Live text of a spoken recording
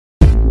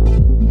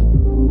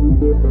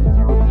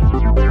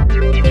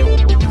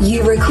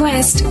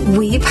request,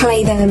 we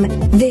play them.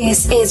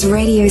 This is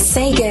Radio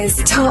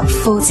Sega's Top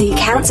 40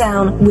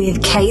 Countdown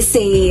with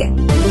KC.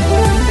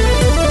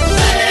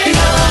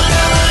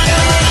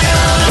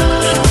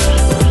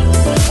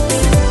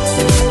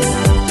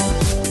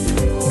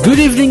 Good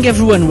evening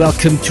everyone,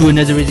 welcome to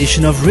another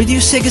edition of Radio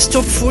Sega's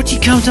Top 40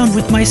 Countdown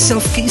with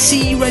myself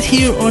KC right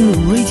here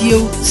on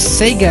Radio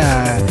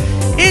Sega.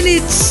 And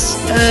it's,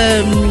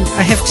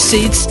 I have to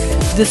say, it's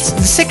the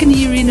second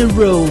year in a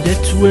row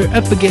that we're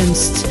up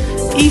against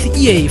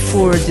EA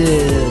for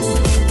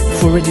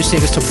Radio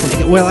Sega's Top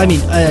 40. Well, I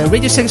mean,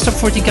 Radio Sega's Top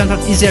 40 Countdown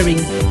is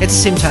airing at the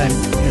same time,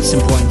 at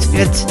some point,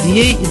 at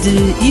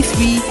the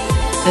E3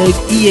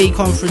 EA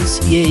conference,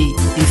 EA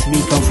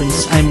E3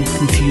 conference. I'm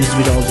confused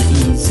with all the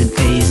E's and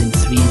A's and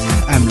 3's and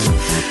I don't know.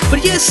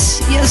 But yes,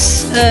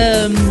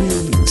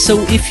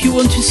 so if you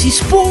want to see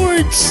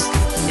sports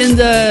and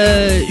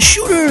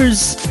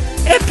shooters,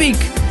 epic,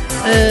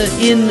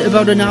 in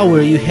about an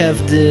hour you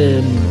have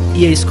the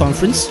EA's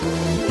conference.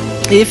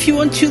 If you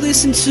want to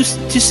listen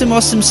to some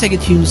awesome Sega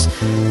tunes,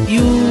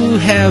 you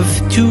have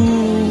 2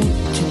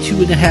 to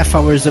 2.5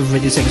 hours of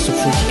Radio Sega's Top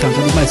 40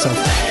 Countdown with myself.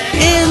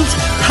 And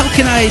how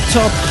can I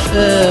top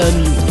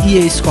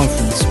EA's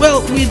conference?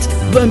 Well, with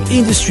Bump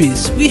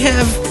Industries. We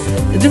have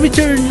the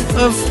return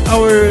of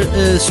our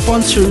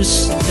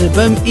sponsors,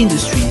 Bump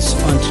Industries,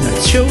 on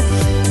tonight's show.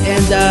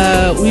 And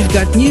we've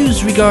got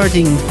news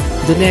regarding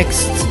the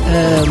next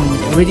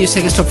Radio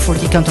Sega's Top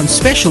 40 Countdown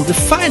special, the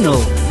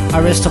final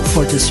RS Top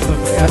 40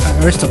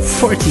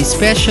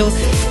 special.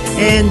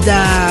 And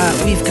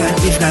we've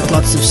got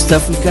lots of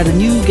stuff. We've got a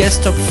new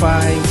guest top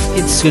 5.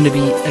 It's going to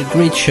be a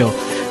great show.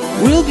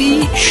 We'll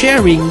be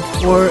sharing,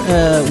 or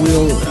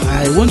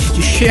I want you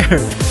to share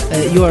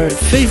your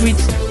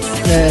favorite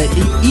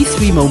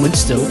E3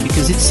 moments, though,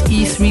 because it's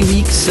E3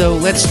 week. So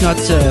let's not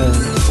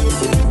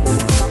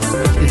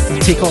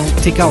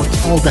take out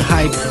all the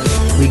hype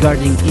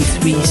regarding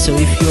E3. So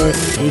if you're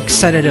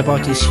excited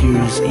about this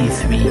year's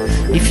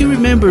E3, if you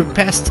remember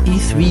past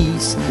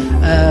E3s,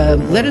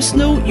 let us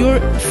know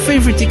your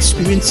favorite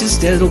experiences.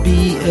 That'll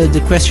be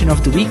the question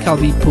of the week. I'll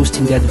be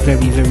posting that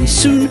very, very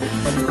soon.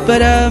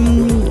 But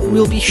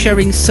we'll be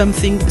sharing some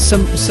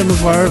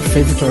of our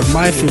favorite or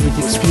my favorite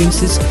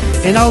experiences,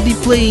 and I'll be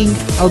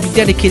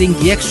dedicating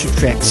the extra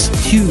tracks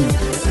to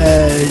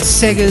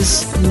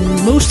Sega's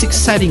most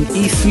exciting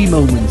E3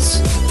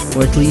 moments,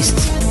 or at least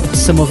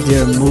some of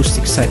their most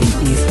exciting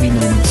E3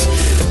 moments.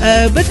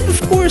 But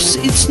of course,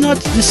 it's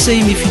not the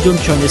same if you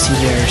don't join us in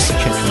the IRC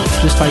chat room,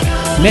 just like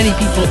many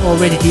people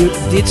already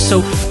did.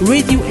 So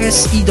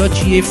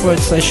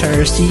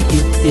radiose.ga/IRC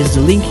is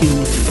the link you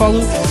need to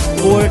follow,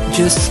 or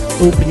just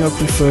open your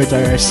preferred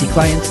IRC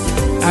client,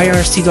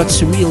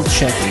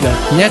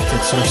 irc.surrealchat.net,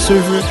 that's our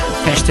server,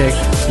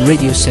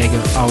 #Radio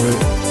Sega, our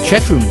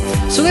chat room.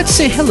 So let's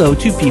say hello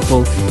to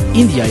people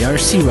in the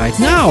IRC right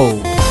now.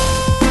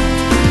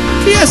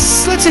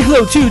 Yes, let's say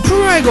hello to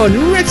Dragon,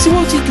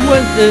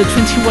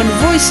 Rexy21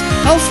 Voice,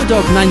 Alpha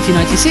Dog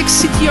 1996,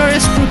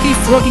 CTRS Brookie,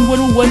 Frogging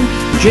 101,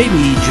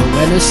 Jamie,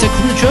 Joanna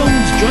Sakura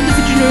Jones, John the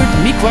Nerd,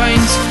 Mick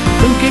Vines,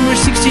 Gamer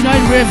 69,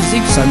 Rev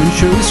Zig, Simon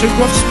Shirley, Sir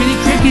Groff, Spinning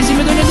Trick, Easy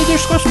Madonna, _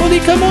 Spotty,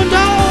 come on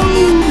down!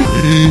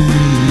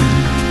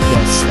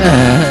 Yes,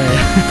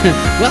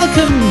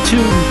 welcome to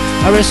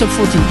RS Top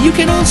 40. You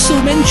can also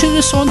mention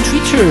us on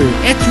Twitter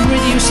at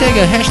Radio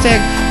Sega,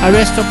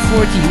 #RS Top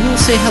 40. We'll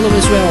say hello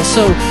as well.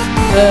 So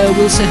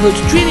we'll say hello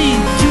to Trini,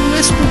 to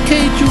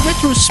SPK, to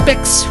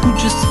Retrospecs, who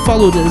just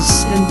followed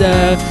us, and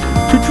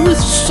to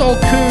Truth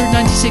Stalker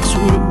 96,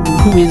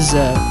 who is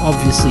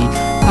obviously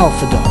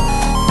Alpha Dog.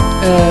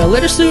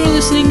 Let us know you're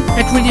listening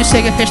at Radio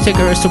Sega,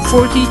 #RS Top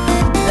 40.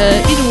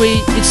 Either way,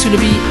 it's going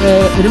to be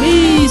an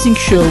amazing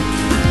show.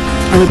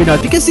 Or maybe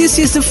not, because this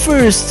is the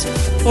first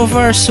of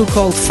our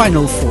so-called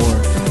Final Four.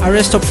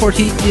 RS Top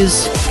 40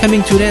 is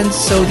coming to an end,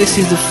 so this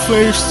is the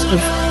first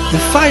of the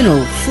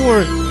final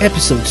 4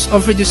 episodes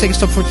of Radio Sega's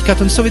Top 40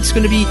 Countdown, so it's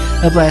going to be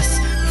a blast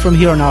from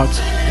here on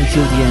out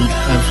until the end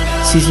of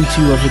Season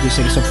 2 of Radio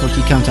Sega's Top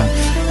 40 Countdown.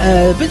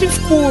 But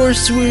of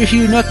course, we're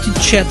here not to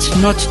chat,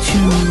 not to...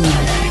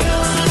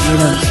 You're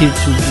not here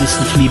to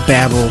listen to me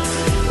babble.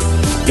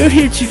 You're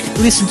here to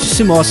listen to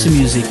some awesome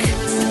music.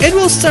 And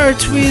we'll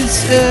start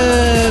with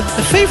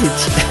a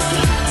favorite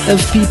of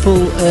people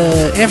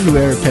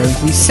everywhere,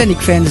 apparently. Sonic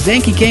fans,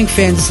 Donkey Kong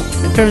fans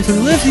apparently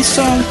love this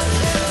song.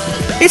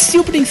 It's the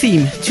opening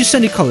theme to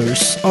Sonic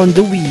Colors on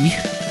the Wii,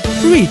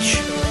 Reach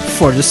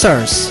for the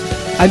Stars.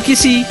 I'm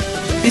Kissy,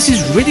 this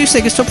is Radio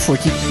Sega's Top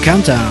 40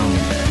 Countdown.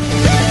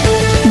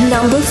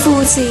 Number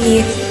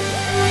 40.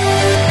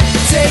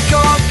 Take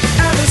off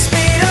at the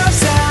speed of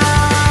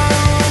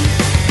sound.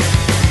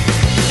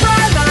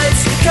 Bright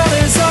lights and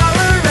colors all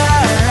around.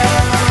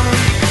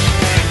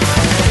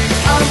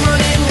 I'm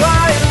running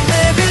wild,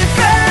 living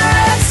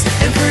fast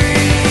and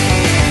free.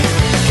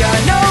 Got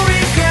no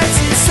regrets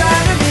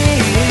inside of me.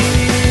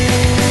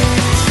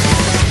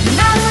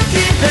 Not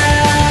looking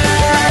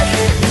back,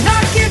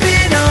 not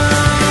giving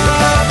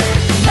up,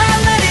 not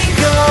letting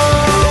go.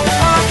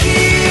 I'll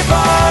keep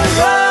on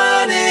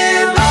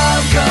running.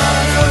 I'm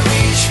gonna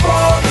reach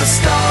for the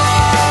stars.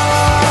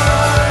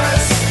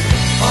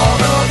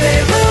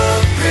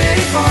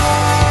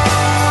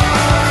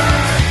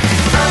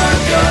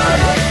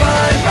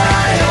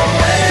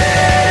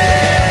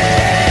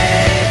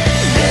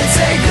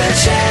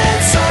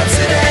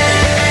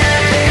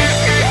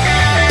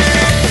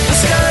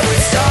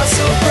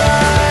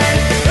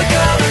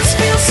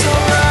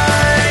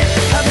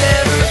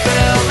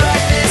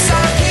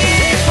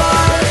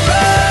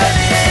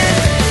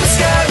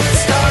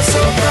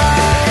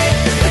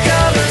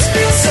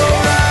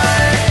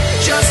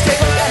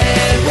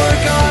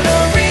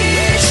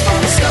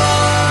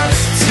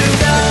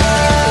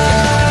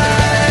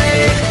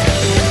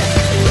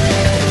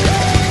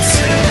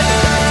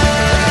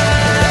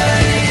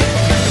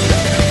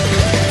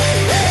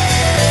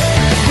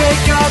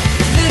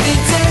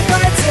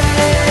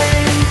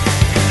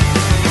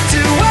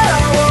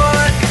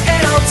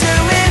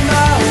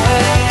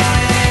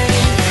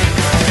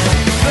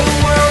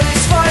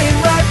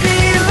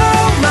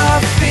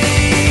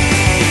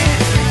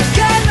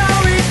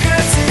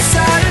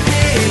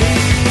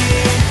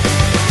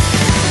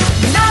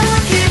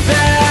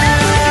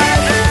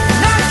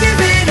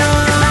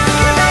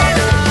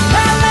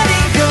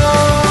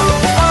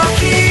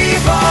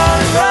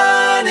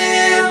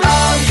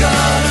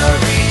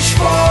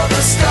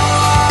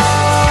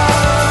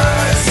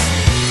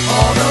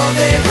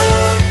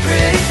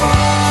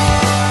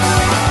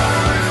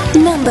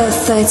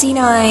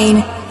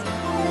 39.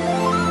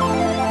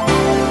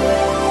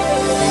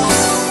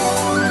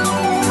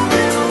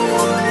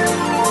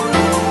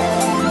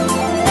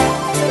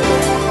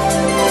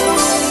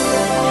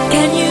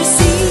 Can you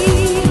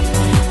see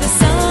the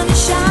sun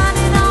is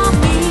shining on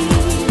me?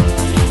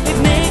 It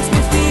makes me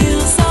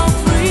feel so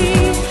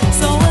free,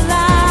 so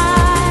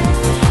alive.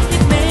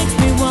 It makes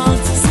me want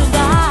to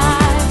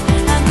survive.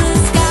 And the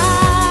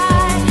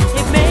sky,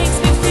 it makes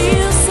me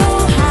feel so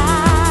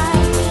high.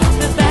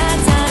 The bad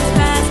times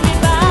pass me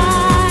by.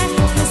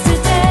 'Cause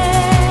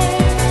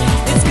today,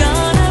 it's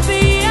gonna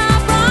be a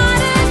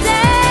brighter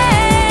day.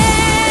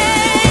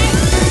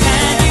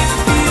 Can you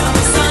feel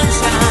the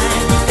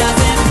sunshine? Does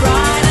it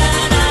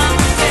brighten up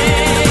the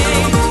day?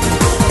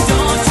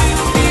 Don't you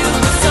feel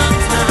that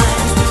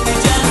sometimes you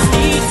just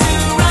need to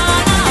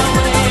run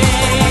away?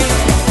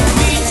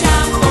 Reach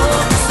out for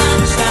the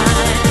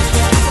sunshine,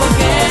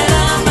 forget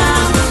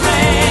about the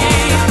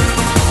rain.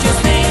 Just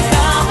think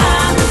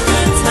about the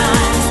good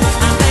times,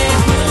 and they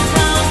will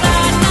come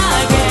back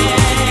again.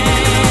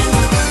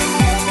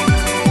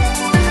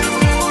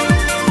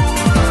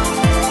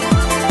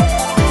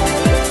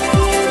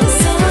 The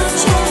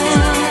sunshine.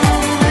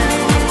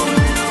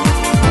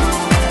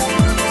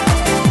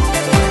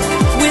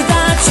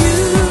 Without you,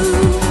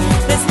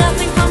 there's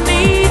nothing for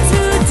me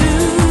to do.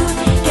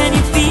 Can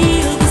you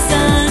feel the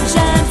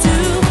sunshine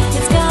too?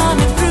 It's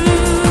coming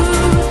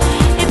through.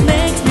 It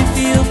makes me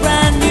feel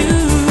brand new.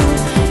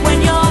 When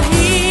you're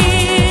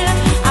here,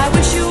 I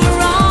wish you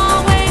were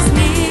always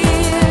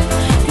near.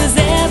 'Cause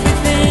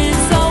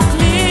everything's so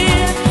clear.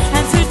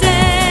 And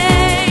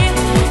today,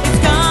 it's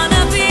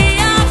gonna be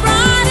a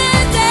brighter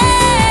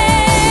day.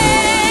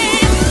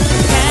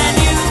 Can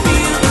you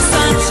feel the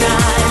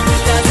sunshine?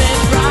 Does it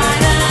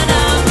brighten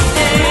up the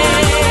day?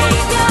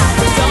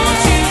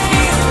 Don't you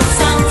feel that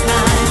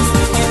sometimes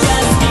you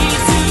just need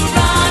to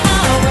run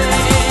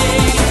away?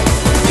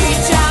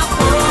 Reach out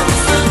for the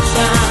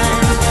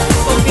sunshine,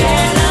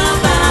 forget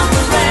about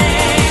the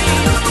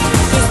rain.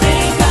 Just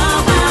think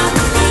about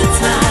the good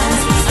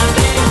times, and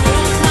they will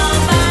come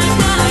back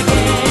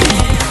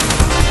again.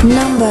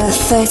 Number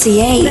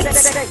 38.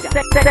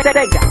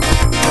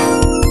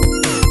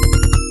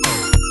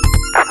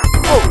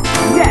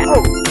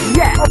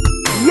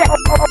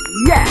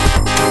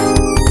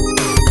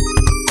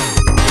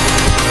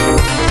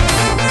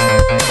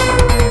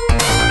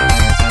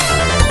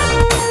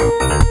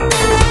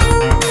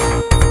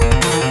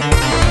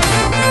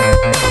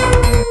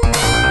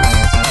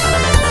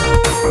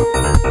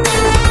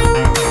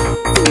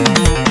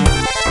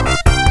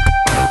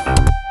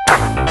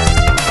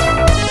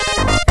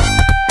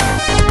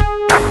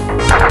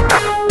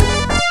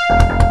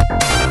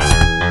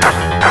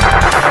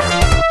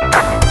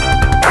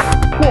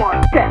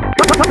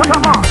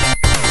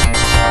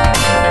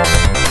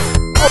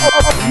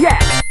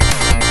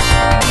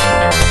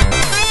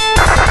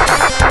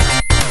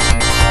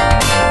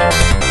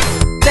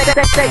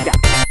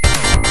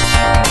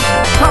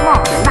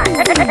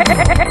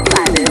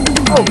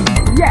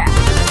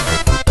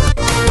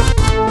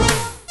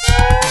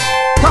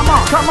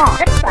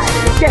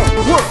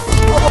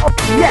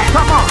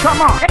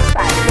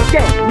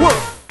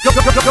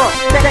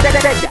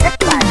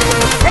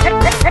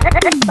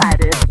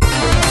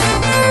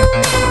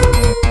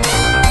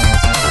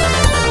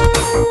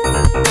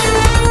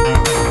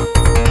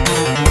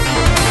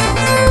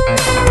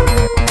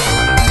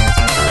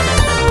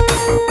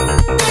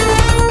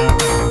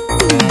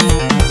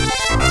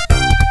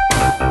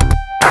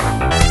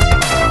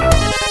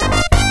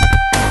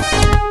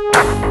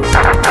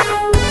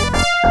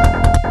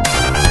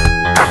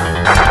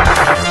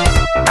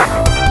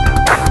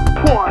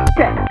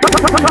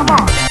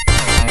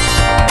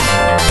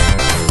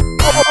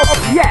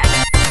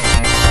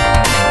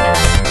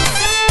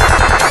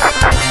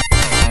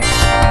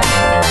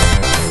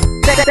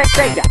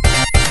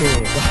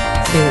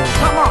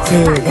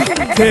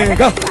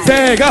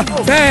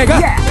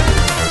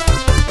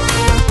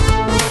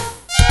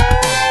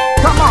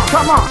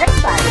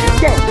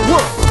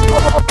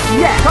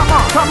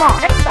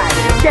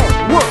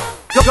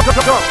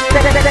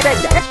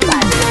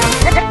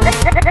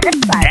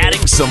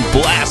 Adding some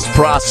blast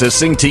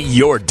processing to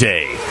your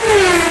day.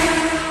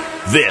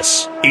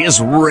 This is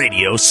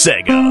Radio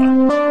Sega.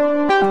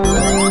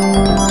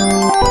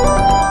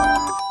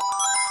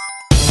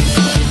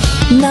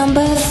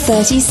 Number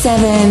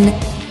 37.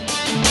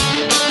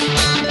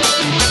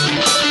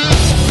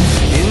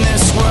 In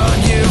this world,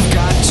 you've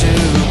got to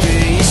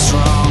be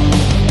strong.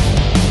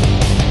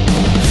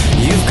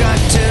 You've got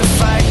to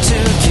fight to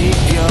keep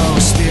your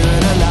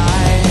spirit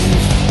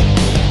alive.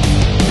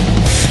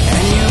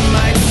 And you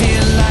might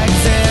feel like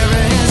there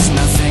is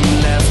nothing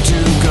left to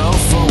go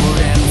forward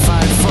and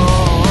fight for.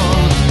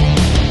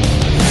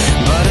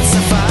 But it's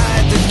the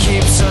fight that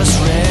keeps us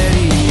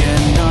ready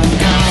and on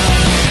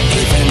guard.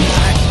 Even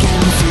I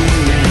can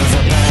feel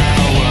the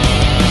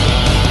power.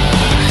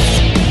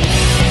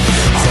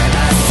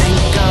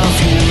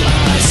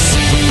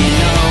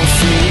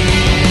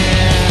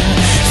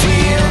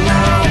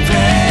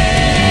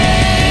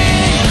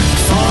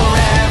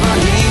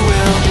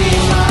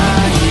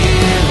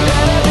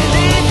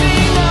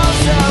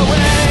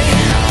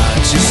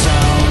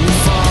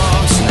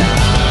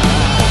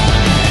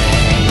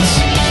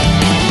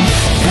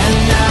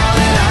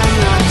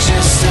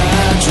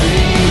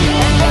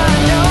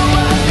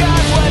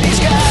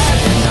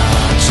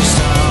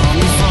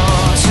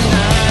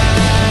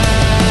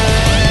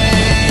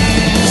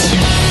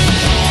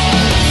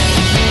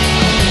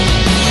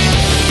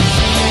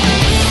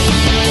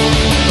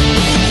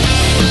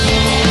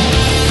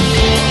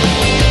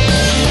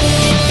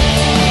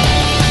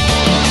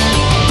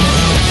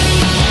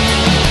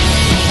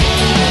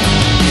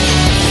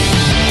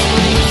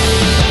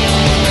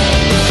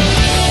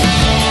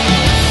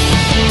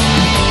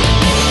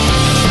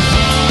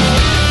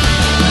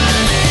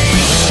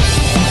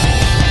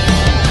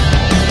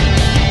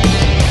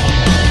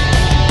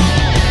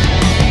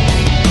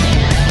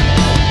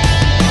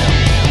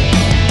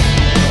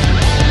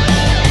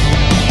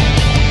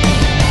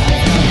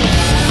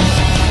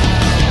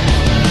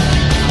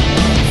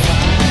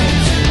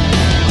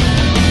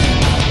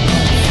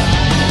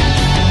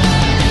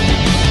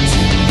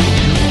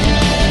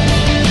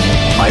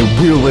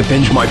 will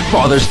avenge my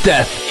father's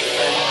death.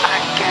 I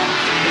can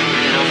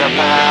feel the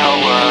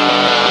power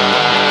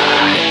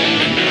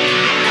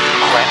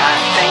when I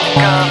think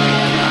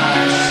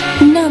of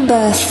us.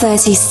 Number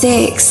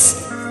 36.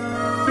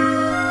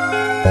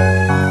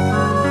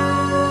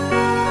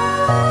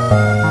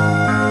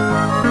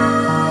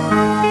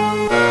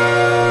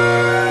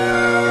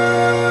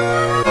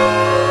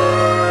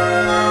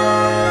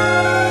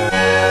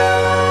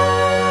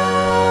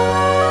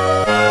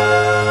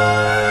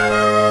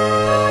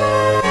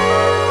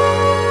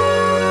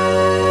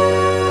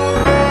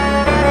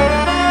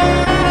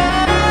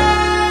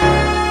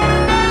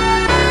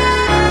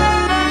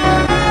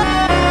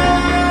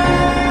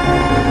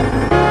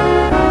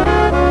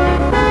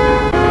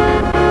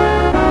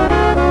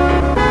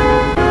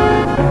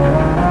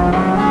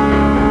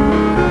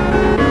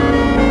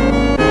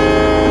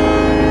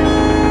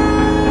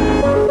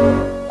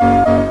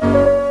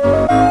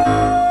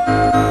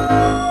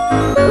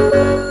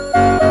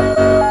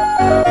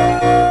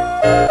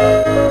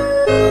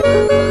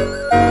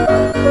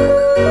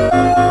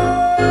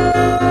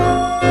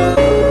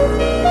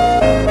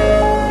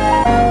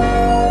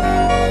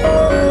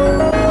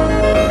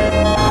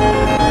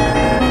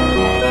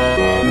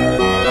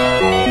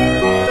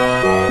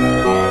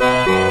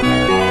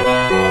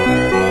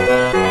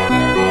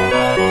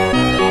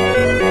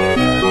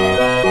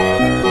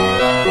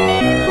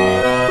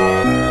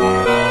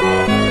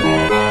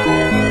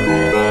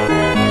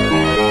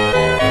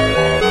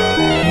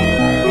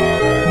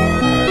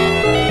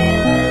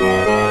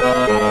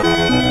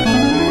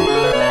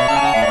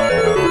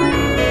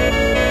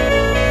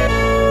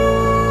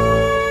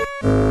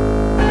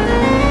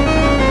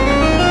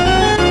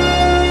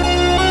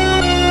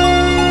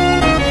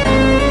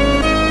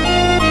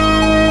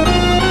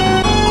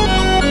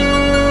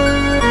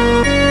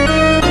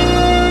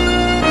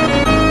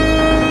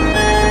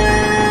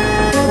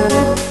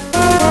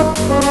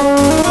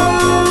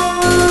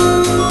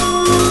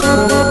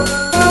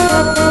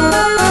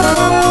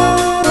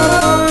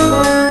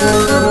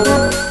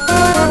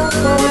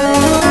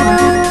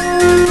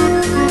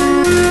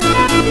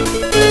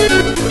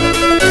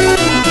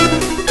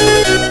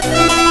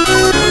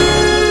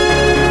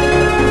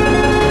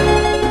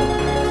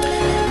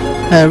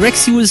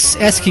 Rexy was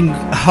asking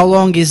how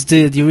long is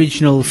the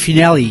original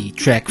finale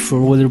track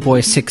for Wonder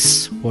Boy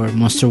 6 or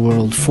Monster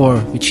World 4,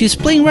 which is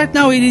playing right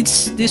now.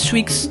 It's this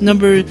week's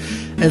number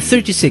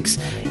 36.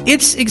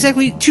 It's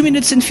exactly 2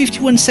 minutes and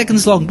 51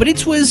 seconds long, but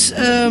it was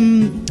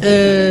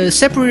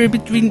separated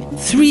between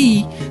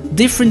 3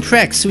 different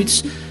tracks. So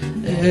it's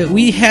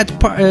we had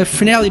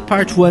finale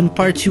part 1,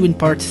 part 2, and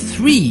part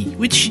 3,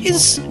 which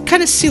is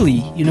kind of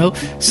silly, you know.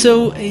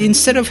 So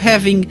instead of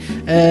having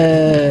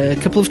a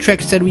couple of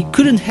tracks that we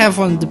couldn't have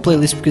on the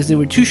playlist because they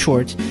were too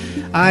short,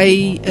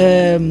 I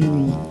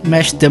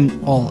mashed them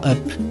all up,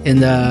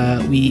 and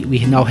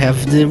we now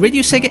have the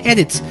Radio Sega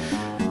edit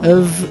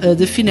of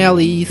the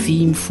finale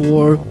theme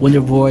for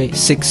Wonder Boy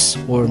 6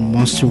 or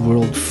Monster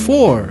World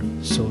 4.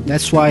 So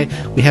that's why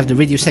we have the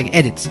Radio Sega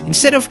edit.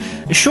 Instead of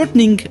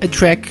shortening a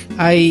track,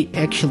 I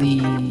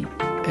actually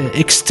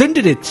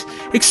expanded it.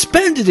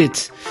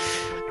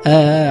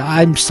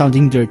 I'm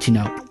sounding dirty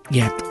now.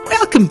 Yeah.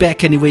 Welcome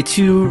back anyway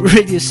to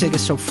Radio Sega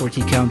Top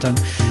 40 Countdown.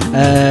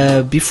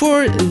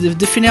 Before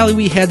the finale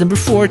we had number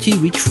 40,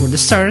 Reach for the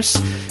Stars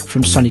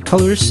from Sonic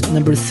Colors.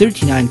 Number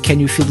 39, Can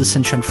You Feel the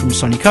Sunshine from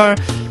Sonic R.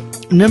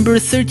 Number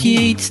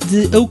 38,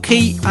 the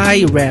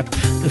OKI rap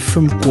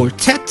from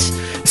Quartet.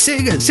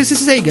 Sega.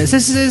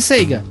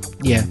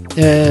 Yeah.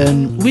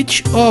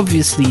 Which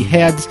obviously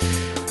had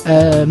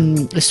a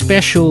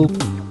special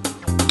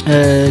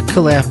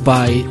collab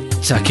by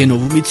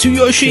Takenobu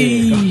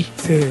Mitsuyoshi.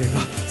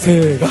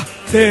 Sega.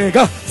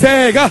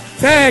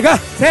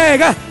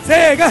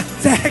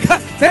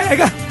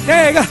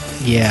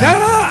 Yeah.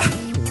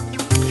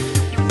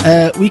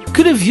 We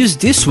could have used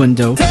this one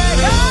though.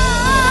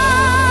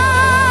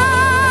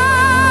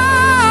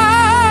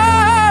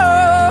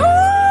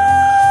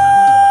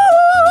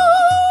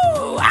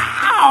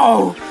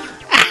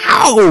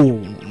 Ow!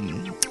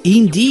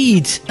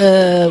 Indeed.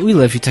 We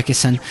love you,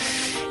 Take-san.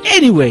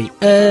 Anyway,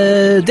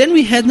 then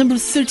we had number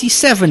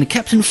 37,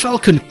 Captain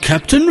Falcon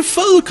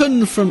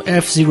from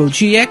F-Zero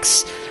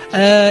GX.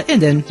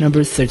 And then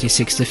number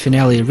 36, the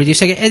finale, Radio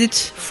Sega edit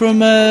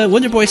from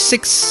Wonder Boy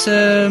 6,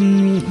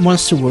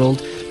 Monster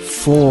World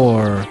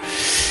 4.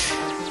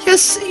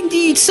 Yes,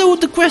 indeed. So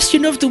the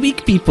question of the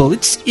week, people.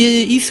 It's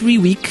E3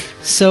 week.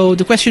 So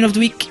the question of the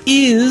week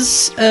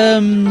is,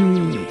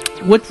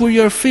 what were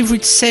your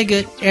favorite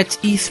Sega at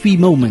E3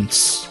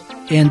 moments?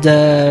 And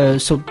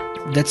so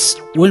that's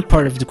one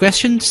part of the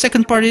question.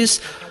 Second part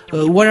is,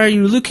 what are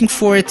you looking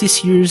for at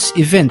this year's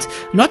event?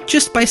 Not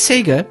just by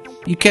Sega.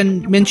 You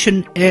can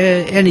mention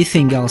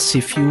anything else.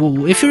 If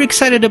you're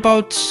excited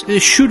about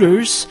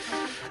shooters,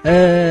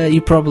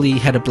 you probably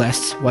had a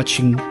blast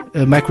watching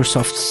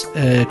Microsoft's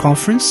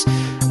conference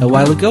a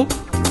while ago.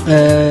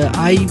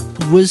 I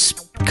was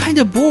kind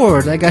of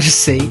bored, I gotta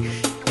say,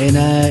 and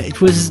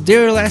it was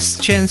their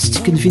last chance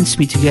to convince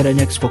me to get an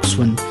Xbox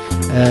One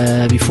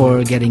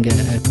before getting a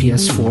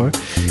PS4,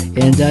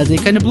 and they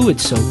kind of blew it.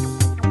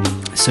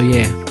 So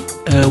yeah,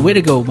 way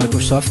to go,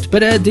 Microsoft.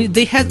 But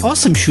they had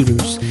awesome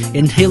shooters,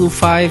 and Halo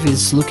 5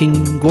 is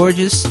looking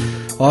gorgeous,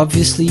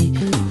 obviously,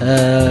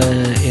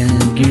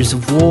 and Gears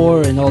of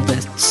War and all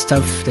that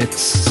stuff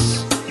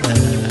that's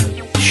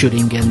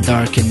shooting and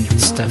dark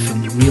and stuff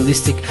and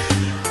realistic.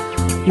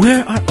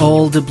 Where are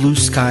all the blue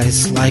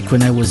skies like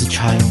when I was a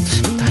child?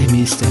 I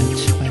miss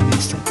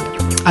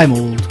that. I'm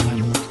old.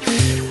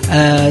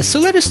 So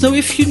let us know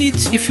if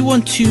you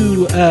want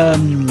to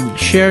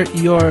share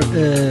your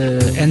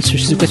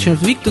answers to the question of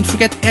the week. Don't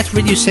forget at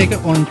Radio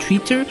Sega on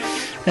Twitter,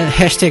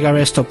 hashtag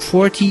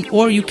RSTop40,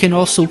 or you can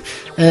also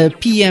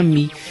PM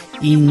me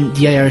in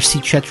the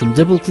IRC chat room.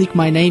 Double click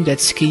my name,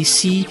 that's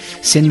KC,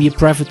 send me a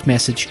private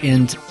message,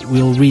 and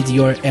we'll read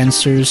your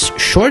answers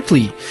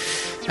shortly.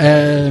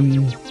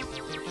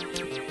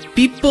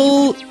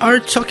 People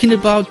are talking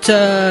about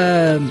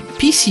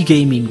PC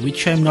gaming,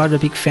 which I'm not a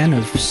big fan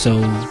of.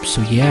 So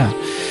yeah,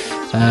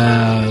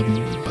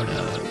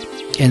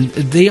 and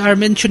they are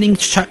mentioning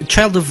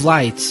Child of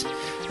Light.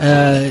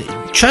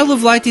 Child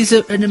of Light is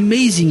an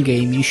amazing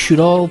game. You should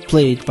all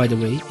play it, by the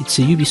way. It's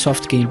a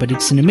Ubisoft game, but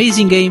it's an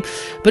amazing game.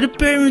 But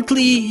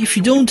apparently, if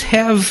you don't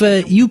have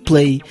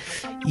Uplay,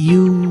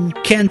 you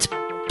can't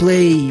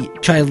play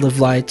Child of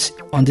Light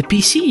on the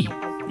PC.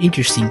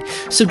 Interesting.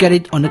 So get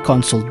it on a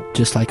console,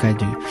 just like I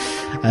do.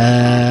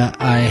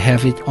 I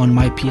have it on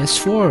my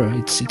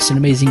PS4. It's an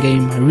amazing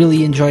game. I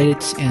really enjoyed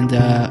it, and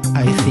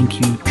I think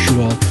you should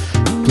all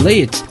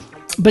play it.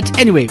 But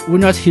anyway, we're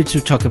not here to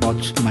talk about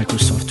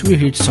Microsoft. We're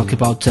here to talk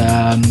about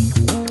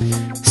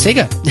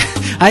Sega.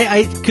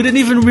 I couldn't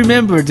even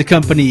remember the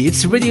company.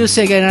 It's Radio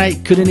Sega, and I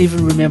couldn't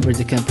even remember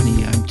the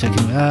company I'm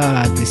talking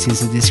about. This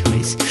is a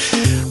disgrace.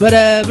 But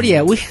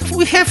yeah, we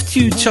have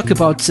to talk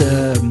about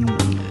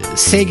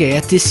Sega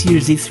at this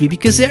year's E3,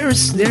 because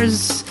there's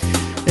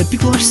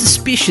people are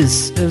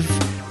suspicious of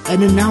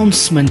an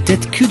announcement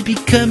that could be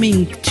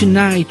coming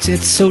tonight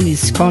at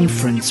Sony's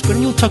conference, but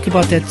we'll talk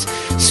about that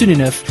soon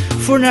enough.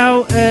 For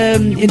now,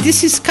 and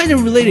this is kind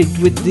of related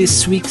with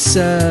this week's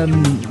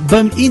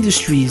Bum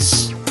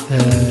Industries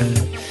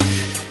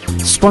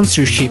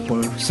sponsorship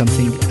or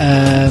something.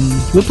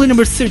 We'll play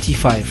number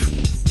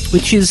 35,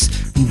 which is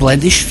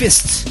Blandish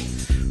Fist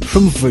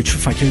from Virtua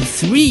Fighter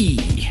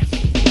 3.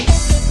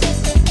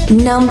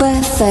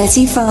 Number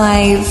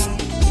 35.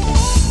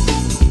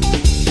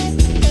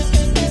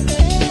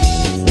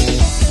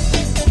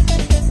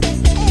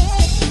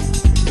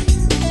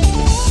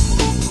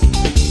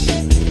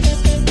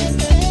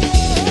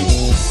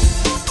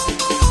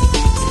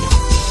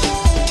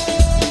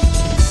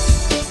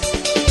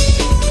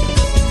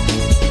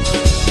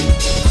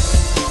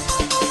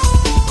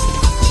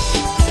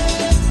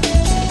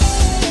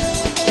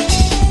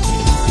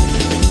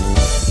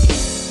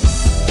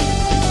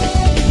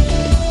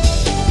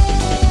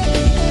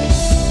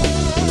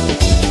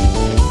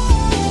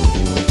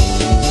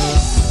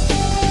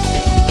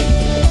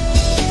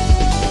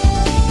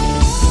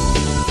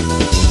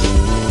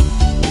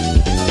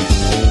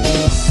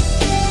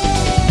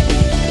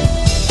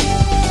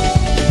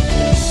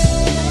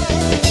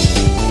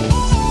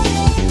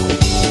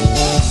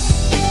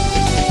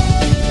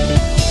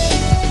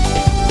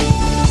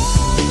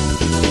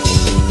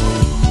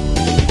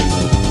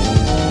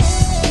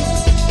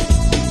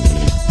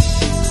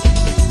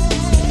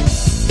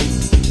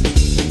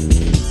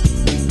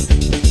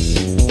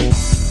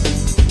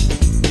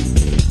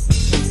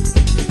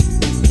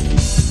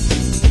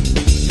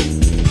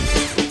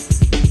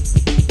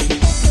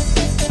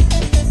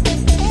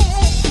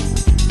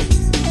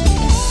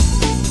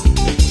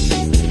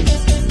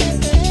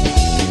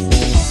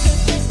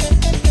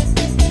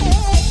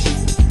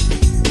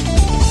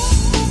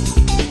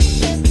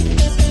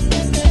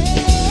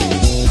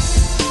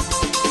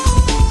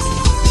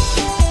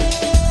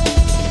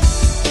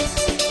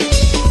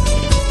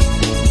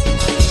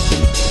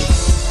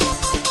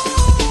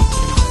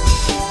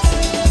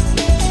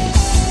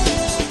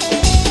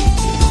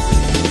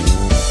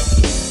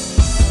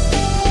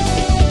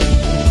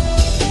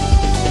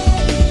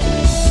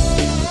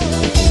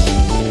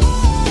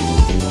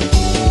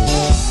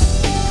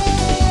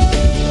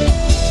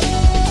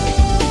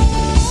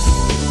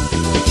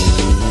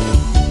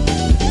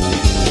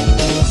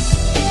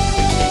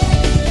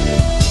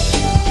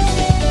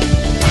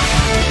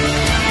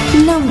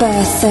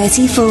 Number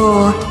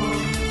 34.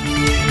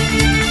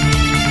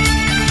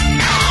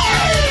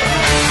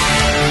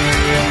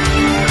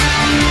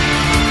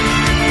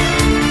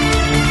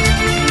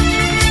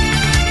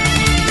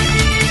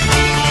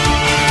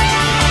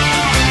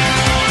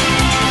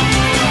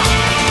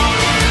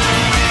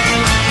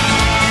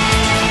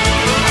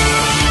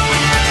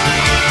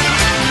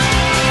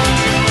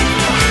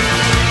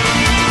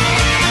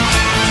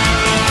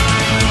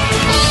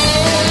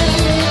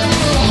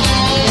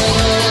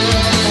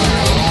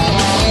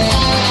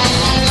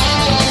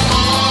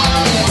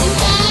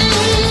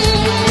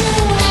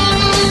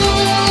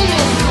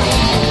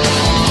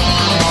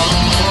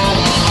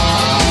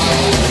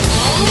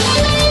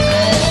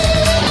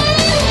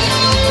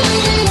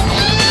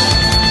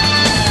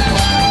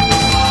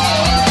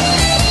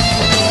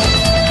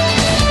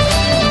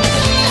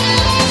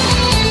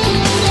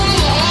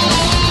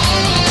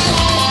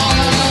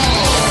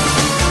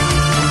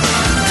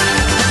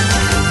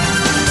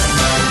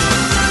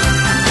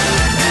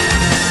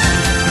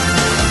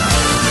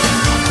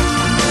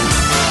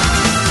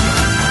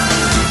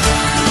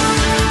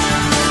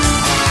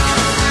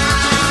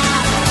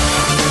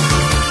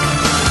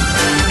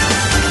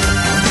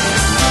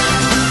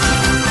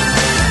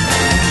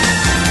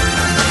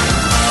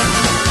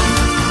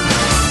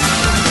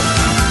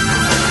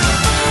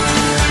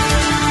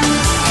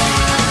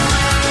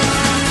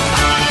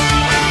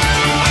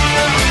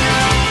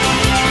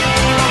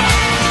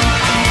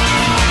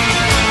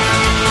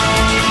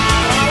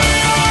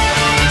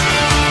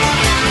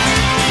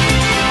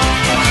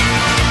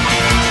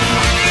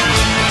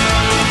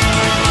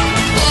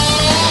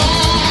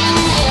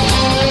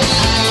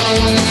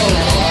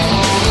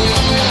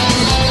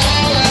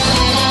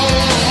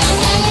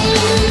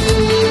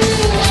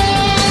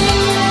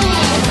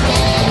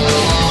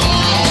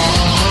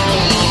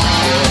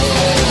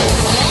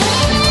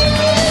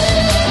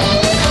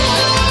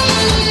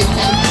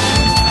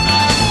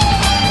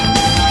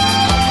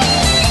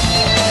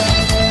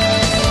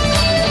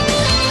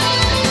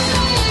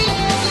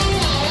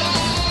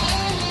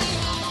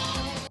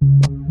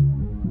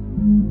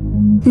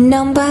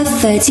 Number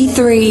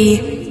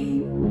 33.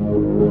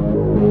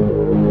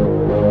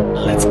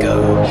 Let's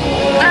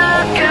go.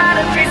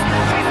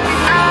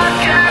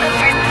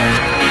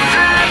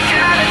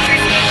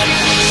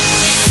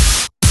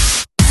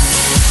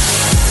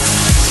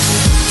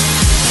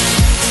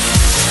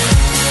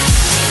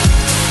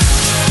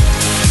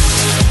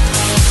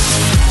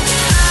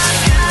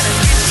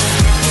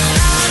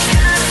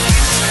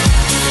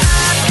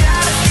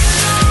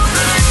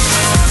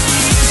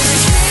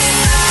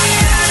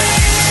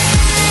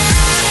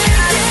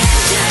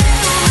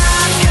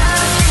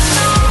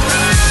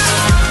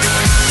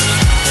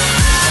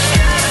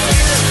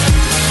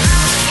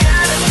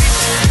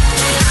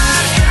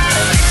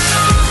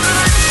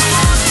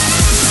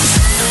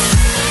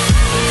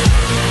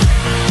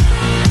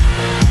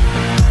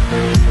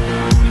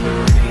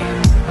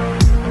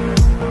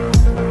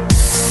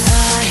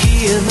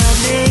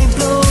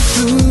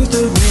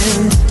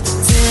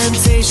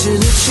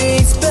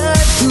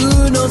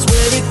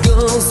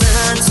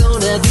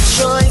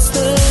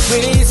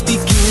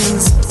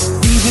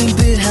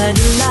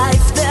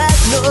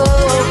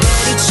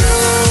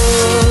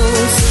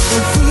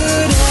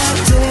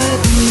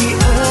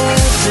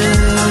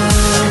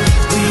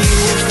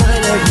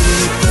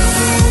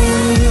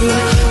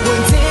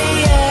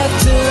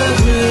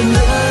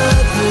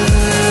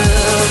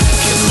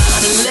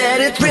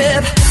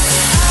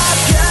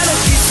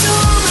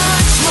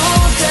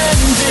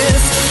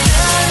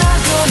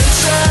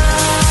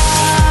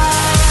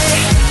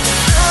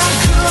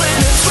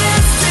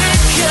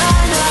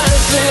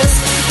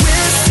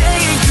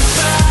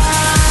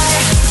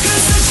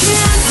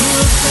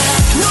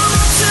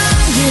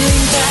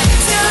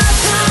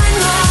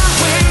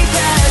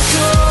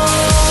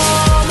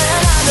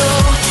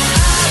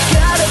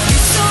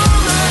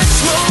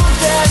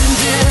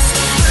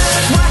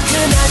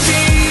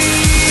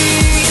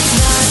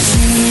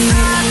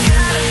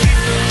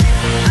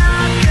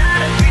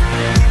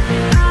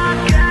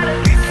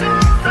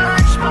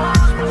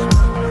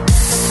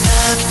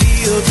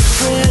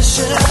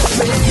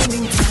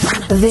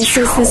 This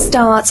is the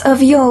start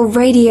of your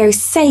Radio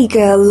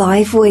Sega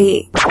Live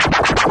Week.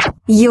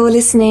 You're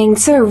listening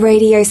to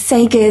Radio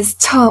Sega's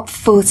Top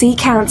 40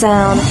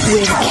 Countdown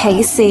with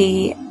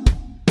KC.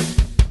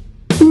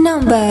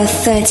 Number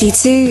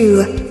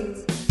 32.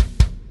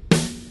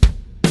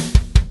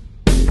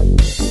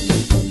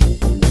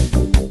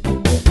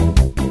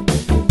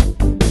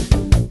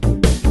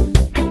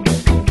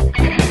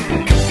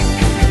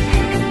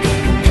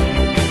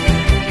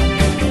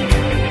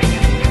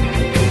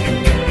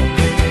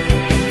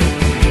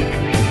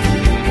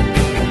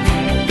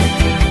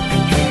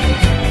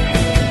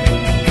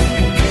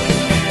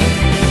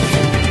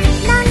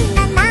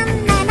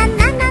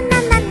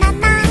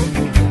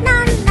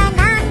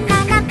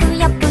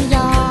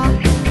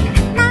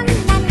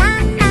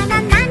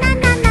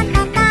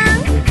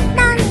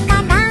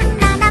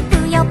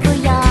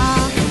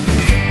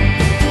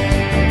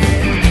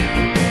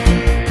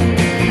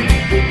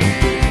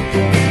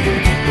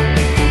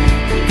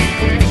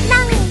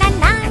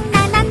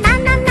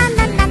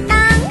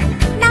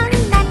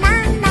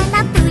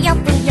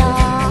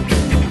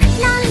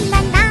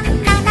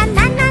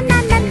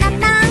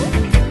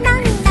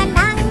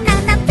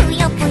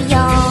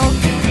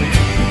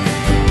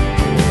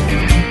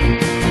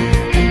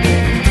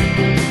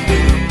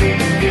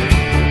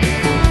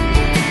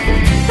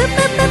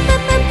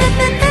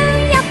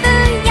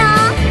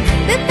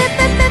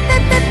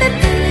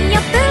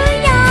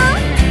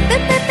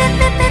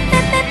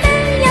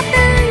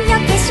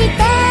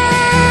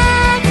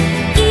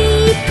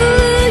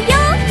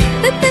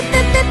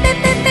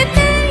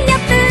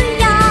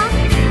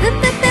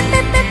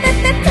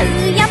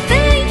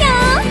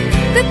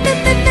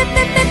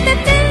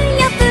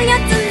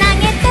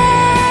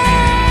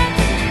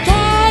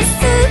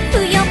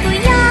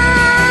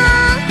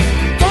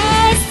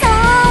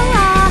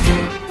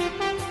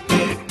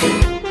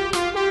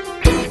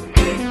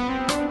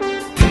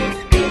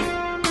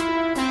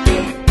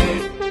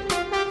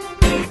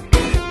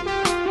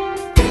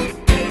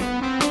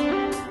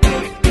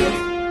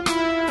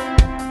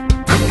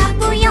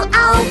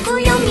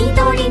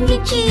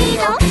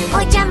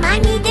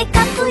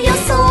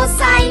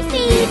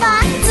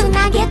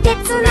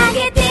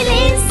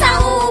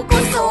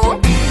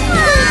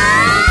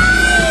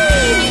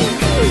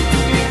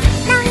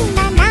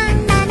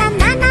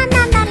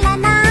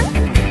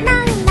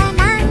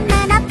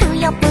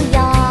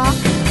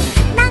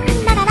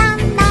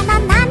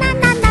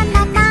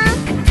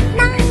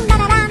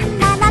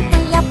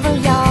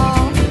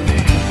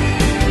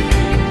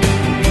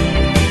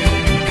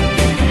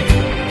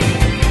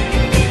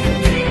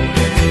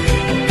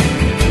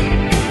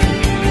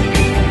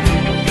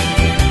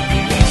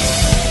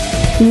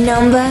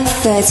 Number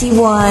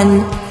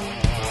 31.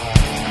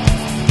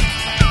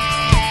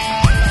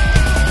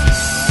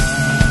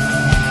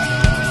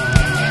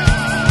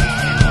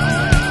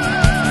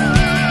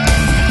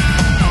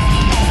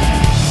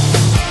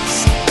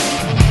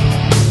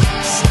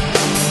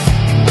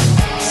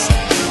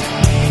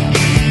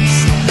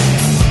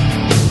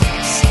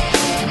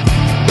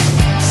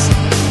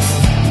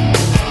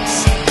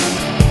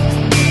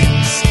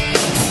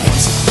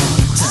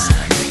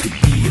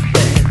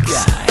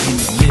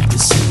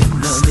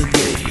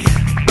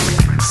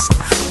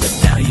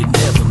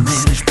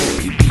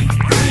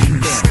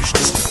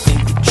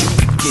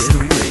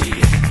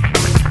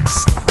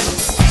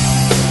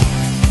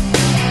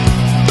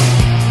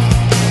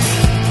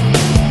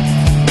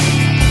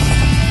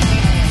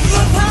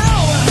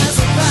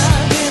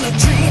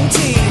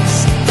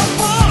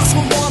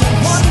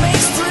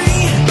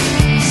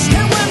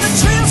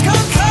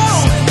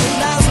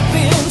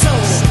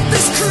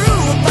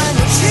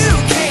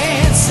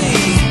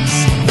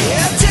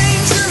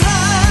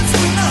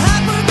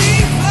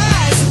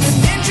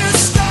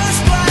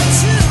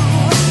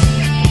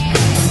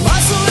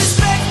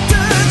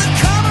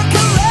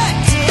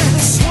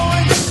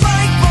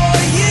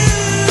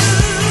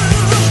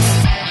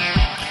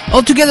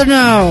 All together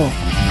now.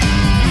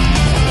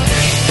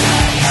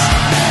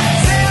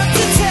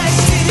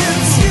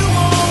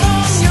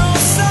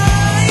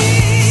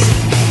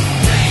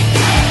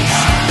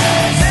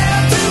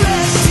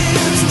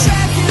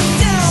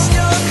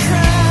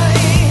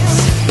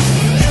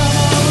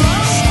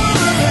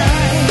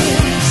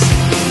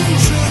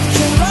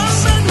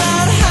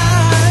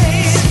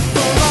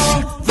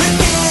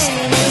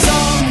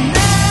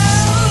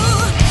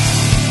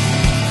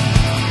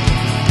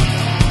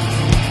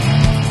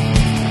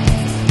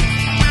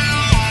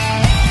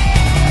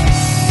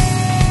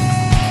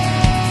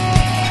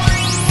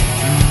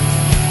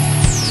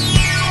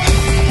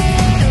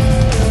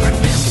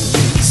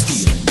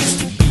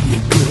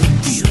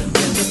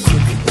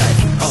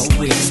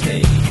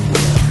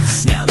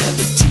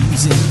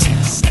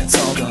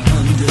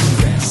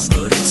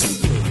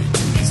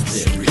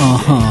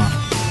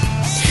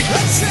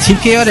 Team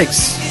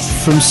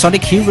Chaotix from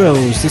Sonic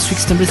Heroes. This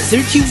week's number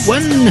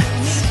 31,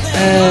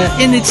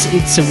 and it's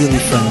a really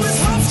fun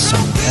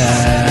song.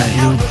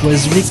 It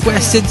was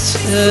requested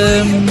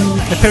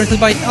apparently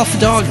by Alpha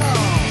Dog,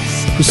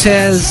 who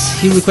says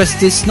he requested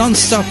this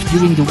non-stop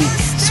during the week,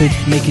 so it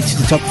make it to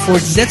the top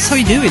 40. That's how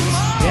you do it.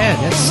 Yeah,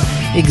 that's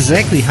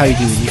exactly how you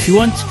do it. If you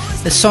want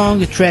a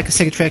song, a track, a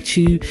second track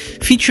to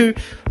feature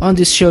on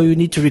this show, you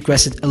need to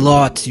request it a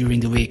lot during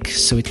the week,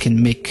 so it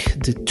can make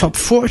the top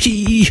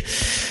 40.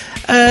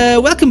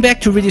 Welcome back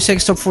to Radio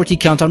Sega's Top 40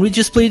 Countdown. We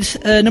just played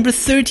number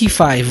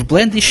 35,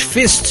 Blandish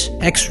Fist,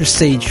 Extra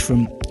Stage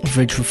from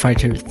Virtua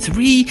Fighter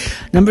 3.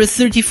 Number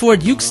 34,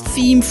 Duke's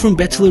Theme from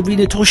Battle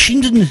Arena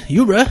Toshinden,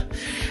 Yura.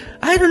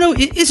 I don't know,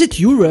 is it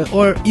Yura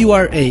or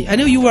URA? I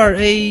know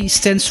URA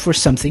stands for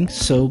something,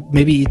 so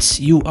maybe it's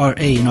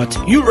URA, not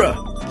Yura.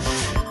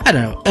 I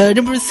don't know.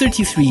 Number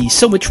 33,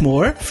 So Much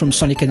More from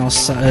Sonic and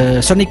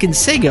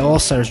Sega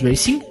All-Stars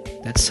Racing.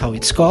 That's how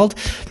it's called.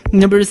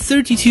 Number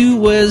 32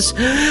 was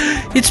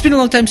It's Been a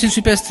Long Time Since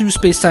We Passed Through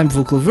Space-Time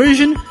vocal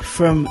version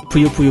from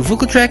Puyo Puyo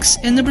Vocal Tracks.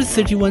 And number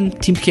 31,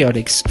 Team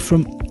Chaotix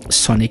from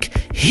Sonic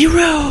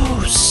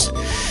Heroes.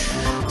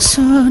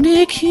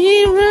 Sonic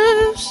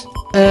Heroes.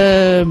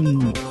 I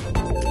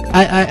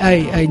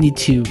need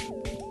to.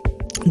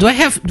 Do I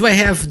have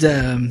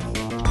the?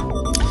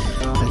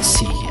 Let's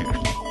see here.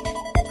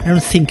 I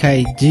don't think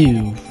I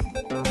do.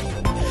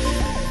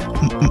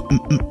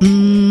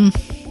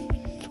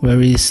 Where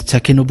is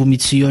Takenobu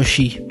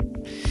Mitsuyoshi?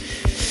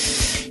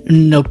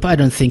 Nope, I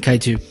don't think I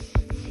do.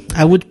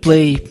 I would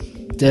play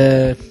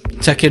the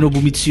Takenobu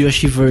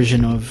Mitsuyoshi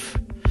version of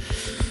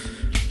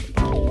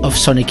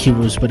Sonic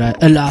Heroes, but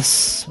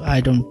alas, I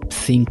don't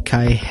think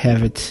I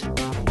have it.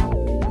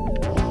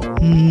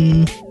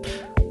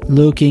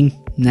 Looking,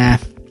 nah.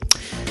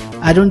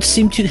 I don't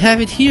seem to have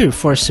it here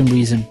for some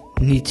reason.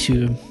 I need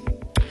to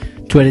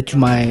add it to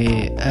my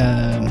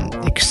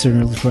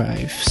external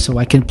drive so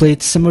I can play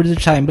it some other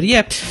time. But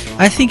yeah,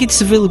 I think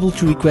it's available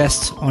to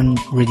request on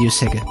Radio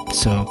Sega.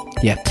 So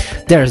yeah,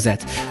 there's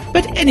that.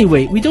 But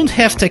anyway, we don't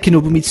have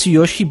Takenobu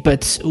Mitsuyoshi,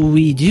 but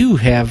we do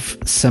have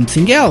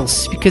something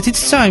else, because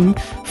it's time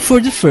for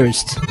the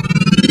first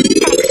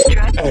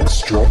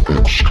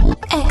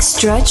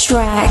Extra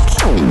track.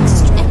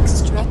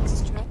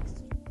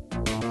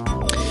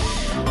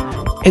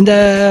 And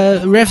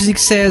Revzik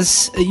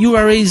says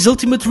URA's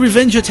Ultimate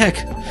Revenge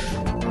Attack.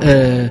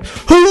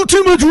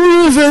 Ultimate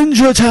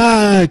Revenge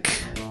Attack!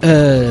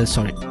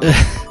 Sorry.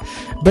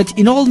 But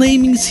in all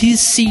namings he's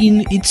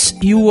seen, it's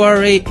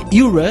Ura,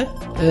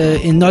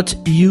 and not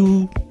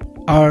URA.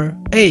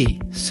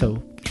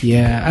 So,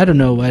 yeah, I don't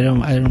know.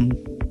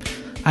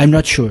 I'm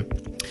not sure.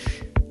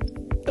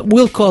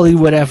 We'll call it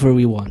whatever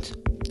we want.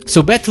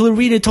 So, Battle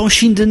Arena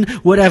Toshinden,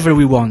 whatever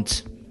we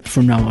want.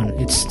 From now on,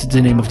 it's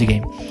the name of the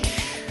game.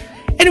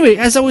 Anyway,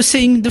 as I was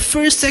saying, the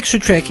first extra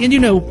track, and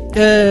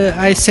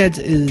I said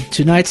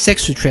tonight's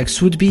extra tracks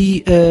would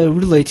be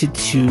related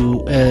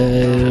to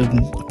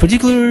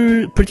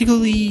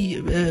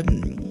particularly,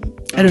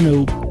 I don't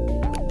know,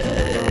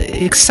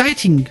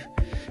 exciting,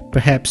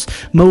 perhaps,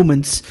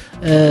 moments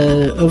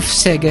of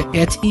Sega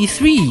at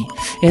E3.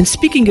 And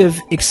speaking of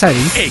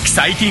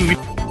exciting,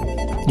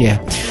 yeah.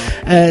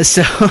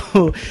 So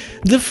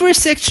the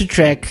first extra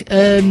track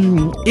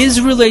is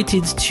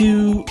related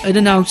to an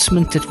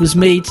announcement that was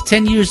made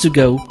 10 years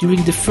ago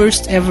during the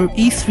first ever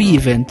E3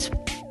 event.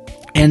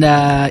 And,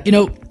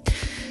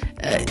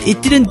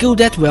 it didn't go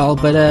that well,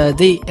 but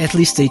they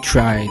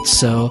tried.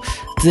 So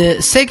the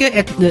Sega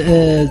at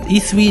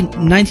E3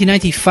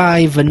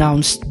 1995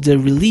 announced the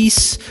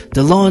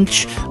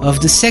launch of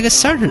the Sega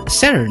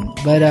Saturn,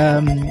 but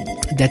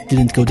that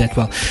didn't go that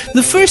well.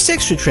 The first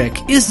extra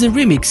track is the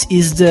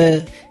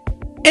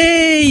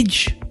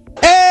Age!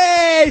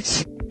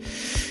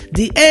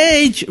 The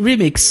Age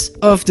remix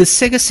of the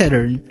Sega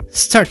Saturn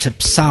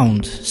Startup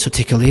Sound. So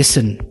take a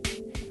listen.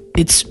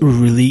 It's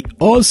really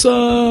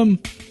awesome!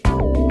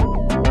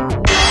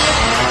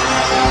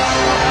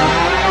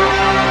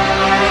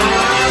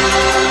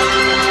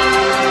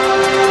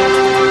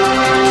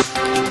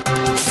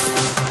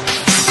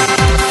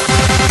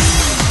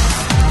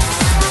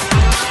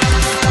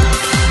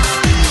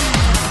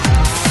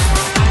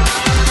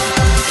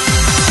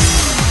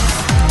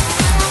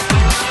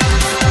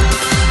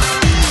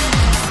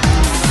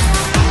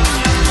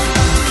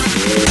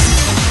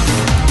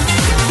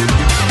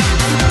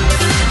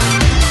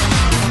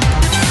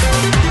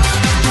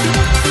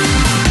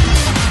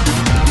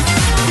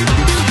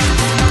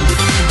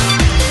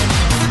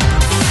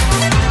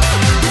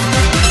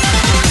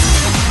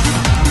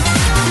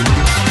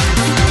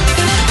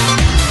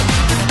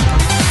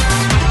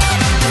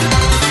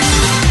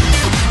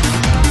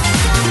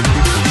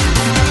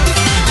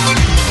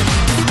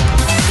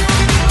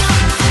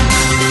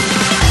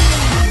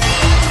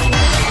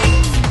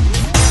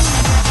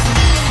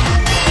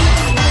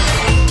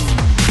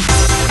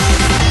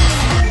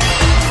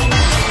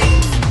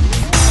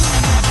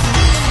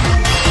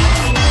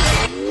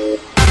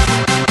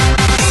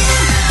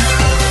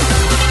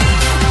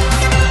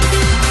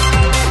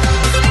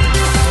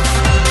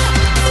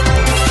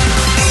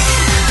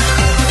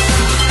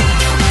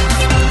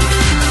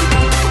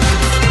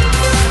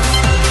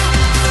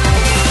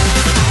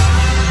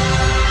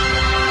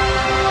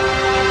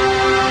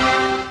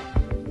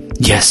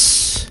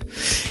 Yes.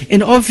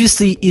 And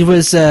obviously it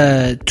was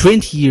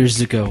 20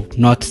 years ago,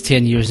 not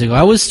 10 years ago.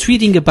 I was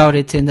tweeting about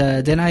it, and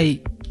then I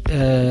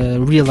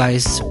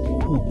realized,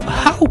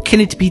 how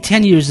can it be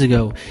 10 years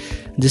ago?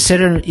 The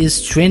Saturn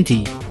is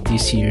 20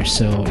 this year,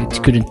 so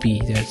it couldn't be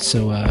that.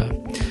 So I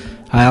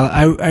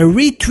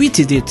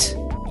retweeted it,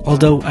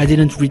 although I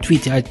didn't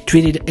retweet it. I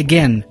tweeted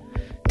again.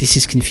 This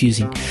is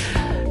confusing.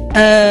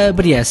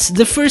 But yes,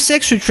 the first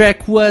extra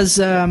track was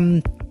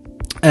the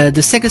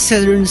Sega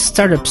Saturn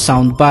Startup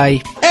Sound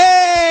by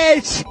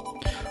Edge,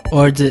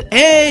 or the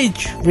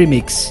Edge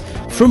remix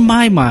from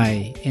My,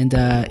 and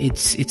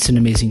it's an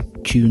amazing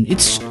tune.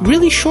 It's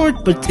really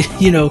short, but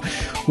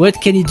what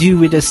can you do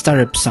with a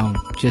startup sound?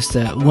 Just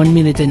 1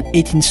 minute and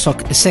 18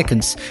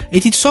 seconds.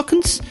 18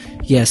 seconds?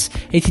 Yes,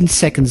 18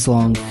 seconds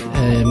long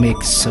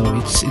mix, so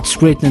it's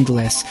great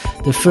nonetheless.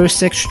 The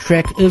first extra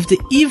track of the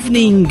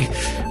evening.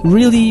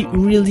 Really,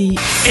 really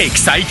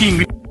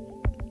exciting.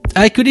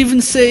 I could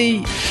even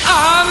say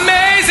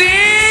amazing.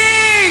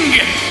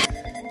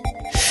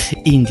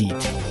 Indeed.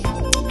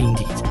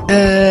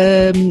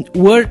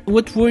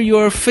 What were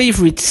your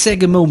favorite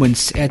Sega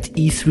moments at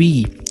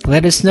E3?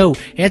 Let us know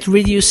at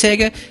Radio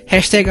Sega,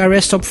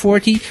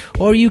 #RSTop40,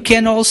 or you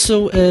can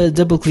also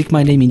double click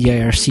my name in the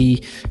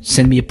IRC,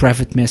 send me a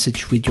private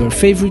message with your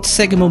favorite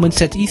Sega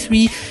moments at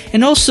E3,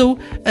 and also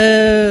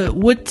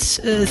what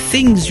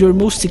things you're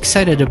most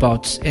excited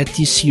about at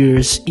this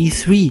year's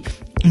E3.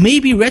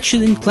 Maybe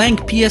Ratchet &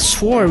 Clank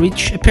PS4,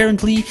 which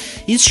apparently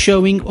is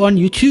showing on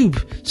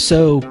YouTube.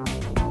 So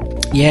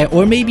yeah,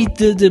 or maybe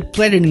the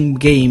Platinum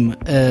game,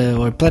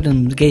 or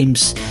Platinum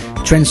Games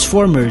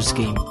Transformers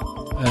game.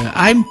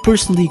 I'm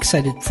personally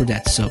excited for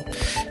that, so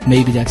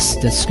maybe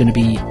that's gonna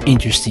be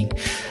interesting.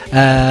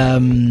 I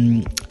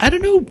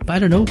don't know.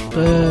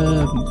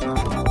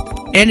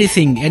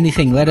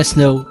 Anything. Let us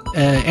know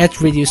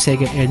at Radio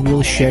Sega, and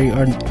we'll share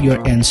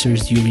your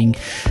answers during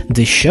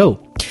the show.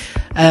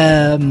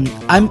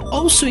 I'm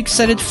also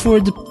excited for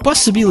the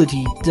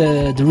possibility,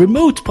 the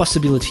remote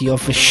possibility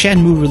of a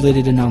Shenmue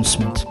related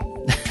announcement.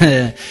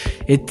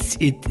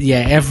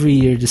 Every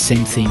year the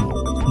same thing.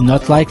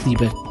 Not likely,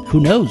 but who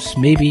knows?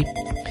 Maybe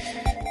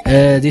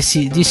this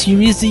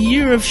year is the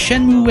year of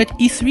Shenmue at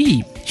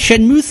E3.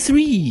 Shenmue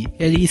 3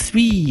 at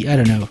E3. I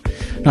don't know.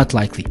 Not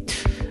likely.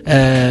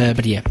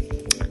 But yeah,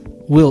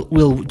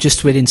 we'll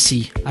just wait and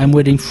see. I'm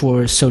waiting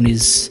for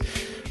Sony's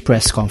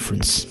press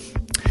conference.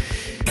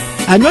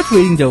 I'm not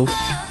waiting though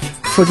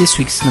for this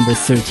week's number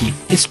 30.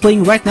 It's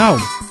playing right now.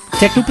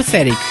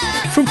 Technopathetic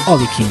from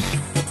Ollie King.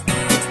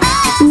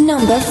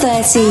 Number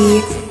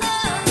 30.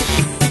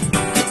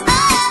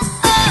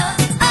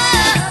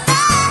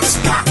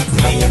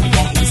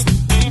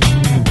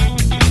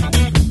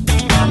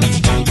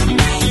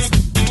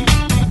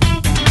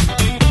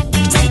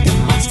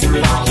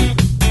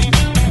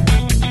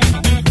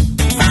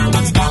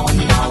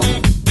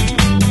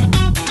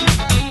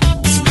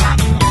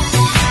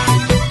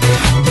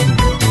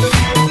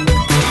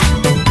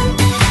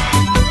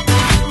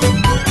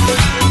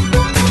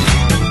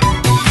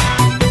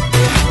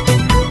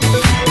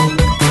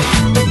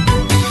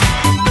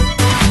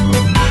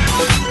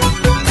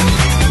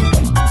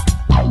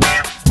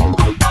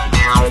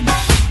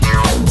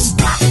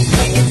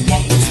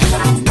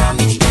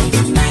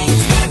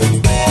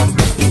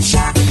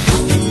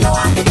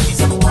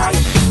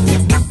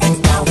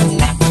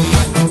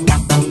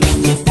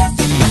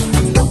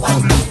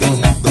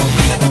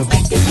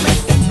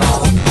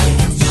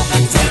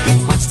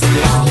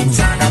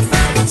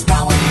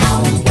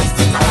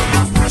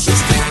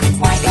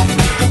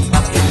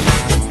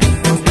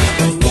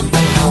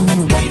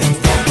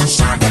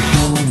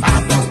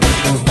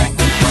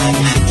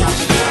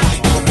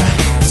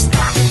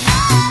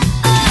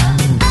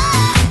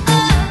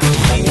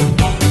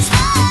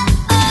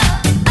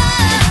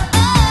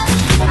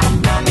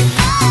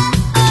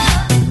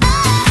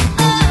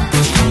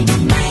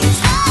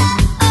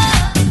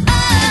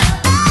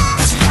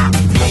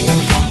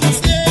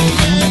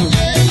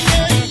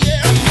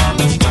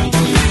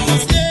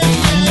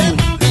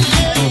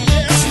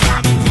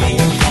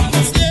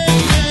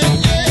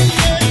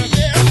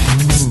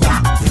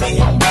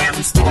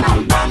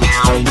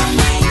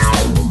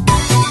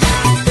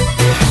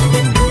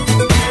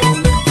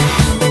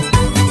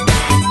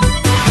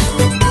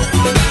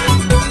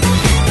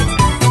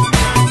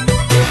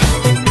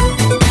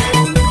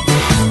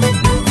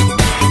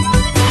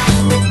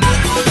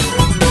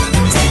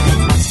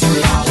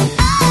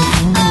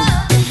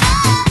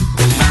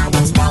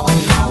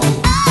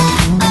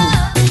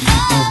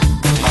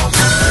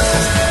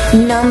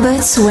 Number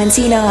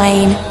 29. In other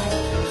words,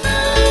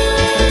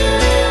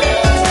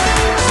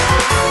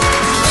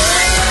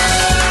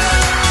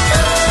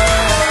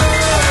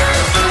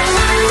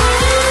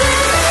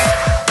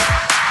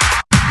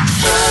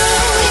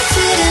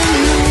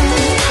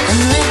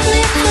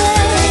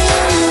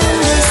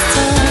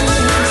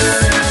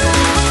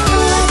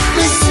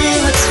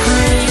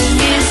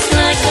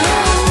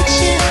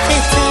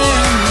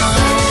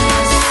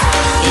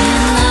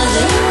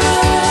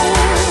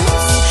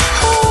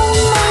 hold my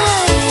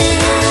hand.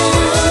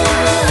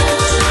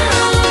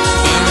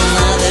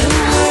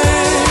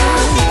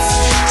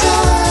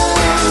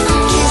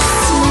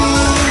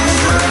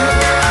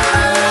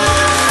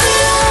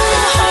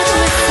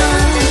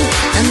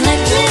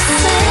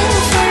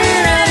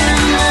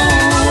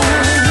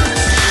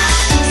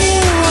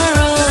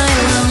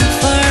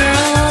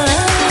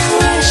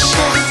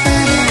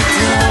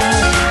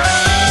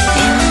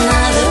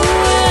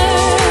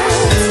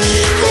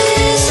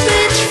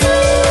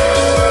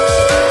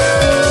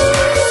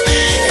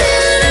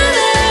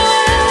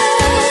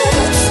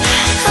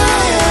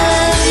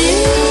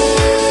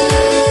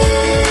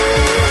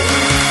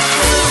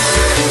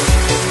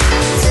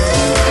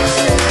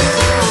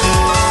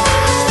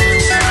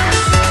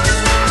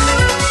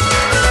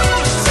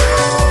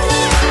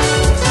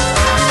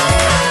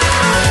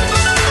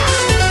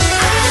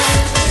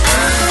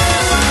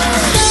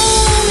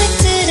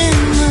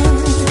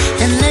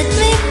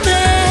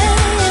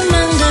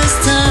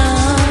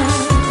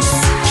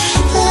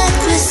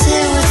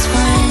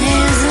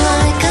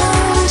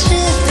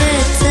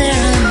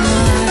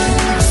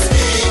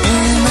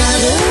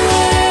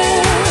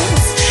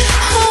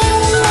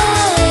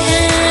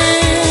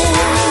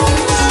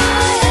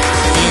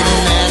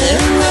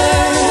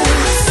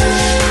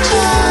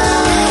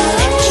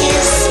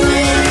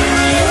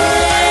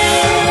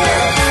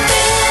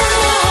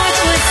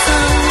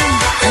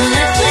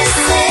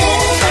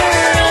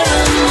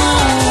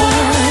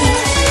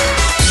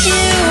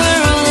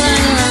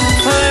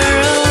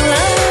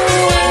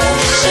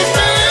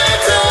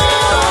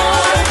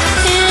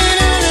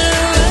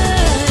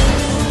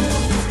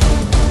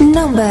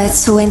 Number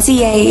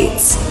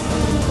 28.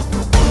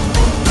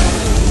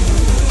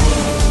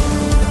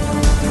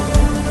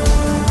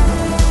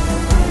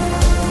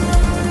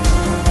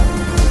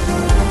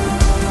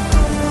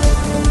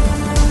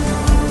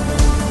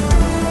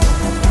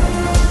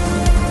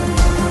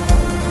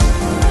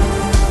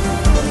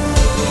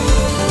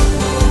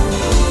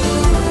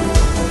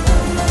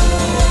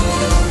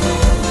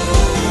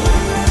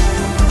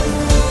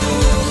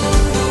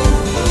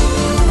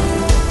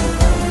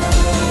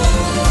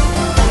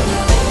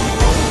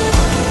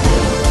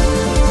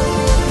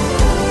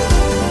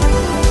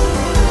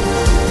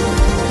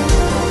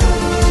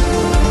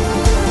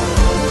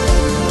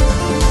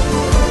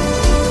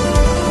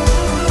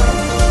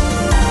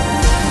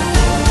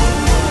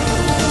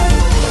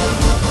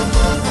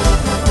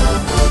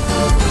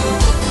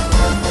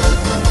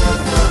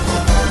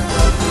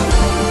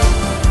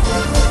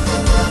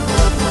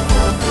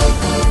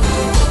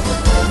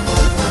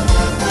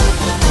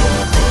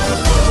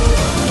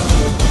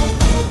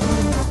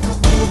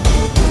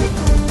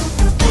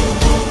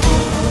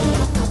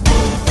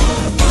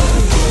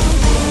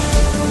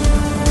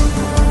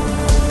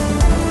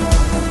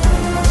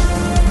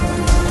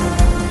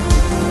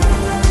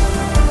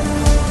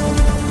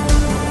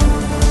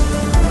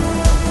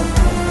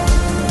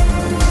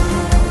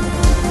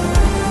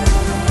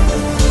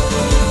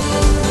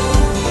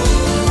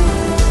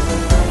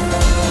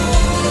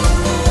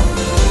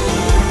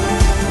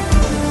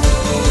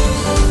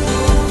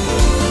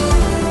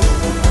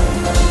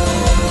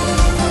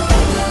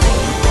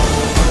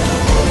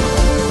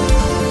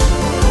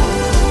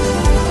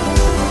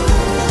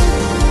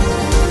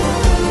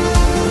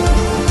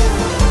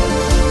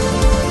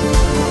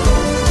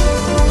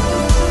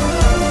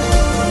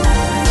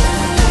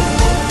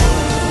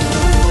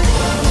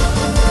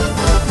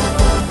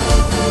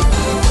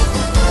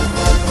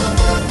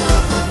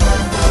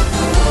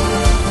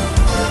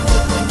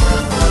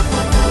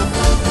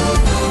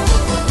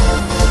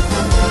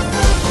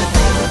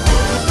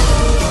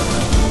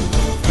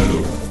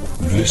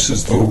 This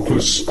is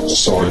Opus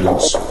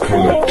Science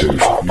Collective.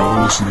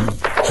 You're listening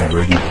to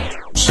Radio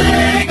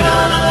Sega.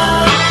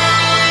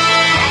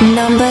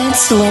 Number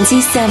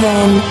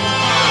 27.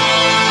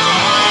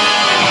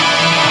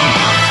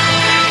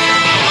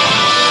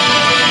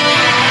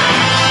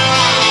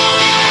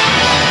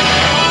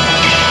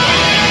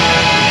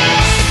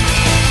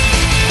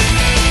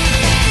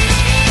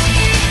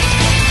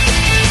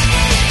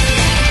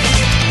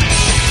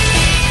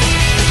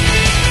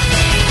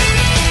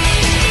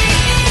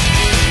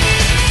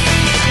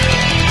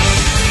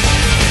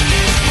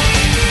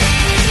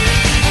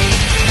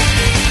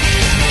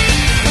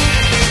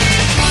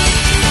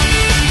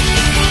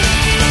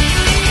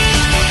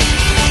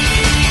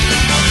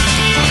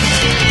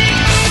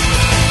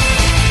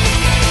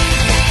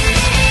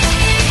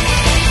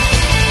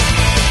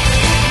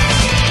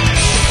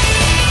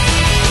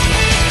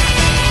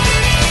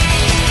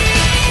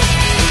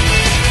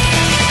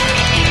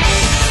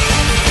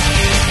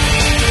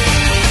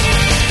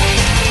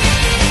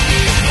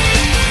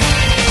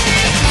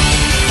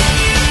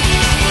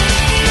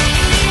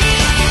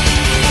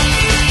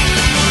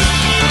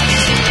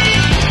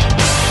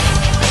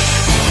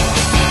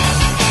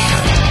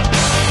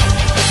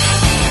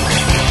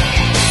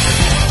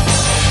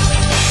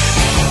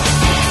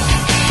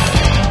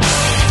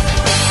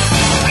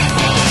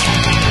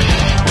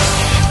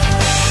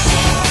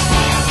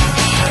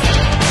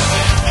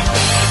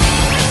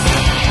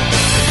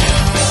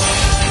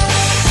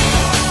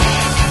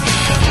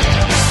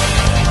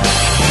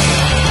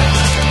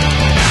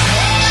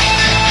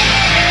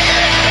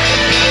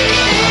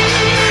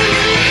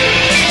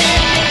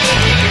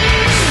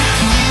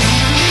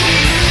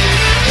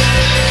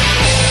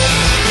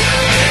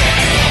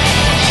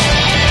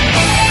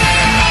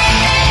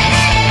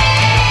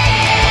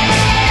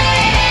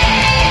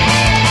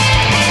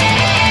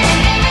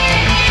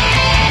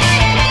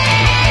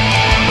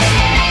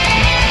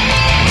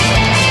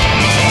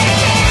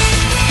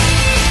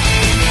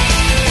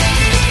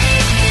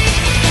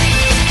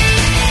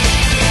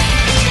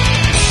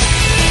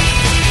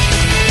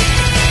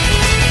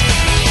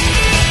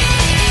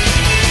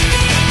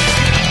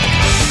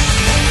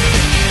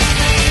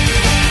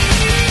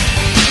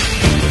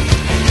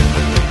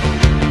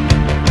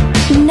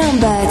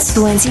 Number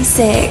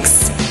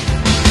 26.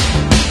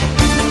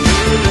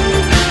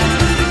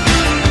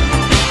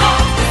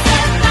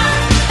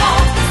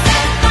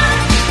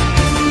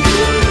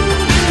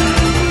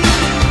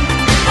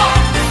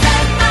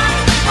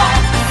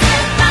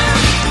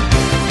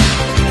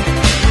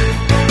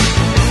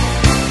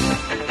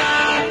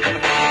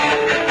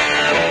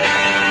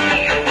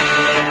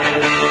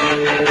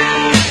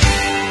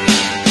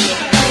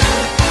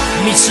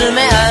見つ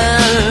め合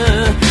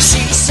う視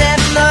線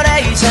のレ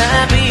ーザ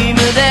ービーム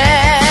で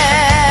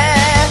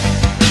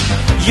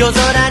夜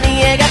空に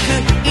描く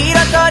色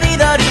とり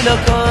どりの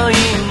恋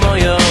模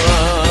様、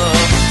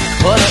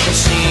この星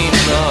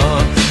の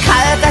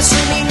片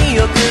隅に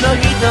奥の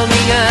瞳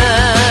が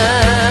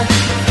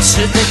素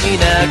敵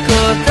なこ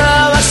と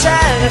を探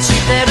し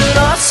てるの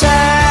さ。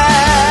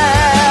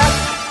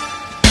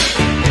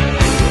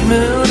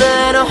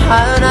の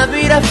花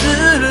びら震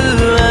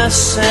わ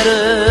せる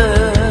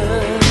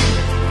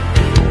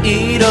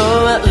色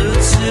は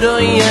移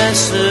ろいや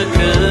すく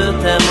て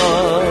も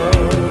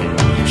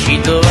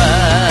人は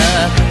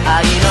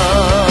愛の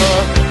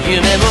夢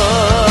も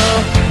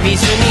見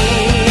ずに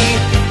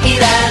い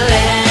られ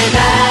な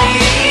い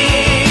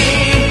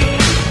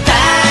誰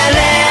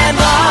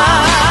も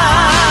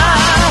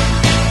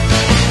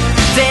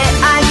出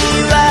会い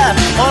は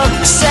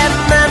億千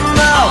万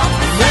の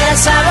胸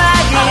騒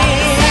ぎ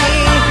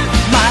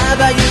ま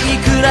ばゆい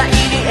くらいに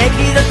エ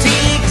キゾチ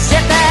ックジ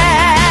ャパン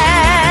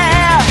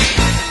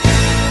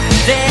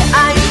出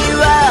会い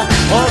は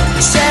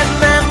億千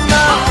万の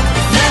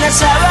胸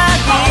騒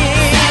ぎ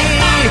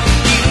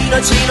命の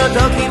と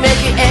きめき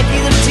エキ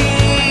ゾチッ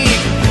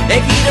ク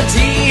エキゾチ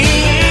ッ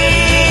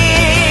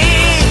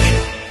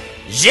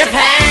クジャパン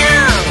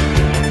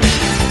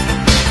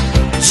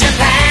ジャ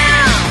パン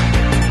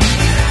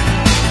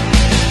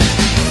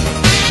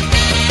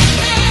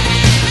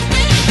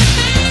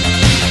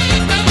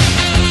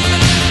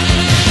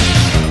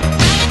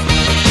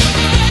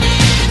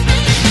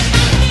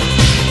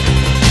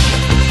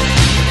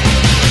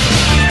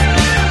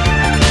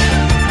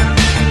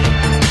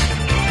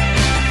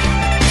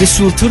This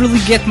will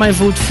totally get my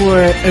vote for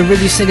a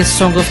Radio Sega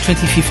Song of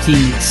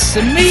 2015. It's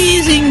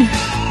amazing!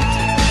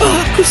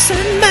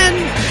 Okusan Man!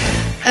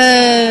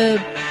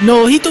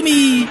 No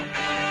Hitomi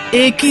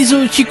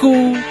Ekizo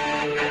Chico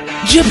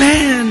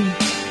Japan!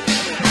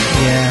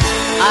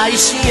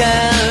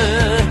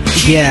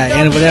 Yeah,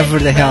 and whatever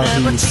the hell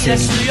he's saying,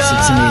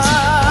 it's amazing.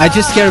 I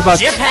just care about...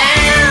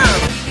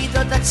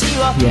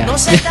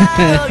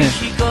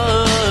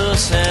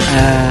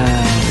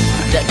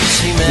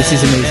 This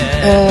is amazing.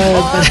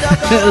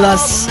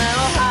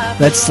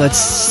 But let's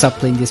stop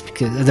playing this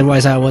because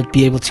otherwise I won't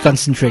be able to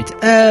concentrate.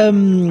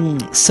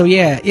 So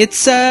yeah,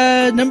 it's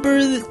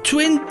number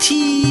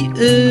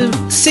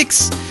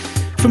 26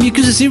 from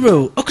Yakuza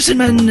 0.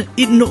 Okusenman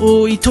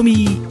no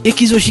Itomi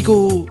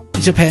Ekizoshiko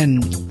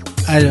Japan.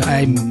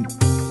 I'm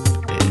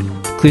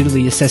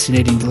clearly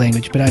assassinating the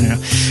language, but I don't know.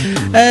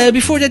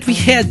 Before that we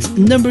had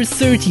number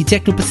 30,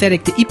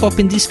 Technopathetic, the hip-hop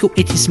and disco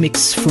 80s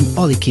mix from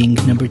Ollie King.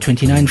 Number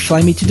 29,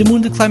 Fly Me to the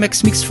Moon, the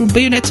climax mix from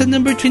Bayonetta.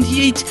 Number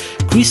 28,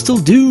 Crystal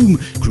Doom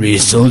from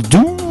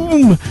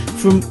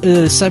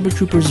Cyber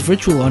Troopers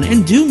Virtual On.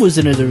 And Doom was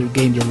another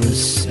game that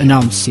was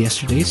announced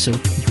yesterday, so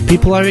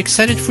people are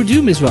excited for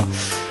Doom as well.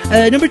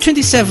 Number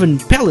 27,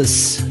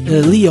 Palace,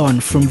 Leon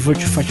from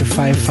Virtua Fighter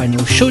 5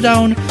 Final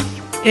Showdown.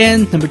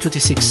 And number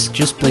 26,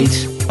 just played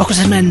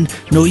Okusenman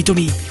no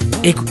Itomi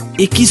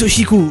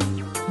Ekizoshiku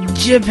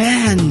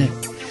Japan.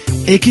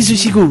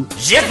 Ekizoshiku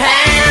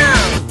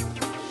Japan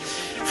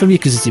from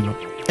Yakuza 0.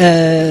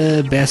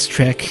 Best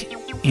track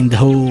in the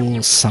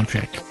whole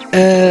soundtrack.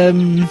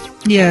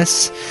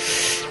 Yes.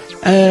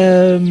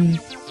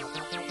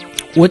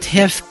 What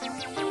have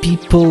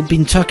people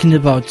been talking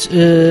about?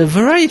 A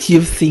variety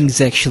of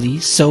things actually.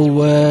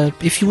 So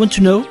if you want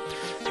to know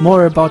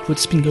more about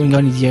what's been going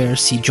on in the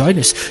IRC, join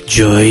us.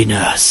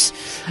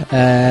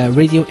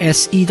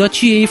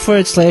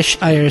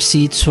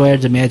 radiose.ga/IRC. It's where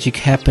the magic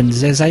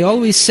happens, as I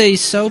always say.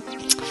 So,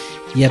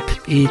 yep,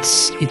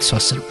 it's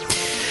awesome.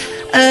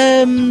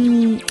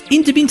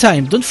 In the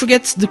meantime, don't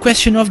forget the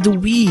question of the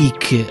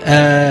week.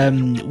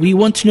 We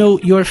want to know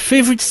your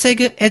favorite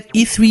Sega at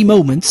E3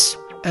 moments.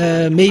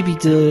 Maybe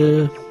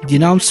the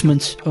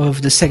announcement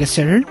of the Sega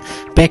Saturn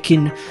back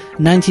in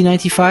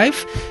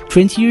 1995,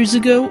 20 years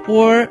ago,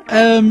 or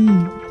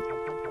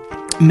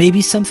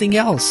maybe something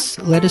else.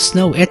 Let us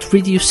know at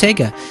Radio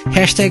Sega,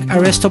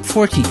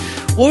 #RSTop40.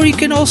 Or you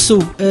can also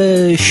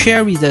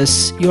share with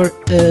us your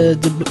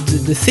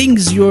the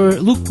things you're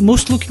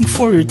most looking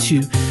forward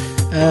to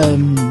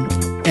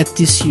at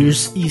this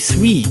year's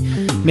E3.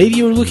 Maybe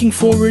you're looking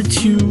forward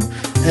to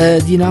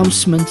the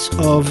announcement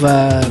of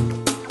I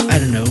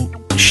don't know,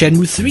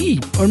 Shenmue 3,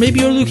 or maybe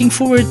you're looking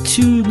forward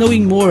to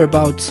knowing more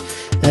about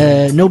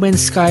No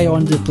Man's Sky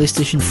on the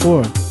PlayStation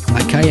 4,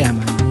 like I am.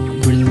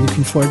 I'm really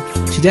looking forward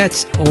to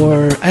that.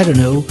 Or I don't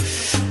know,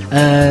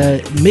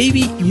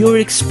 maybe you're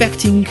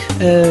expecting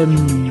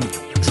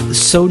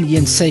Sony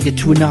and Sega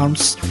to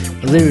announce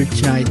later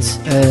tonight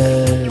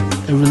a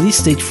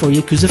release date for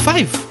Yakuza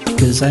 5,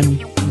 because I'm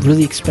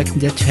really expecting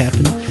that to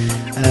happen.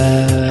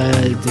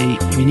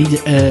 We need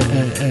a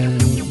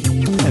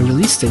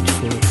release date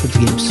for the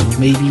game, so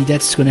maybe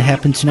that's going to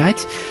happen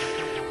tonight.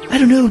 I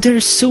don't know,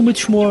 there's so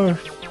much more,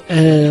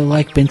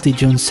 like Bentley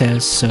Jones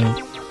says, so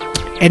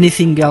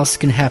anything else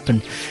can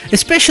happen,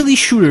 especially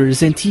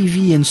shooters and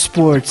TV and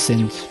sports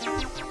and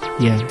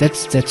yeah,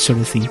 that's that sort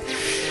of thing.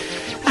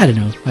 I don't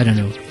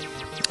know.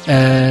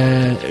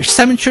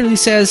 Simon Shirley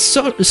says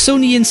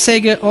Sony and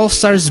Sega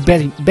All-Stars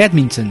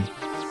Badminton.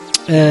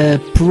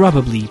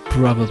 Probably.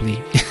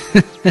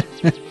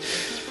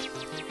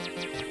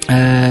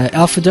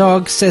 Alpha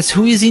Dog says,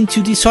 who is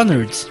into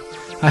Dishonored?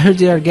 I heard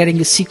they are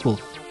getting a sequel.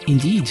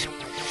 Indeed.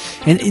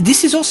 And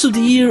this is also the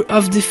year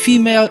of the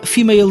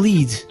female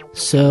lead.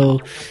 So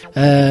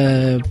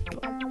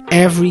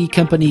every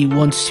company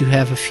wants to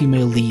have a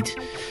female lead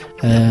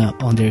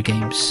on their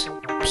games.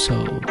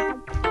 So,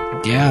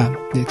 yeah,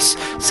 it's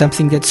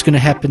something that's going to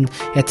happen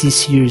at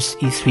this year's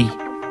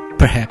E3.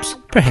 Perhaps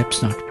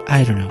not.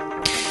 I don't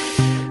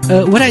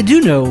know. What I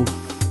do know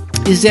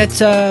is that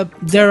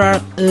there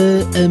are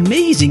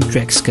amazing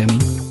tracks coming,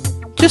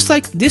 just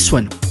like this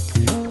one,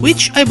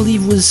 which I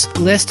believe was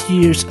last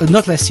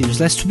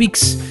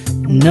week's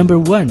number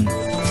 1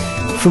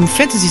 from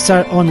Phantasy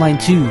Star Online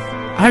 2,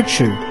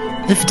 Archer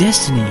of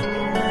Destiny,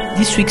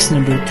 this week's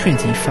number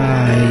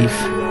 25.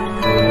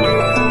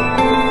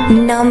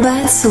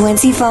 Number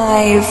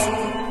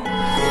 25.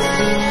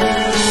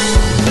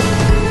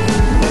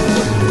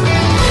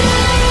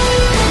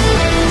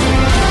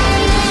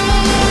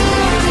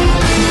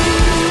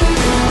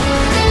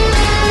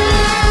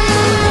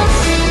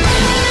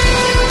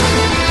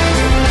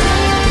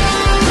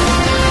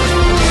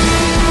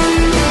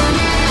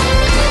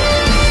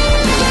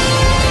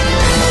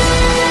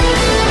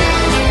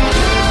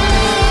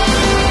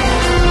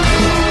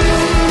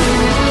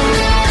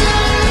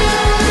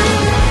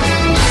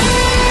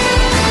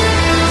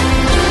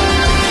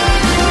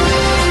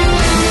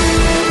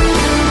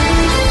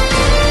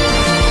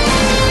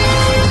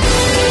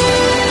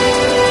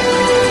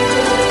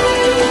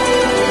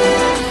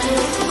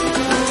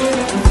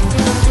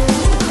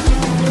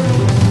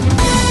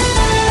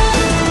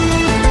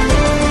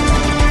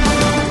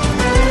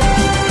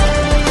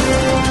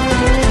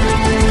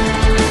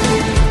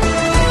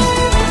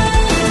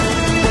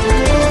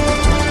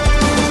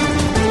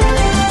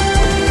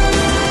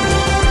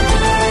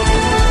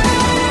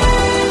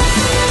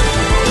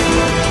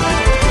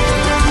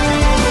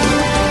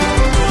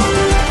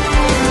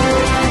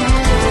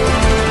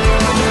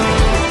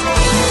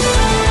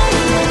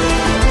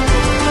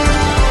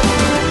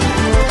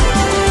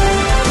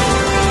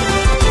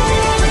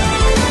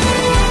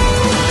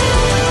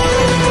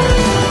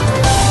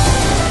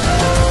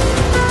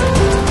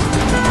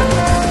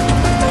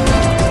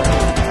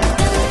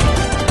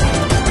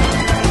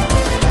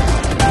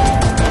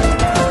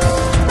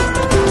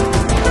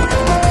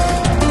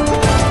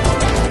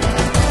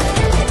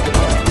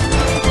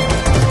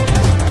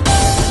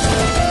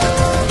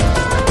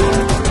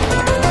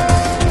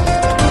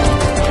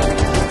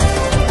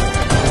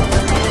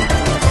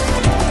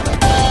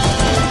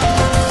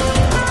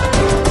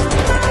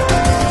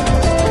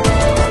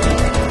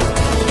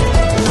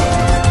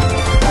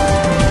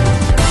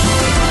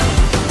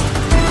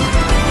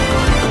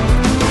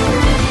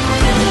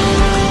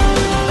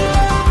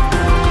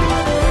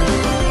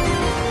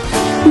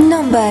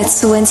 Number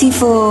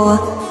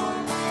 24.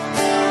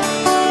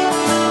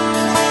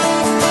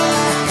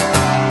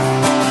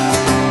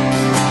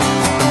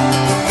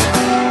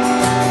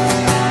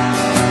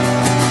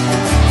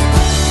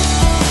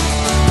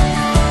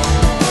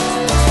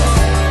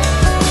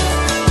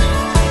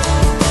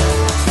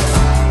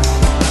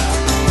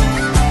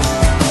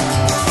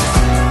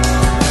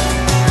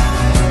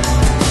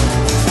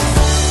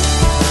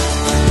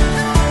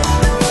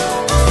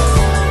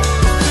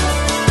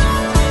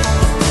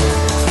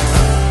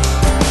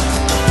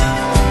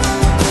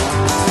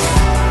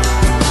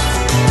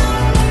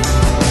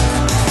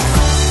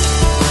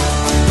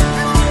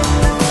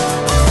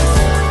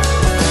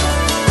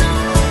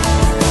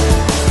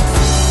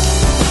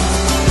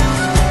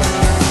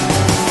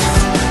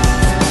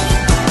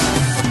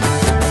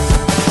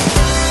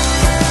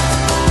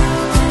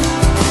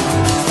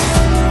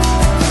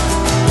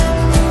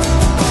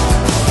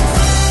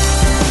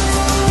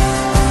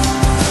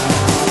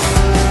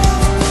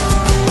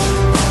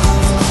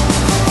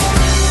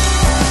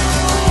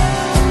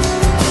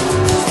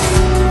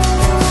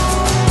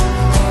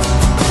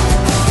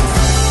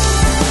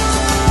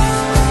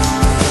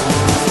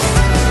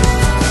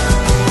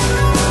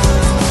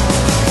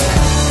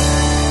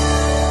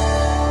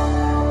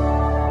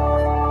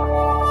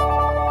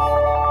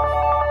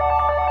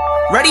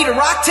 Ready to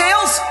rock,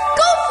 Tails?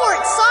 Go for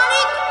it,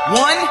 Sonic!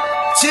 1,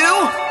 2,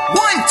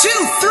 1, 2,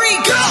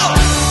 3, go!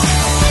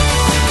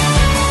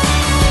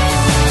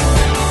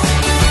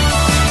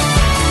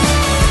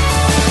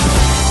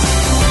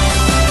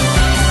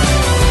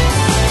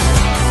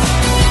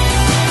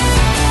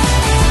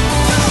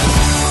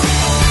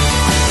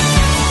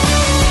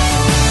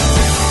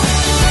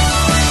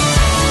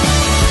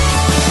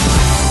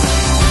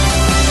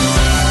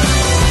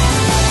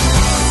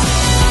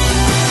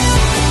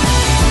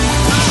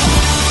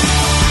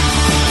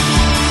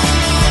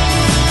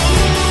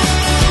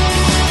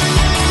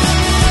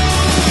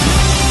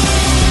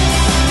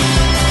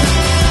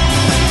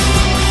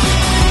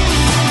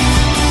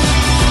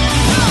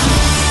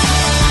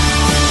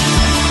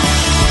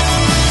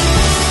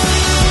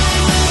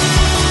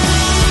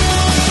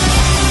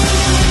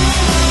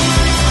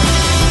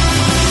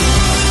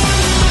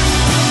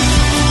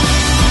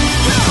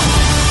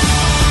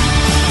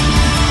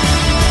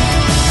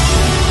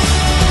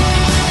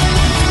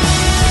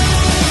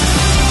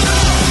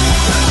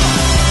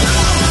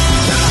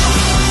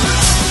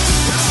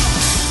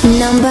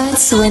 Number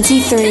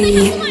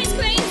 23.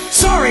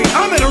 Sorry,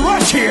 I'm in a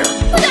rush here.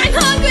 But I'm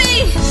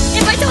hungry!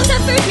 If I don't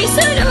have food me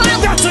soon,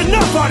 I'll... That's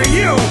enough out of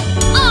you.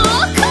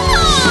 Oh, come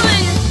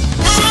on!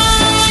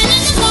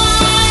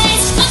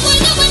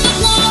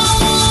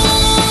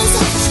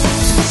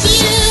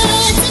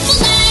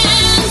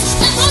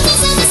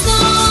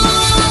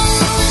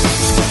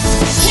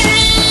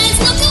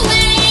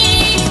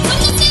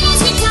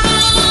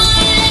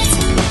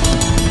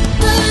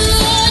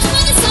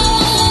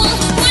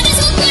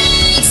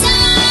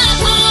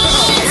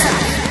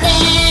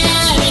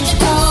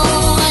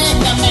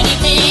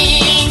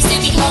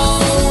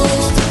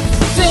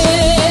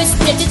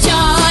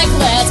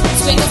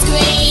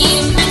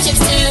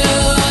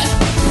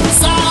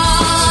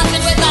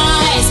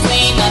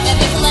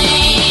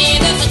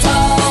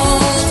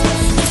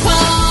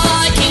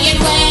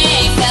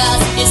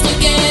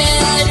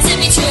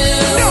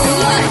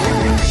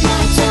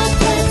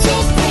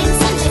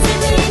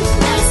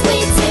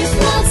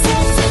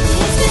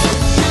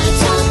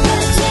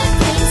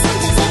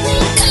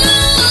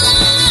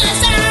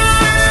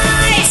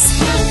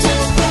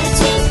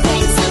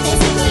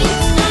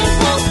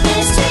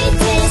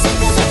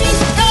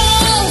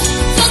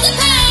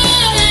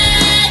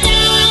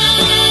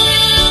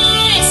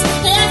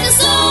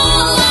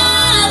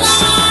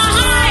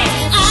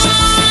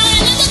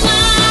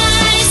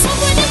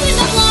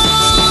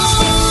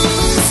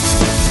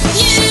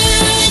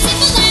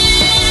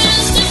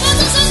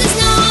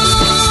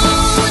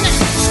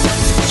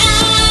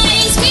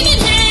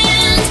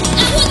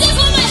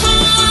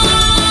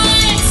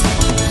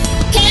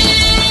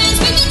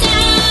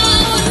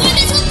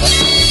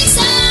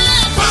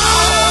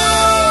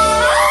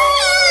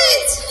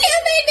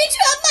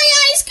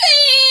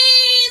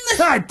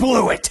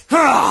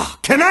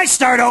 Can I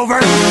start over?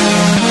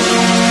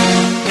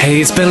 Hey,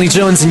 it's Bentley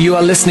Jones, and you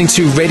are listening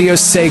to Radio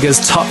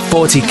Sega's Top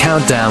 40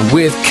 Countdown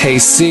with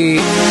KC.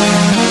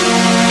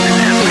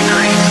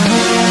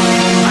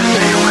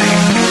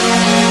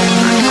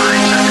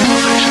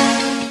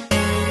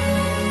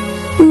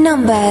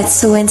 Number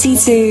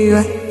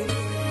 22.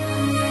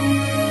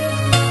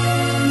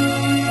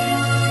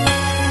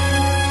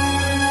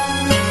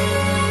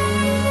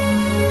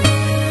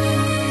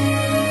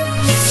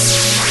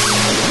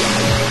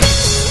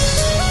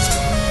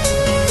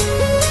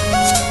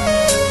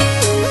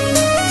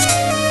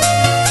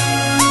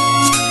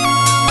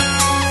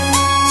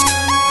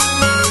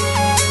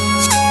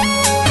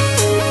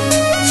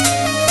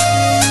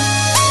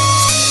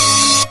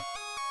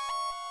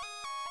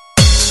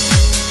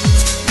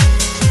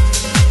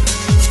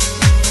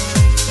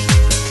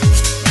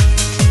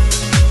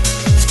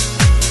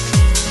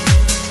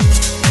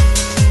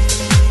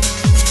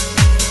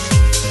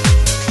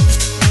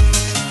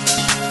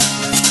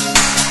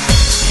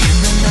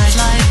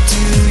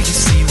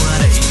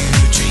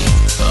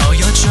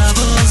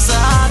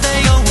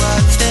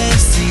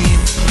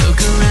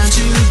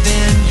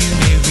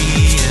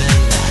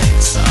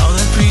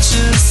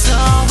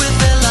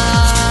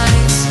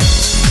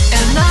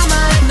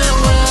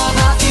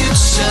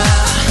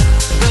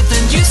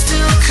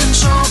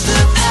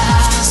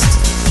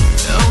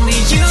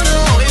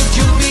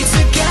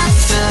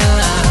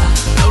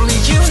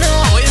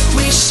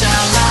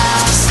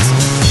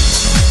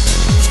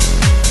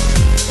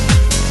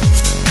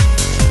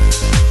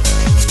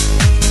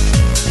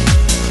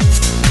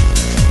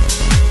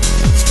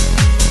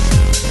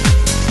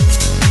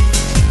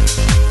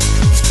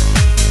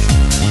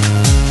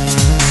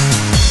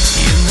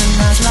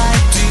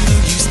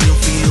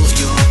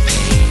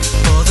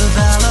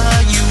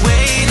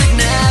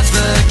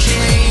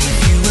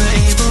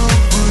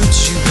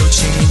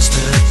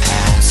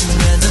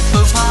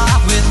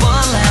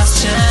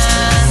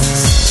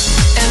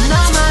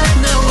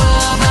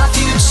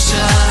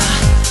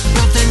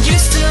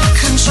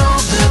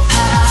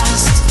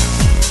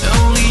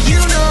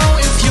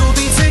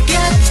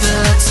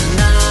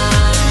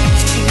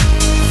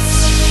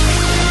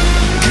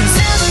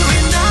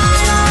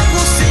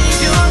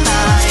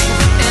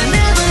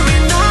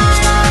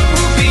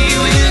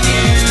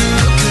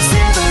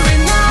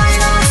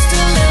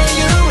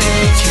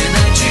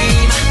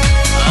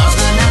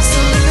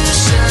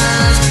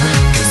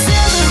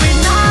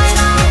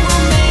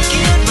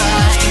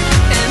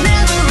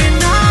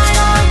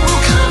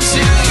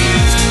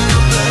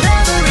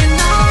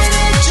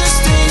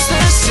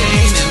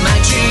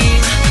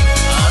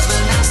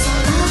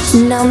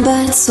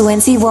 Number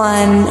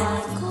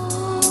 21.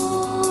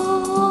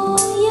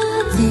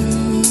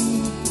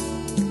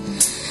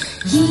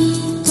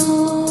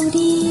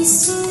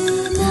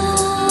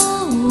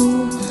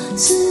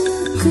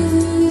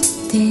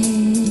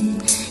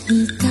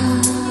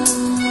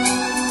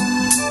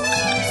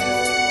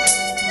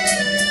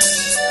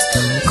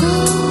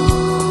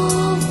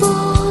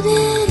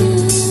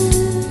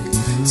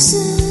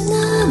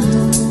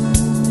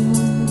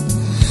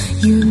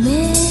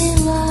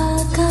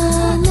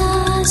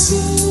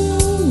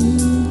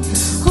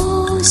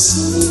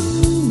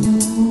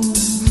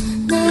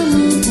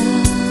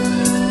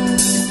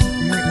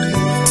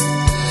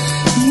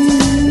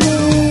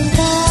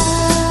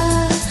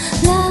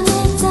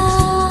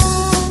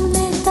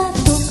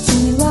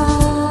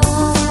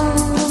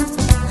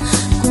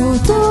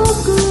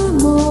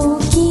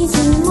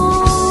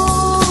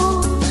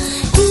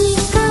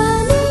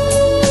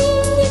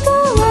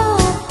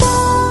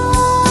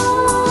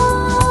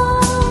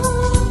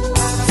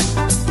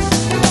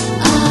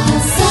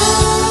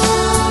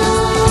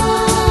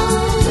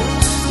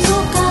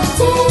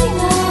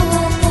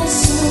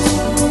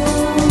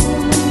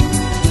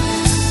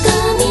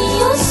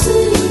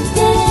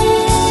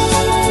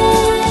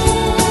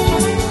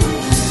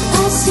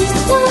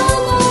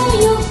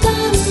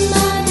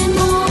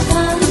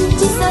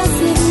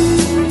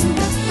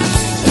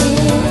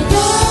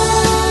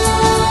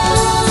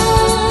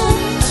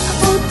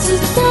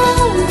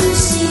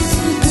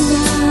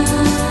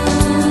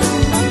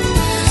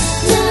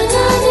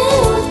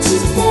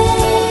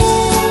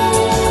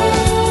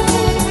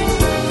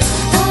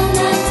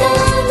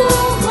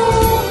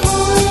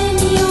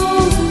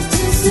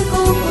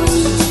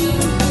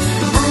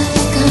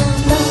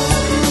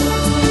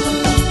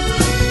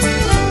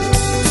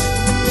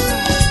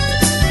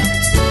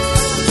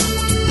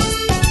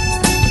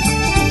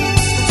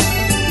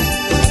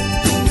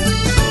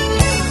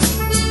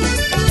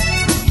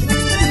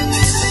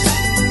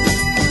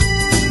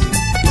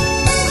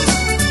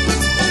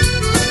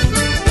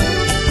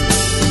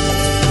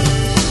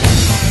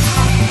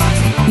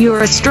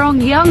 'You're a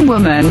strong young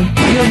woman.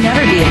 You'll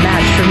never be a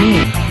match for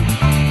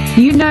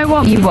me. You know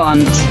what you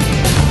want.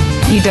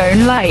 You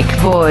don't like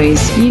boys.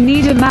 You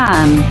need a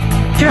man.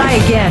 Try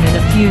again in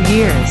a few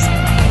years.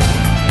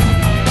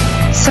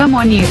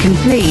 Someone you can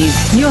please.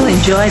 You'll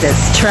enjoy this,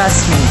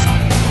 trust me.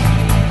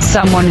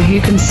 Someone who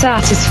can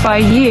satisfy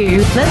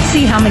you. Let's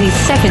see how many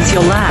seconds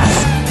you'll last.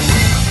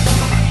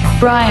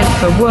 Bryant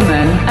for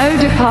Woman, Eau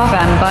de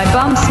Parfum by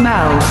Bum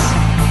Smells.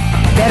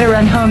 Better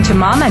run home to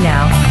mama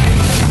now.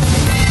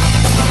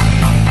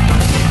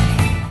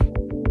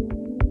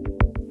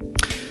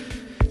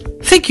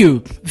 Thank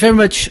you very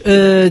much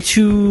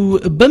to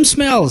Bum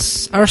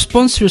Smells, our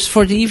sponsors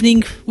for the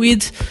evening,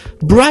 with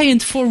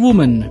Bryant for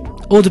Woman,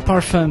 Eau de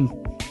Parfum,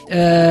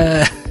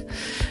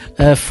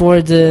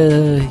 for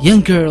the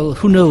young girl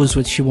who knows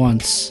what she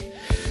wants.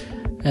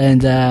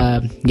 And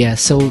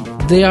so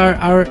they are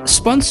our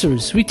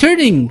sponsors,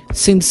 returning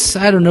since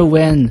I don't know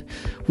when,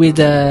 with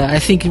I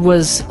think it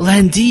was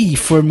Landy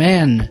for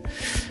Men,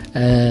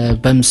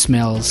 Bum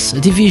Smells, a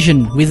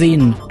division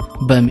within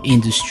Bum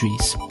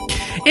Industries.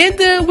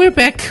 And we're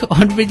back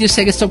on Radio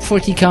Sega's Top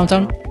 40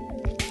 Countdown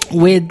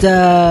with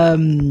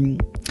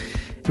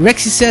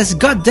Rexy says,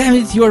 "God damn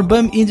it, your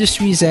Bum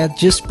Industries ad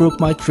just broke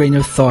my train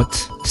of thought,"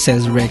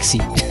 says Rexy.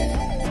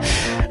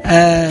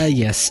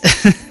 Yes.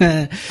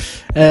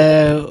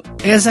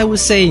 As I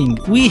was saying,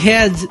 we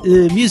had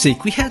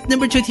music. We had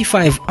number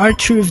 25,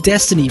 Archer of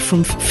Destiny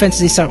from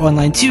Phantasy Star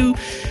Online 2.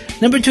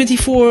 Number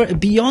 24,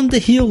 Beyond the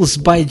Hills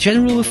by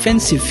General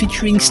Offensive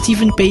featuring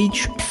Stephen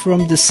Page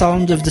from the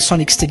Sound of the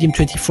Sonic Stadium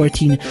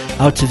 2014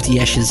 Out of the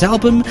Ashes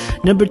album.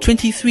 Number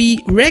 23,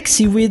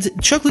 Rexy with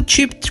Chocolate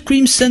Chip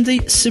Cream Sundae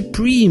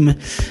Supreme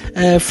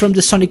from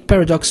the Sonic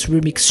Paradox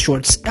Remix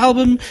Shorts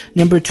album.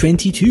 Number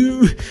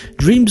 22,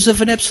 Dreams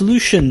of an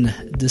Absolution,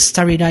 the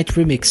Starry Night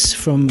remix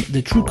from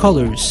the True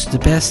Colors, the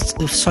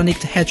Best of Sonic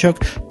the Hedgehog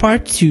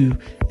Part 2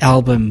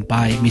 album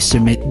by Mr.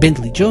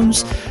 Bentley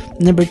Jones.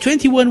 Number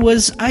 21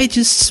 was I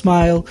Just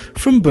Smile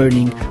from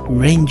Burning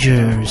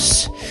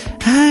Rangers.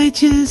 I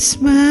just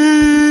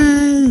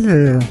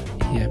smile.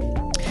 Yeah.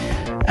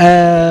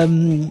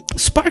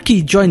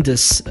 Sparky joined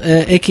us,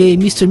 aka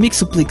Mr.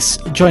 Mixoplix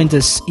joined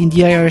us in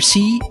the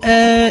IRC,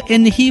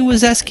 and he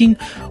was asking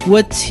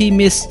what he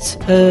missed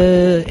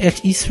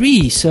at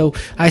E3. So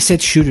I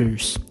said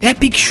shooters.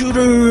 Epic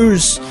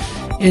shooters!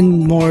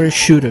 And more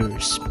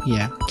shooters,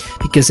 yeah,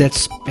 because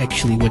that's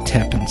actually what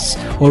happens,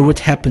 or what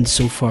happened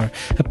so far,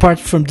 apart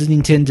from the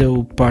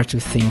Nintendo part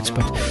of things,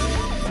 but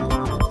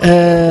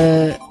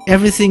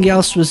everything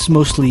else was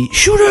mostly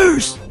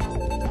shooters!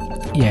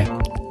 Yeah.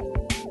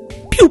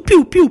 Pew,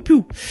 pew, pew,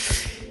 pew.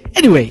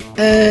 Anyway,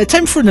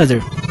 time for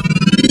another.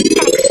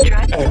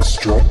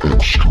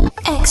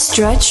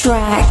 Extra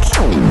track.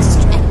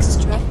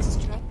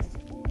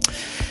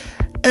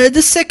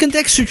 The second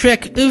extra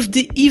track of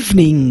the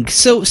evening,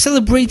 so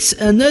celebrates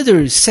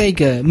another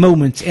Sega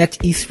moment at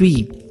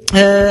E3.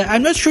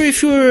 I'm not sure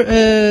if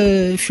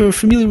you're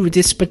familiar with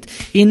this, but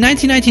in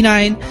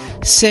 1999,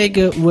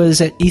 Sega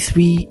was at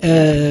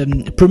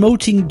E3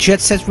 promoting Jet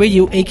Set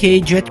Radio,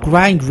 aka Jet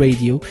Grind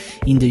Radio,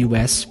 in the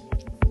US.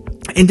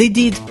 And they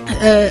did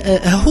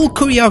a whole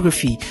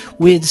choreography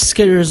with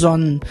skaters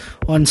on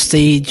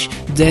stage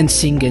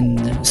dancing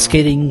and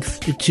skating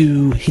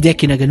to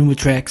Hideki Naganuma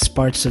tracks,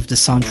 parts of the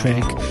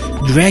soundtrack.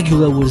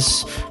 Dragula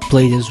was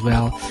played as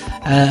well.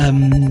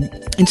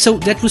 And so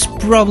that was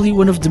probably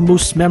one of the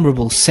most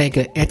memorable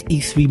Sega at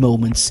E3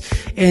 moments.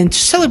 And to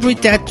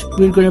celebrate that,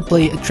 we're going to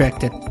play a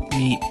track that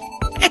we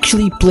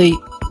actually play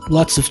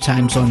lots of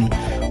times on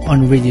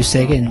Radio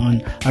Sega and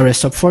on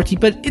RS Top 40,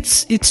 but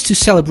it's to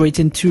celebrate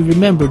and to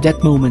remember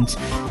that moment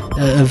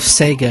of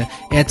Sega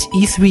at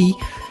E3.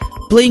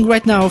 Playing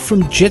right now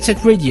from Jet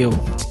Set Radio,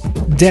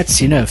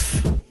 That's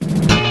Enough.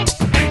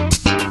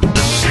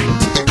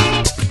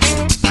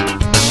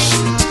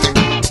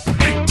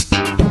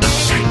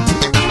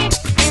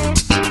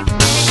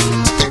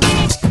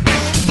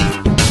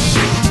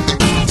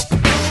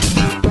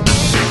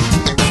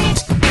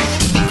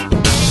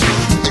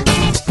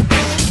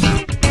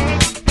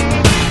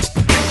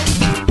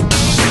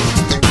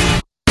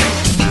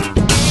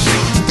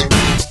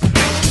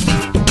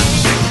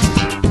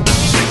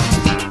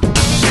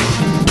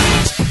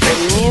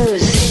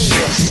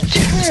 Music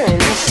just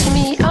turns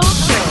me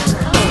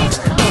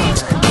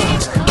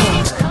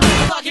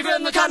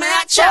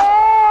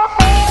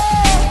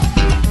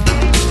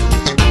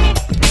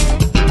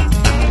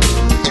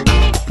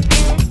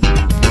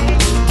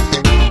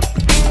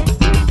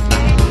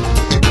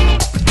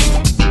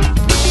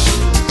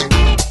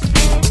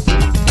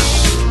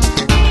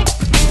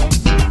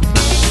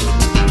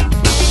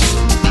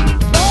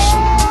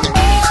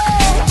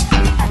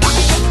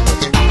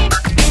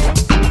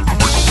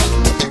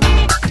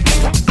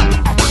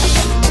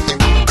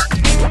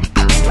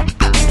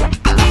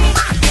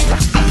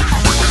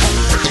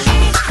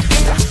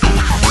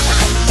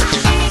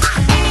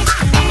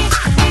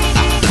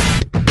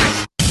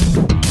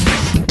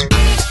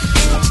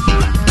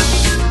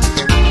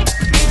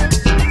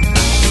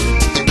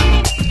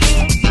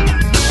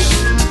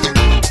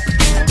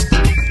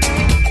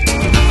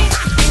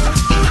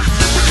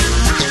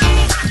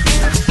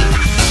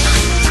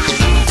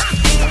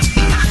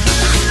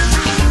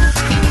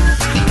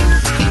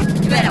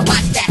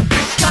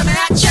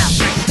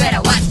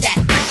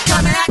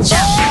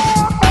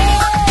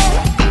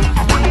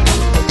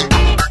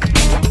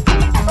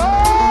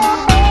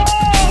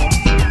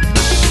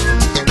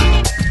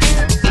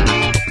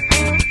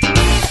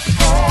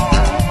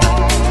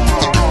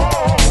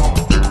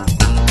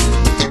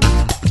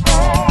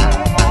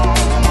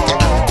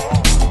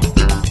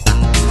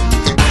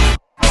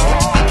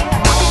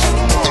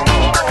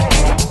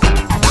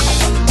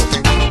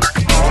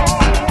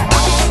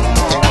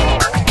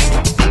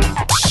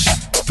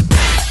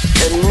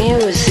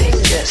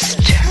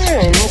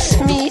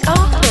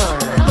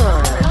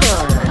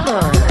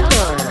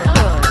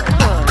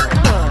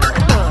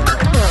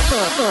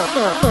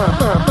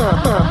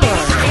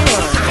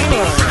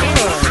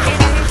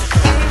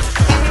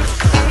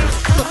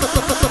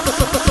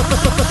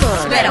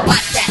better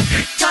watch that.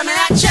 Coming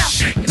at ya.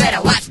 You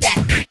better watch that.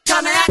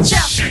 Coming at ya.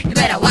 You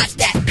better watch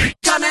that.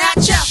 Coming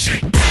at ya.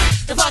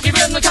 The funky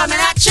rhythm coming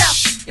at ya.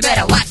 You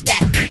better watch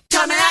that.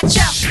 Coming at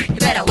ya. You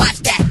better watch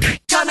that.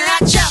 Coming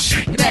at ya.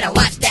 You better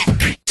watch that.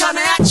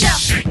 Coming at ya.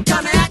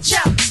 Coming at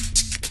ya.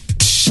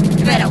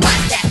 You better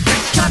watch that.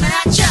 Coming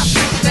at ya.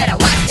 You better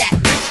watch that.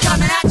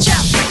 Coming at ya.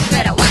 You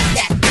better watch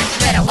that. You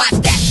better watch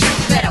that.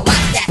 You better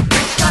watch that.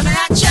 Coming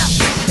at ya.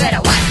 You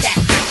better watch that.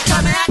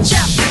 Coming at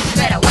ya. You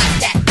better watch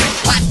that.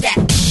 Watch that.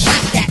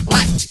 Watch that.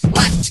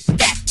 Watch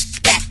that.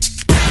 That.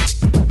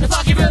 The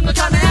funky rhythm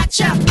coming at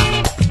ya.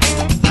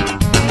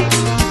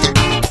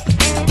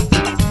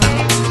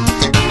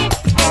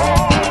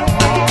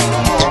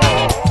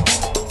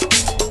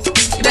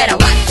 You better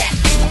watch that.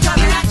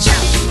 Coming at ya.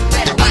 You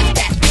better watch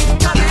that.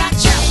 Coming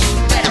at ya.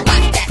 You better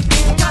watch that.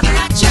 Coming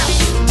at ya.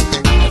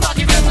 The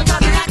funky rhythm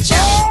coming at ya.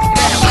 You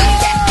better watch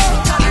that.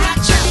 Coming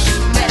at ya.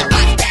 You better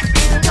watch that.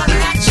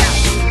 Coming at ya.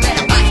 You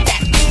better watch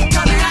that.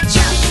 Coming at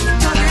ya.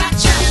 Coming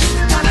at ya.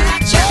 Coming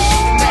at ya.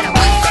 You better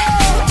watch that.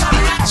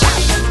 Coming at ya.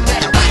 You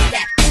better watch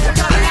that.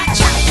 Coming at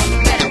ya. You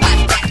better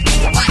watch that.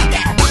 Watch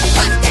that. Watch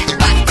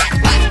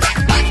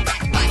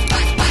that. Watch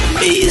that.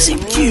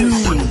 Amazing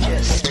tune.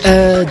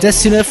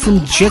 That's enough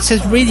from Jet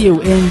Set Radio,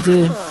 and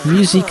the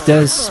music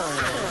does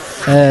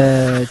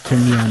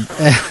turn me on.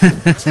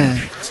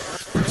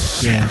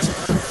 Yeah.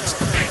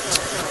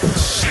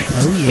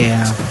 Oh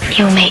yeah.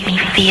 You make me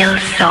feel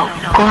so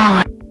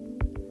good.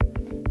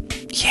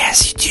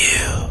 Yes, you do.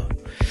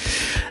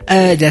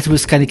 That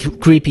was kind of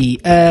creepy.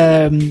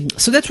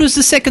 So that was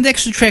the second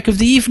extra track of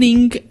the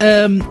evening,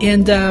 and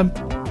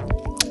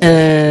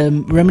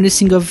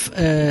reminiscing of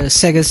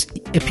Sega's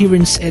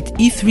appearance at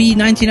E3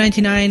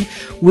 1999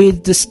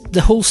 with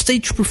the whole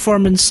stage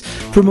performance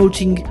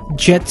promoting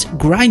Jet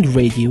Grind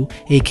Radio,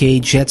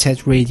 aka Jet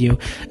Set Radio,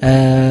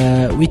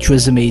 which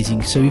was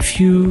amazing. So if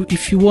you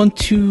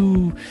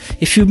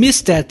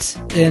missed that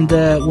and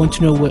want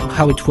to know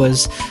how it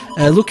was,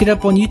 look it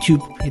up on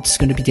YouTube. It's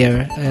going to be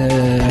there.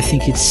 I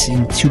think it's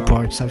in 2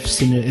 parts. I've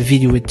seen a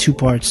video with 2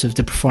 parts of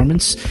the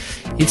performance.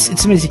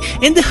 It's amazing.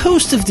 And the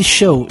host of the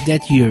show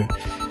that year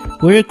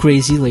were a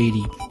crazy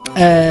lady.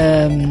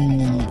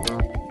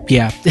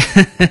 Yeah.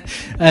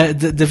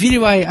 The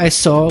video I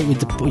saw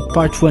with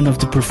part 1 of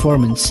the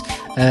performance,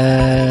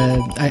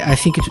 I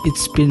think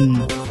it's been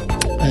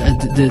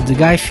the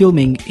guy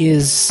filming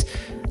is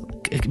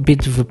a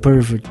bit of a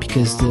pervert,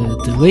 because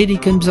the lady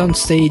comes on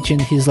stage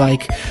and he's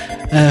like,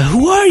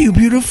 who are you,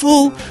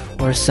 beautiful,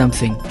 or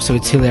something. So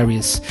it's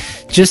hilarious.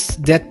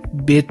 Just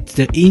that bit,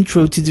 the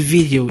intro to the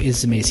video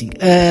is amazing.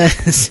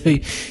 So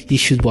you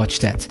should watch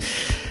that.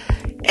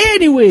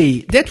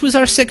 Anyway, that was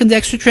our second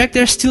extra track.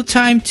 There's still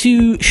time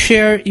to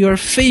share your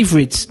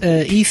favorite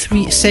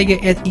E3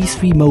 Sega at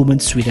E3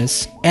 moments with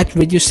us at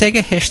Radio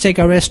Sega, hashtag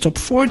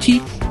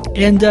RSTop40.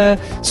 And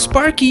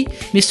Sparky,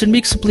 Mr.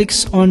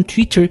 Mixaplix on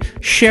Twitter,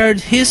 shared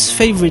his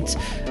favorite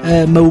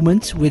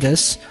moment with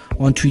us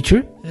on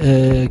Twitter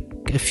a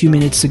few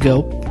minutes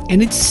ago.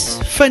 And it's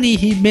funny,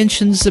 he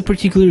mentions a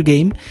particular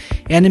game,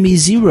 Enemy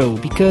Zero,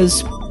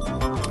 because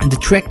the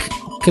track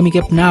coming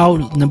up now,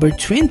 number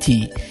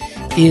 20,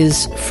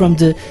 is from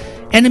the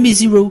Enemy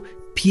Zero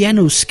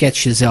Piano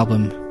Sketches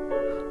album,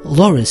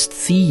 Laura's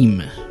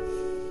Theme.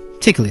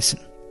 Take a listen.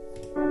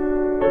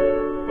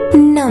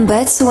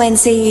 Number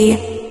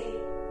 20.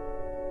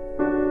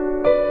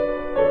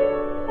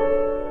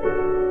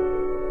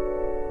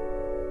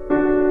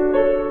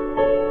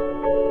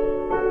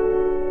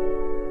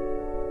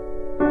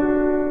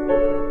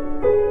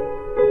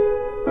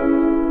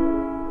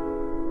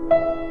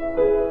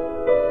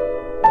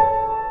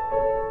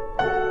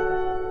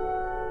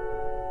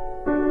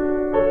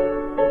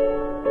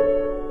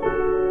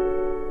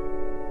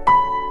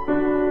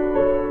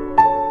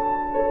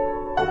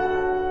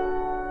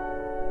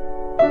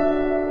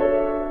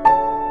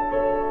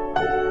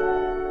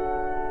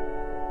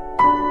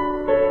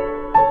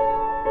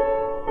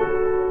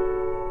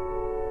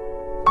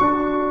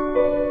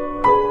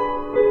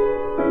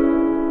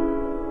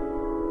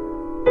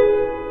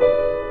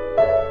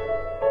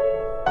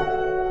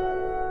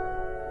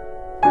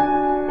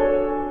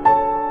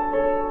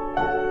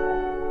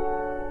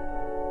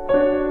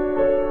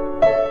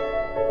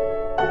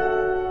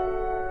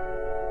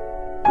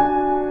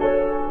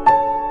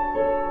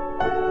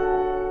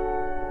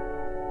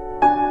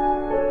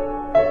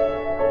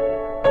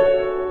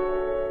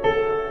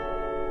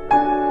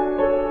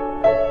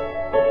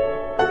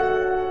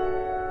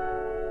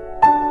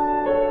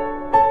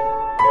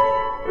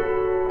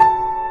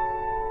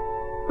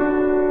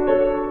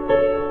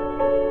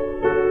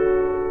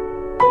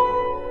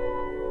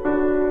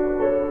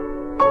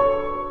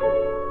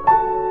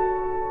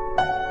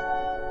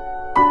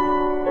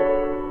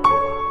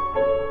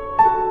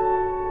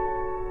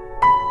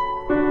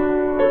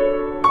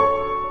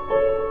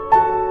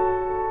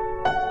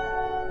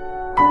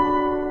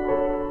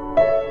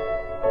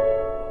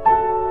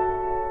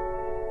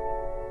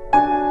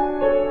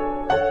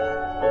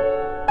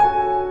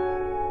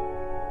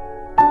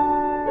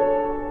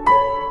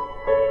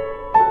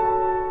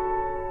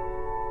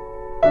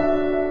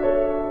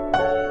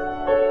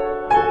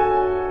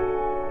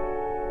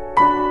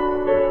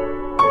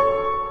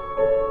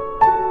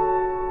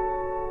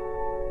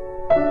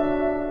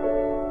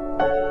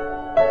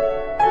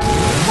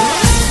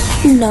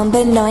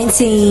 number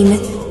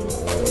 19.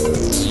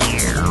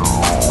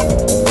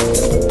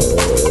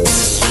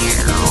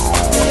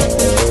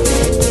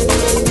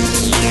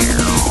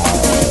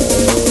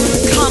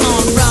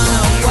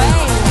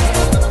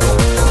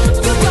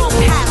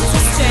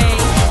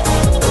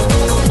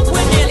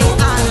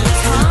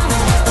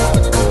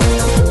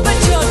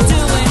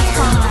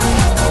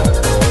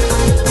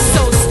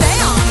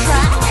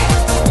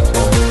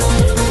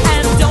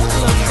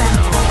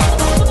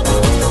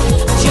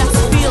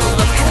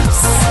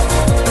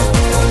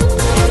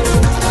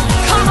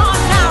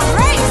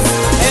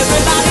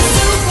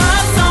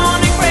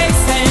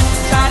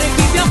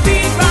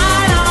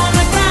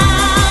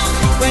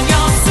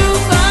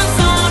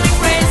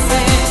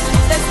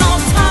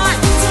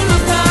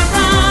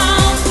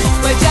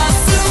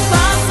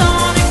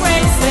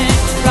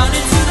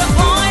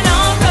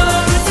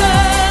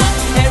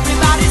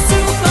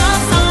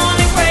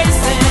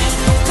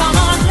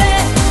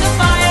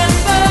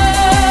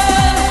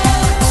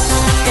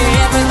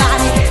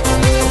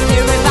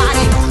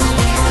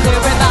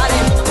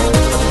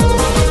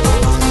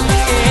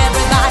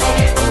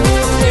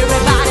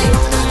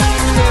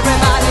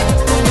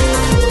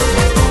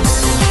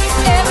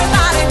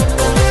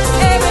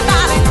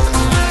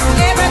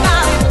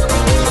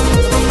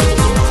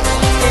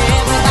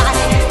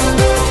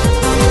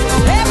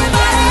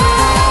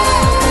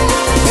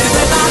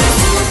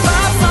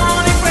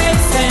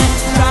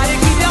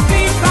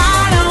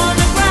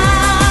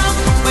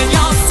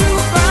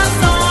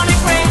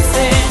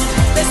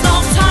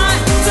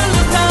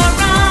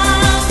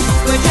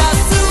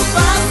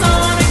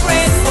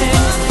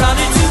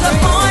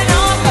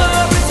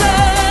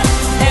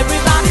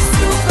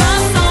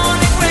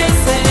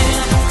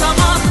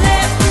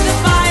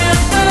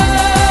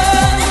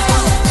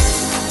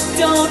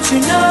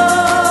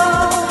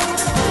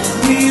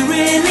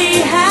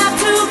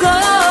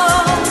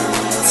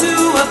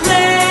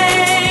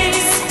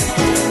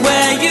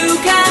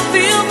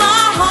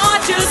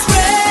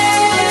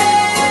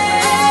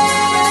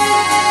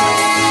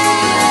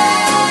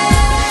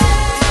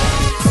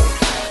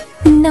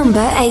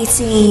 Number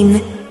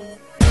 18.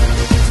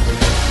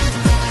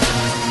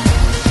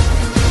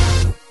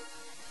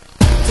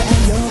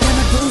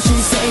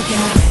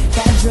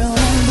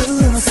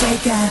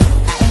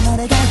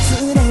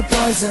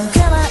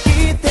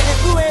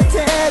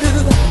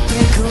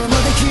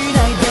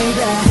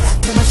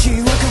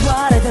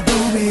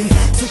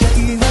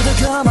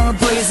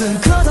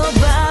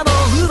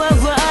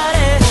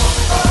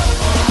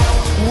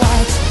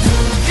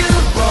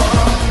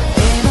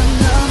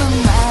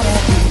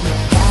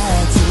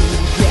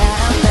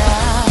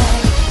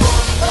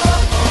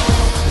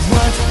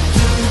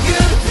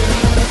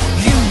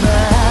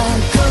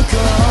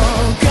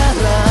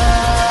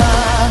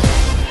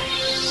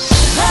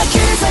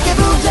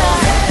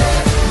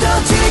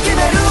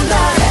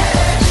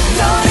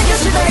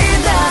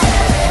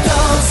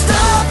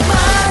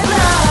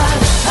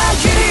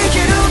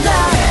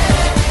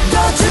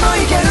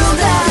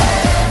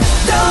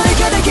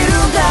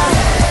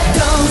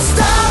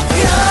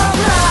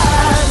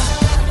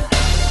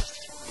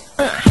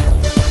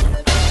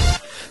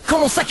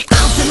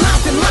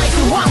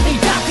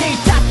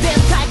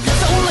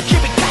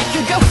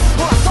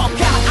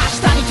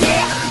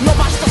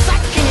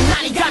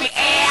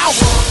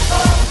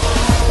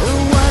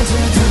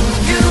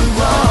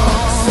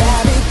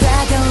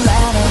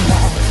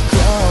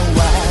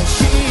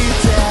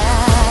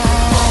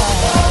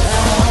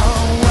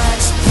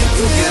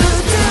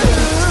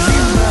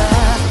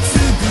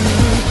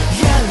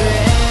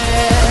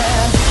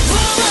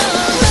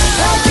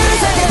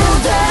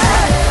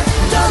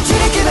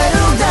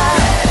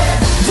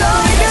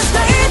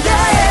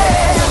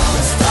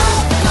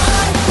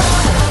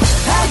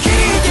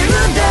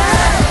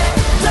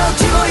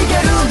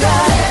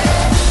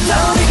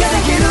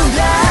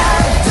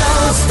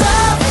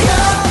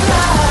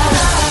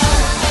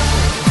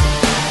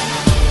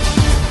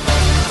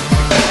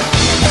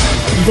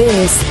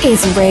 This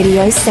is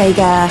Radio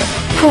Sega,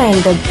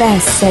 playing the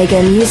best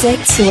Sega music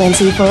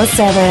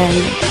 24/7.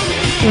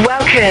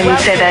 Welcome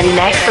to the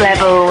next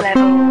level.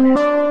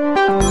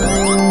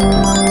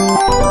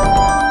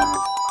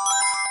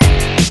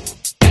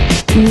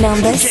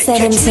 Number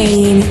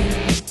 17.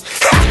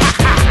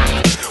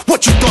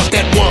 What you thought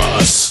that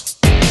was?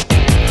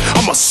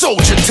 I'm a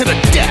soldier to the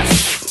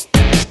death.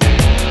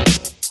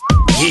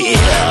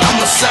 Yeah,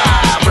 I'm a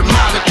side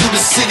reminder through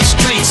the city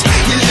streets.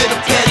 Your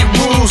little petty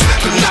rules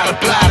do not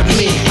apply to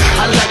me.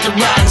 I like to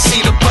ride and see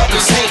the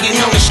puppets hanging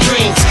on the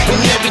strings, and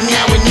every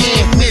now and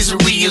then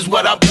misery is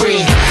what I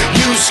bring.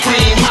 You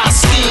scream, I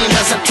scheme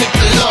as I take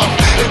the law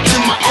into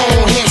my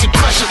own hands and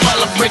crush it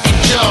while I break your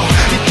jaw.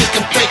 You think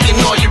I'm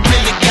faking? All you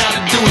really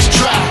gotta do is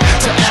try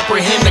to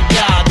apprehend the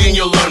God, then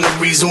you'll learn the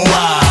reason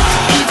why.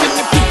 Even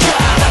if you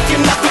try, I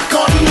cannot be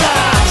caught in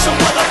lies. So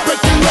what I break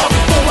the law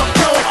before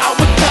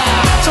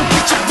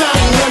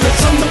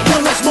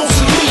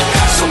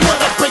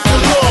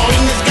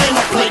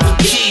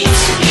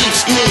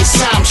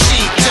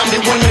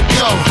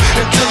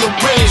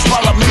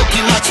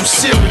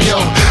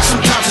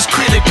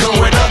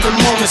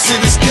to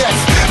this death.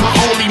 My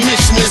only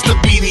mission is to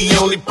be the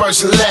only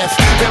person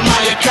left. And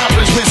my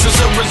accomplishments is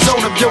a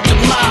result of your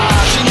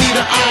demise. You need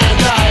an iron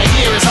diet,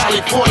 here is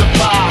highly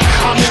fortified.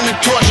 I'm in the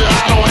torture,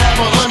 I don't have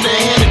an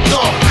underhanded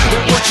thought.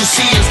 And what you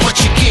see is what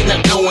you get, now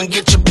go and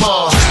get your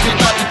boss. You're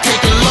about to take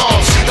a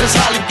loss, that's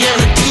highly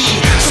guaranteed.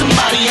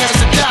 Somebody has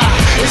to die,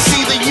 it's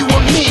either you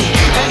or me.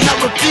 And I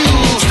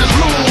refuse to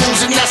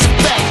lose, and that's a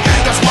fact.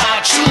 That's why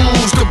I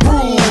choose to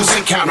bruise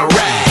and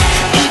counteract.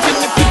 Even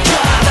if you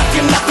tried, I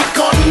cannot be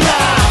caught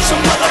alive. So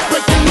what I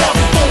break the law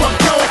before I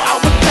go, I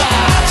would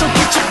die. So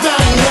get your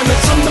value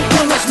limits, I'm the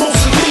one that's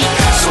most elite.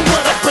 So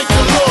what I break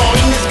the law,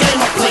 in this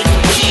game I play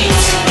for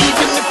keeps.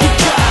 Even if you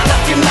tried, I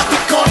cannot be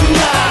caught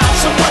alive.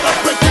 So what I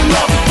break the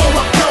law before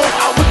I go,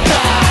 I would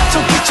die. So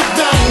get your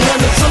value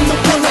limits, I'm the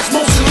one that's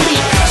most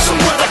elite. So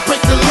what I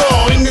break the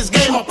law, in this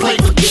game I play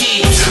for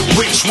keeps.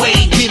 Which way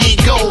did he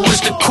go is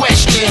the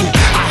question.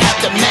 I have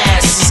the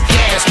masses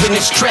gasping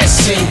and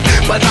stressing,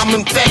 but I'm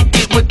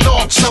infected with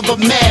thoughts of a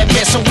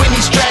madman. So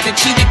any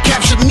strategy to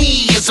capture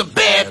me is a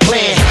bad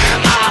plan.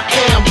 I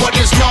am what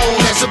is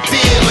known as a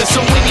villain.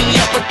 So any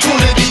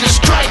opportunity to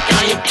strike,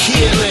 I am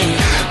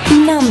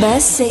killing. Number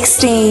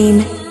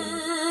 16.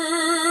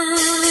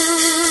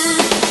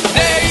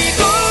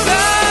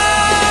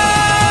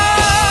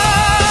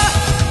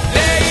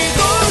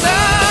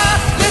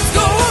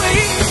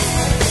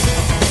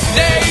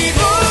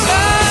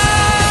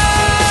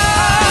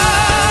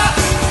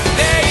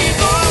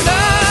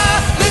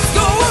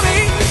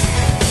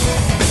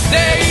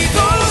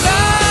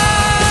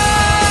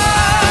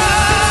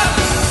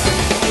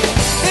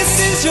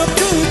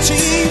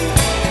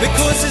 The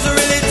course is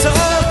really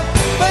tough,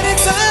 but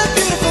it's a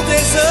beautiful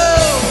day, so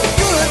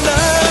good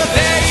love.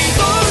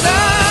 Daytona,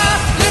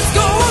 let's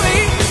go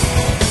away.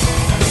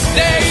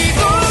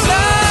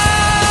 Daytona,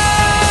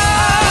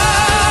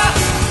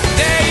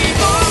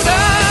 Daytona,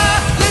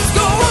 let's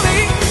go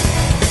away.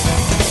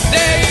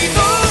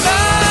 Daytona,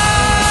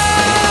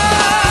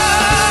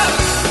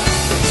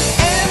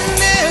 and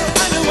they're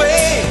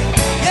underway.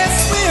 Yes,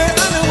 we're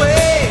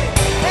underway,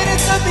 and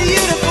it's a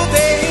beautiful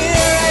day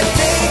here at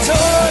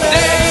Daytona.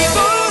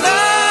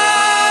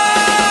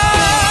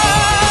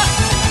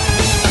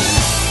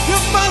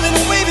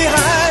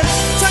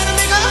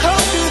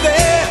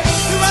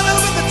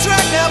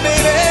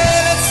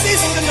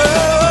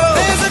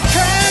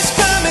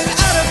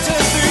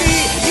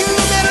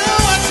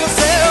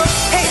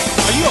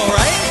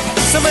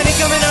 Somebody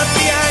coming up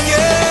behind you.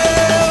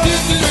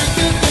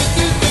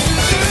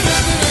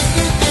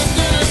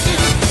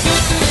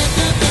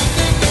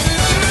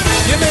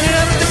 You're running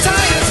up the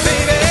tires,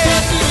 baby.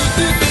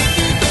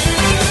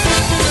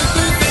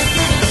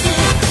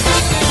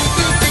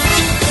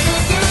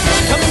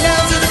 Coming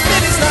down to the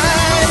finish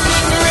line.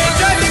 We're ready to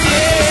drive you,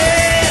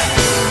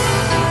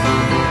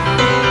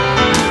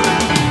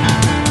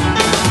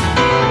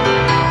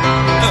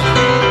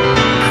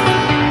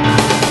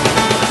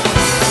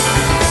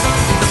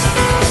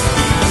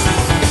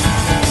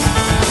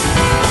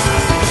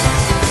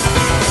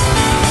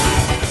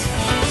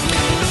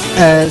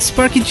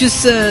 Sparky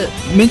just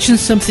mentioned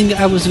something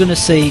I was gonna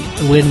say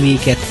when we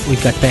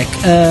got back.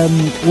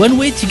 One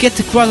way to get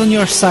the crowd on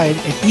your side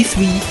at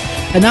E3,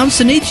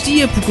 announce an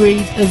HD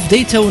upgrade of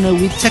Daytona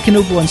with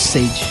Takanobu on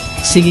stage,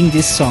 singing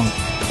this song.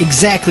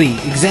 Exactly.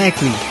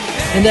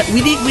 And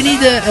we need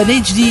an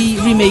HD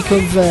remake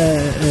of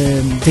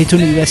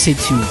Daytona USA 2.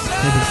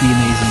 That would be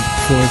amazing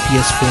for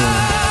PS4,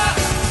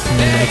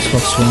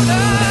 Xbox One, or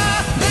whatever.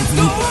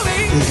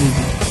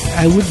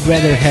 I would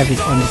rather have it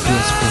on the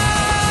PS4.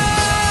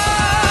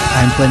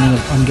 I'm planning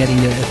on getting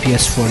a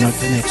PS4, not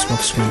an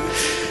Xbox One.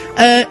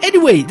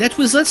 Anyway, that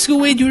was Let's Go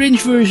Away, the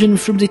Orange version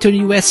from Daytona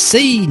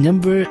USA,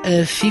 number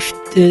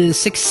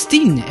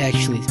 16,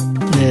 actually,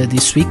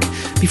 this week.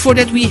 Before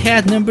that, we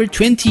had number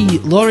 20,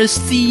 Laura's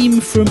Theme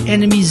from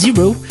Enemy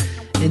Zero,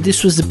 and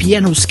this was the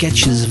Piano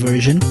Sketches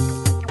version.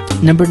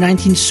 Number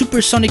 19,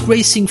 Supersonic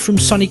Racing from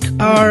Sonic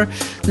R.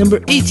 Number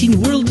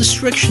 18, World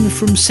Destruction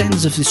from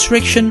Sands of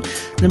Destruction.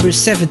 Number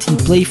 17,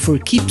 Play for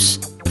Keeps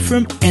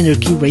from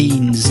Anarchy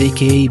Reigns,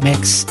 aka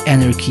Max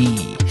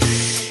Anarchy.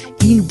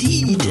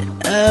 Indeed.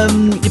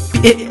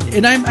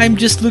 And I'm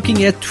just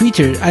looking at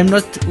Twitter. I'm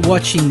not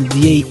watching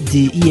the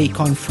EA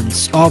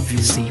conference,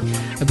 obviously.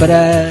 But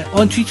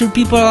on Twitter,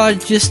 people are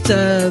just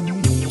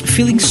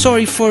feeling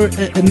sorry for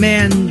a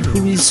man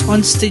who is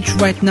on stage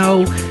right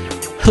now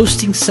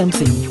hosting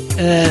something.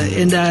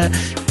 And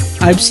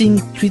I'm seeing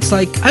tweets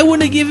like, I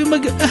want to give him a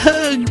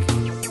hug.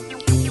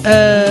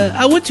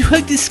 I want to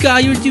hug this guy.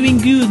 You're doing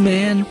good,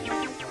 man.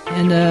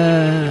 And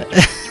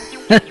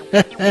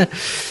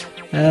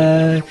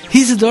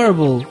he's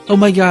adorable. Oh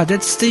my god,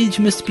 that stage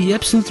must be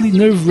absolutely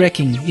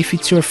nerve-wracking if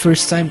it's your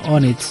first time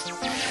on it.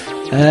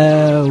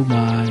 Oh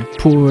my,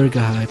 poor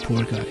guy.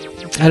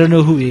 I don't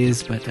know who he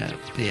is, but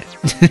yeah.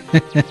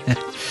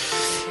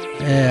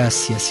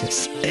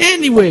 Yes.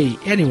 Anyway.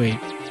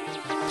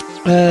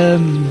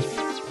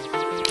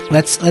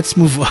 Let's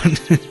move on.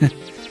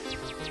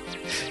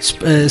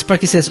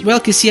 Sparky says, well,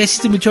 Casey, I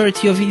see the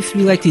majority of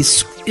E3 like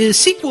this.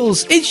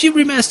 Sequels, HD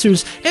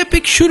remasters,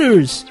 epic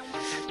shooters.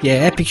 Yeah,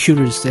 Epic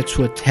Shooters, that's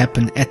what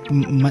happened at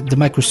the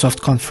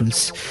Microsoft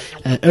conference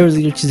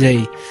earlier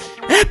today.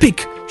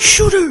 Epic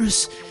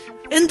Shooters!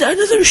 And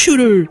another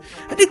shooter!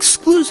 An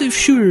exclusive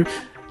shooter!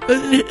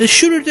 A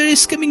shooter that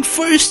is coming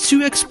first to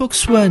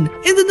Xbox One,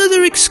 and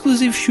another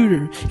exclusive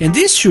shooter. And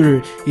this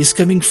shooter is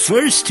coming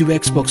first to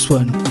Xbox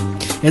One.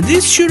 And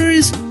this shooter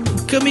is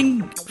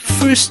coming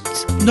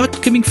first,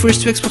 not coming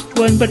first to Xbox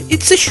One, but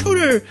it's a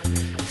shooter!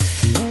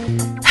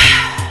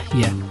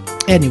 Yeah.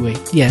 Anyway,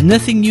 yeah,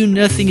 nothing new,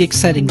 nothing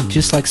exciting,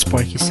 just like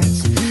Sparky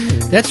says.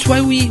 That's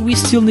why we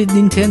still need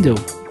Nintendo,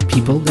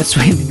 people. That's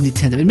why we need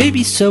Nintendo. And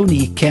maybe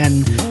Sony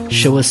can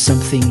show us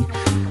something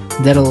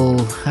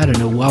that'll, I don't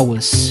know, wow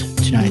us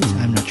tonight.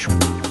 I'm not sure.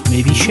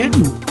 Maybe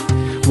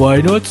Shenmue.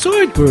 Why not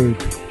Zoidberg?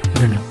 I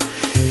don't know.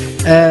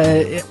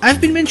 I've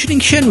been mentioning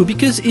Shenmue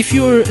because if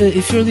you're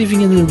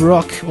living in the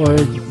rock or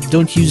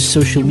don't use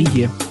social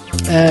media,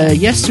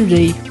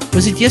 yesterday,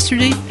 was it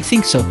yesterday? I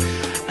think so.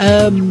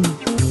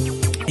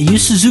 Yu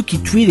Suzuki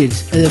tweeted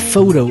a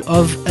photo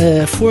of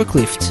a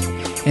forklift,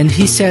 and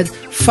he said,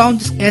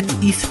 found at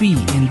E3,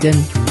 and then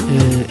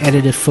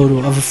added a photo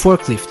of a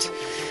forklift.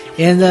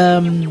 And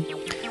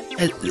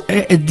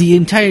the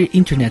entire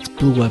internet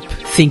blew up,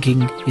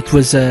 thinking it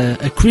was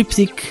a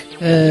cryptic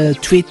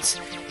tweet,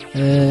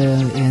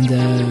 and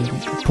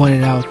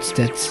pointed out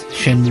that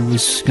Shenmue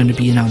was going to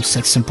be announced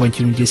at some point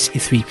during this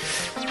E3.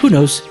 Who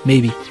knows?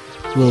 Maybe.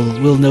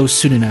 We'll know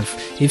soon enough.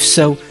 If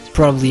so,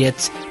 probably at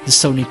the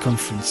Sony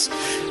conference.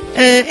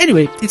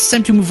 Anyway, it's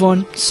time to move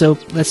on, so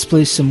let's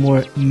play some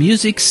more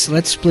musics.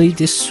 Let's play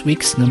this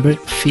week's number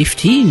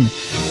 15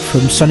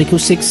 from Sonic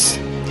 06,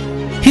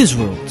 His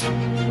World,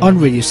 on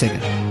Radio Sega.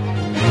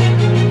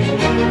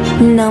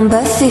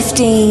 Number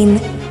 15.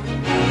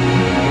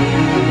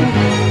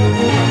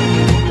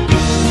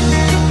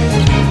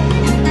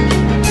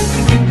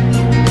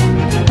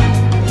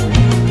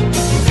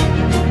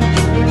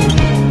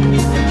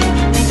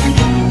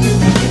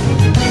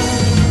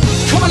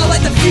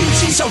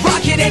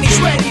 And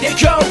he's ready to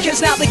go, cause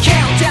now the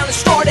countdown has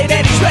started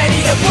and he's ready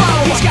to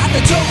blow. He's got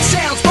the dope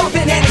sounds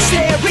bumping and his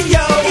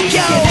stereo.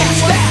 Yo,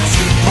 that's fast,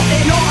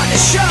 putting on a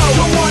show.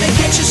 Don't wanna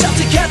get yourself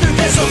together,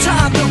 there's no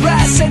time to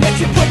rest. And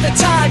if you put the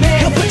time in,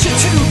 he'll put you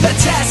to the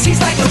test.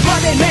 He's like a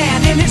running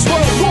man, in his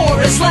world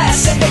more is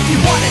less. And if you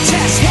wanna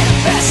test him,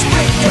 best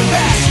bring your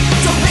best.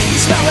 Don't make me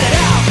spell it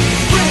out,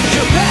 bring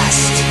your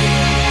best.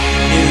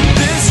 In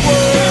this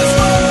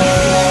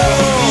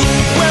world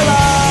where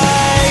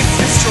life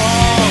is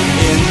strong,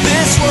 in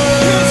this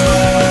world,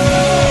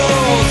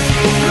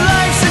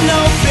 life's an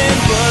open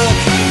book.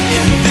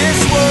 In this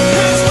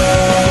world,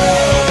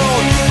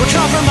 where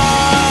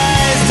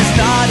compromise does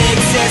not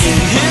exist.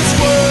 In his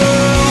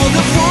world,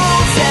 the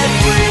rules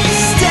every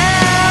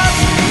step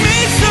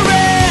meets the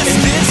rest.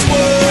 In this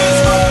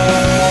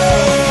world,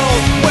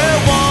 where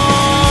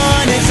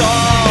one is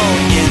all.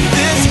 In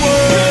this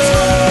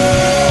world,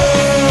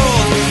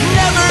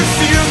 never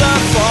fear the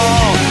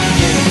fall.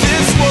 In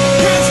this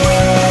world,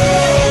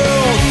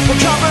 where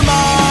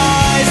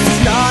compromise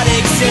does not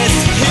exist.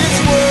 His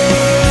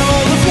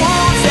world of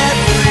wolves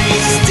every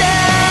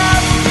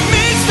step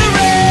meets the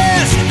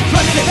rest.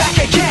 Running it back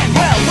again,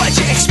 well, what'd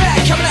you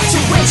expect? Coming out to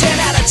win 10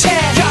 out of 10.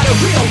 Got a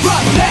real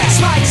rough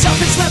pass. Minds up,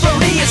 his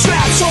memory is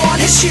straps on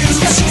his shoes.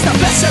 Cause he's the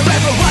best there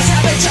ever was.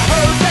 Haven't you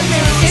heard the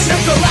news?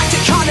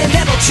 Intergalactic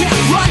continental champ,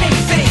 running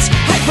things.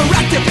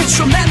 Hyperactive,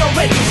 instrumental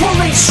in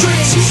pulling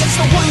strings. He's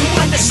the one who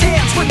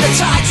understands when the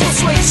tides will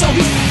swing. So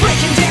he's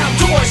breaking down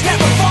doors,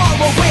 never fall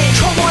away.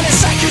 Come on and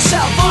psych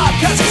yourself up,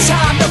 cause it's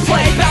time to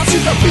play. Bounce to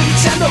the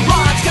beats and the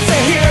rhymes, cause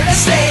they're here to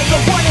stay. The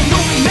one and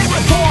only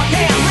marathon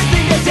man,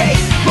 living the day.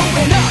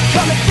 Rolling up,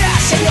 coming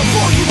fast, and they'll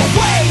blow you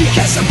away.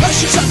 Because the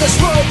pressures of this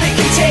world, they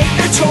can take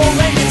their toll.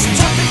 And it's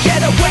tough to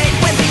get away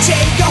when they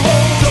take a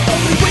hold. The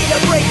only way to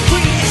break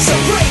free is to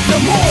break the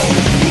mold.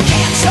 You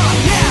can't stop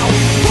now,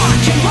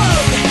 rock and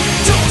roll.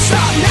 Don't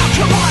stop now,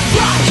 come on,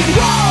 rock and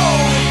roll.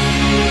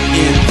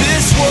 In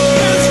this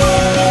world.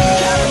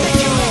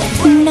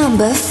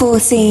 Number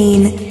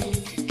 14.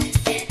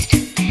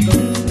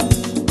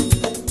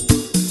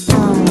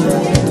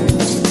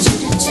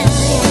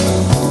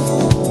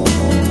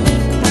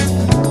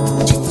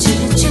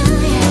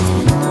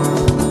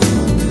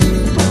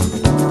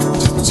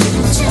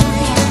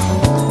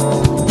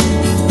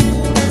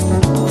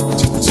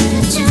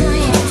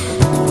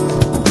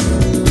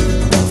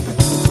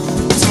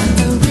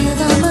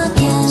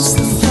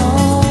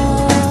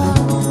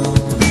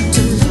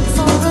 To look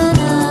for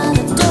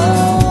another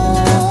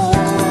door.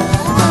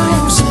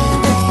 I'm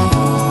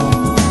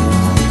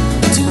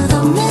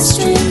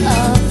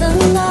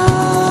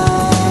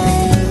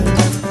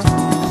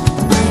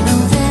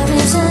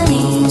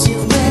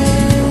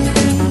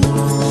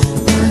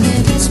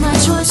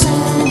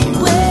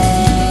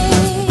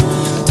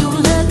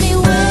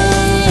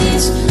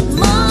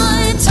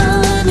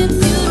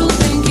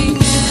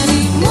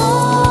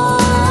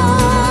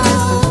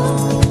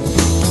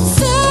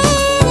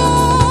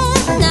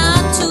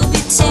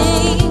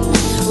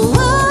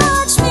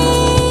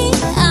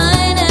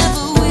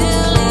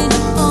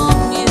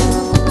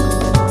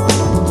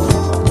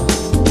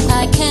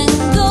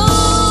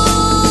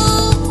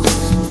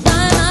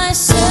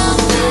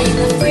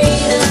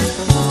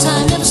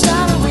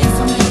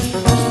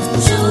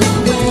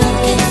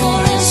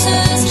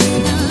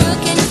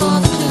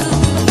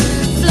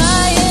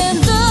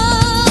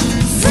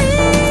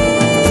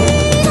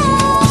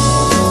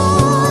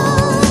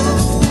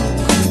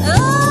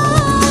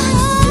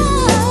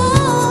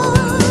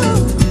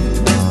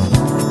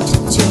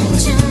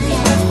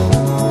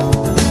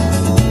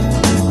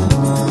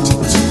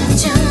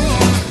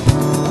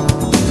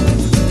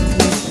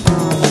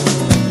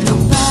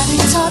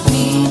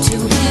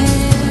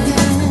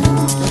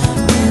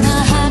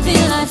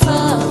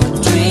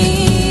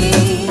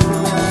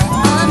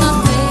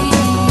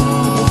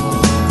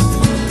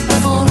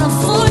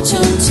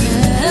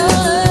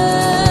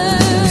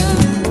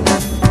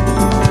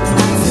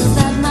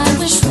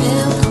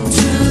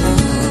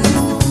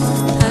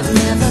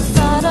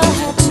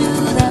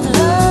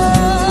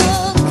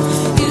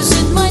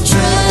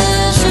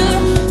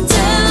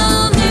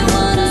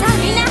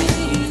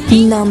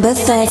Number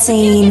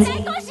 13.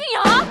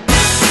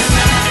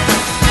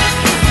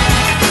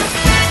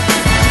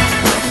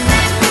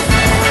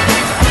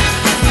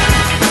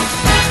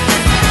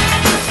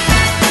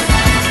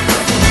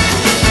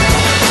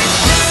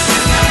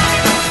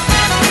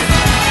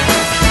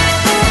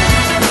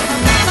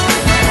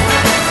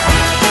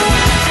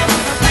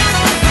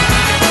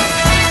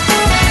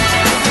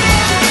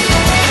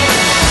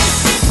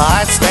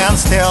 I stand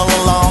still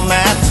alone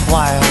at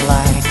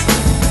twilight.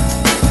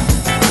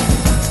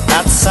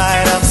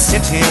 Outside of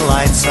city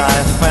lights I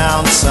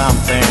found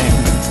something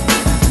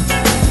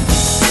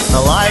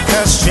like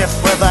a ship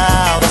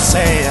without a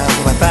sail,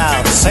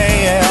 without a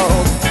sail.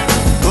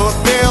 Could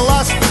be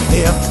lost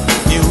if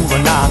you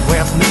were not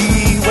with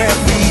me, with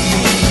me.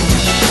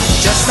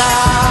 Just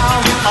how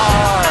we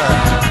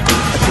are,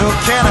 a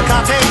cook in a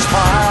cottage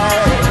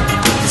pie.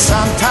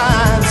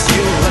 Sometimes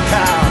you look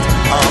out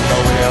of the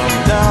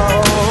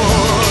window,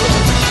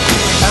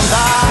 and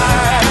I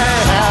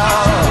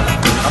have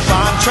a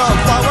bunch of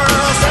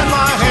flowers in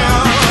my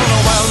hand.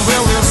 When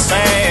will you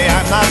say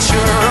I'm not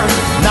sure?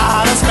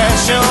 Not a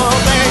special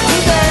day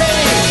today.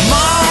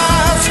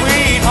 My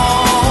sweet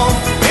home,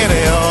 it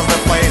is the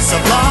place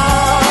of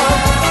love.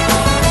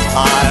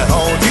 I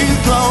hold you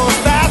close,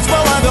 that's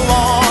where I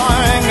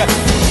belong.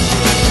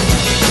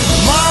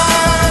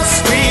 My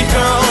sweet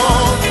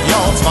girl,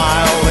 your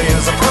smile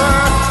is a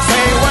prayer.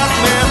 Stay with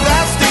me,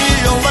 that's the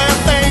only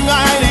thing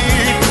I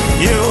need.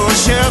 You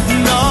should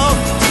know,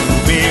 to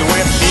be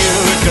with you,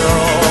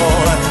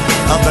 girl,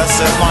 and this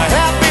is my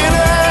happiness.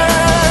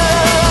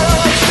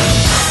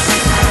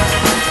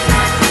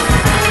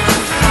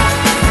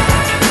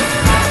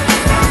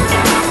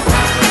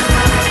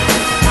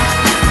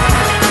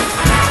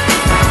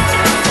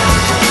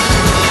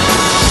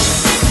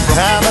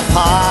 Have a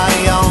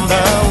party on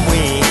the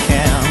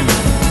weekend.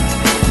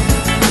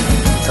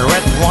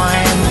 Red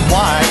wine,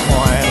 white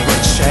wine,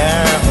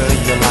 whichever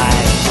you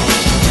like.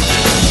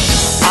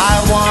 I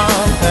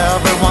want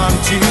everyone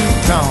to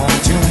come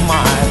to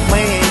my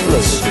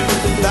place.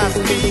 That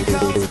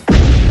becomes...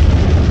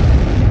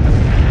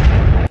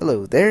 Hello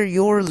there,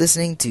 you're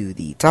listening to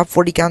the Top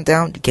 40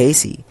 Countdown to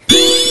Casey.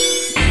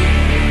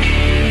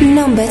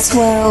 Number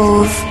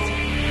 12.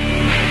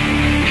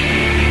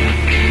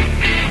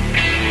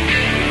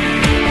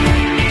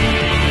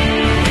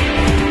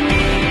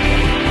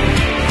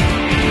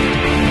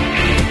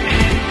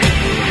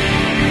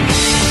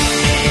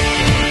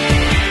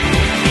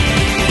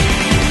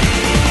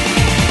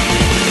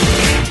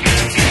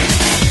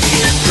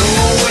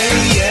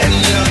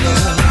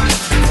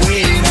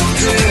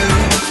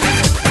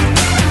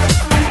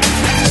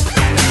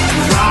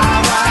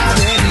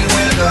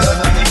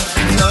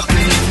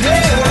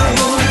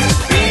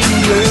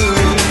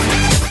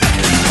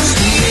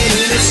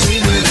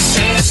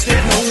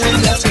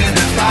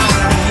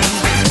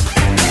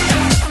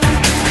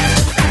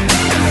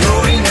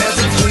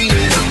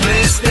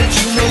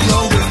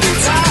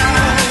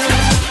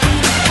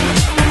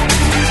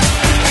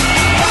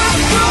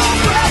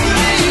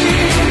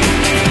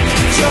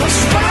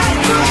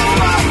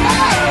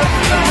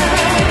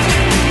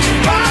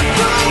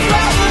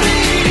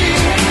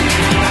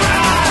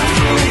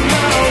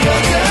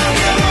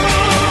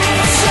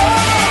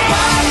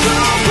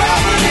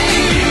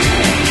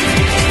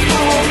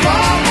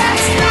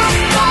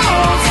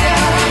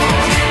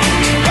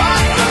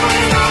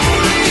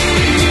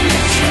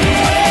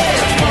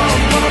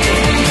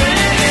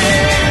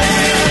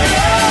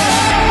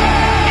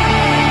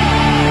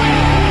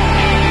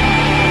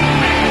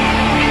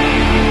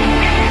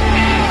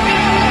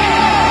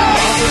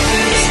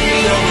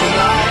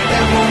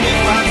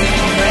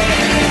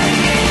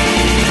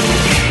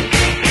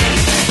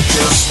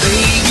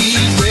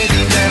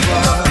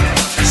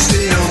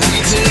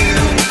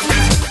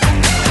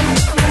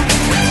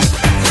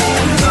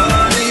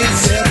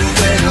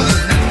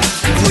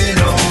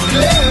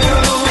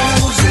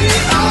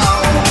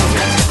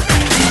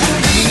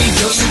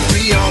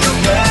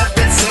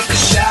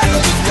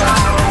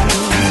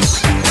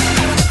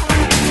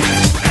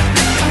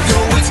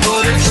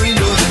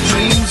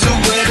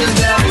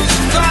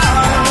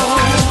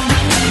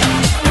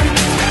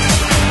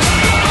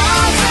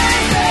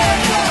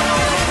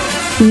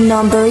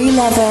 Number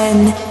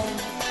 11.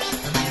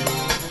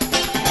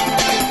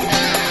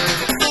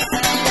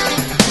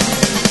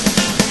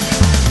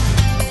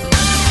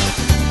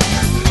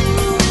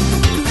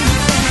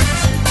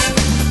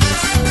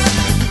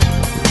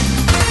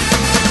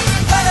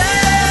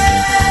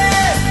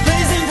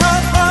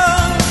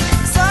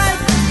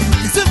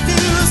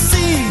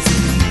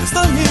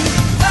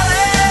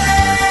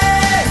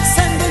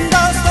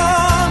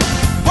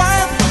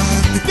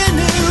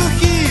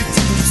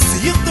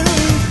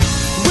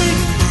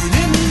 We're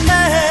burning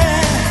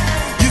mad.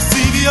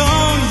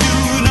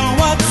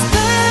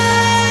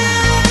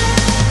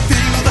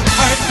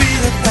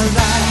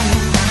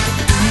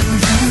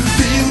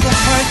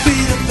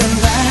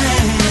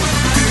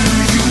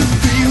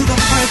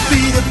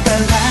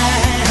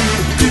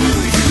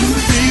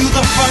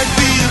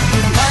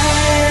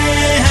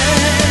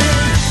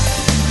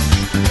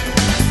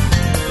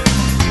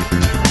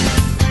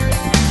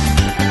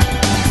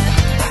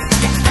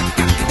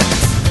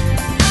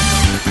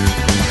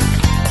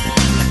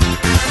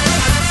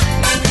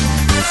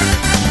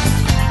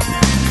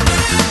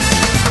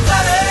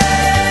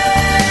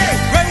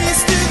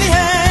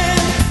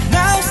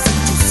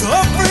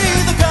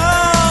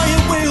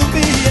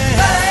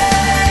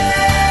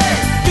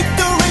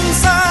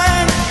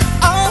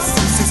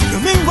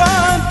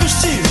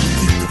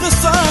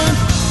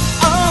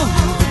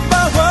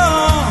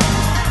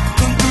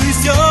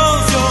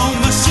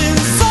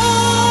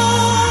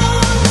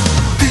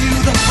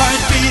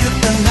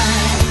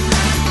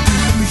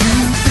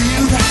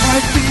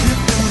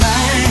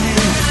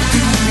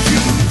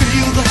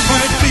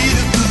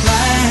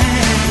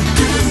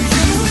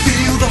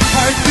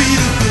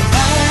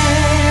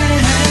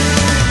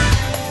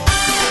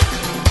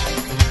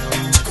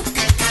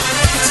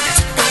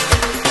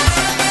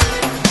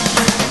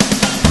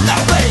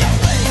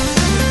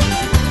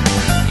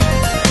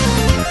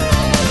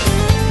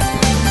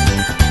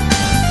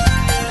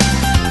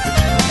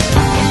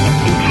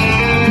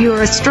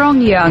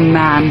 strong young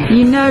man.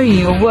 You know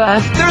your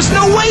worth. There's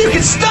no way you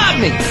can stop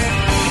me!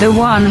 The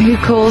one who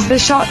calls the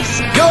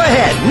shots. Go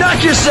ahead,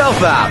 knock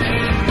yourself out!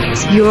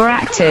 You're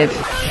active.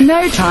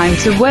 No time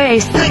to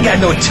waste. I ain't got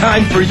no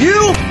time for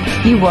you!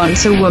 You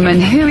want a woman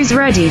who is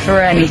ready for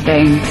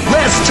anything.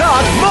 Let's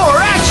talk more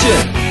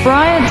action!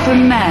 Bryant for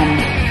Men.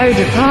 Eau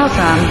de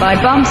Parfum by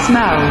Bum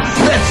Smells.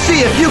 Let's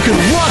see if you can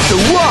walk the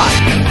walk!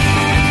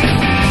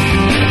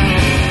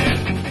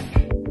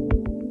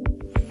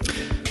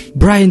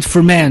 Bryant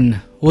for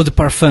Men, Eau de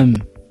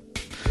Parfum.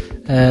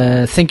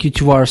 Thank you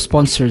to our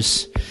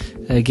sponsors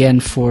again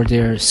for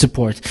their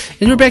support.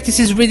 And we're back. This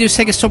is Radio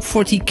Sega's Top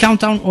 40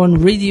 Countdown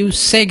on Radio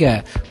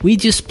Sega. We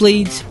just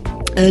played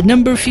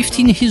number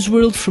 15, His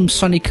World from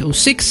Sonic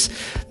 06.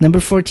 Number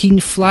 14,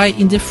 Fly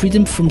in the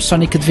Freedom from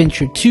Sonic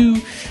Adventure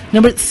 2.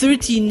 Number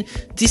 13,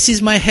 This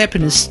Is My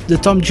Happiness, the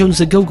Tom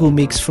Jones A Go-Go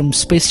mix from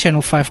Space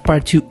Channel 5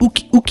 Part 2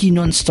 Uki Uki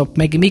Non-Stop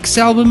Mega Mix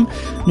album.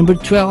 Number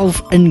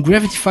 12,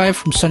 Ungravity 5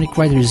 from Sonic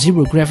Rider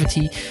Zero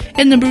Gravity.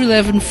 And number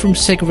 11 from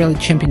Sega Rally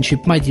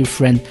Championship, My Dear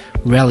Friend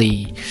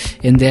Rally.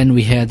 And then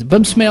we had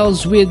Bum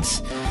Smells with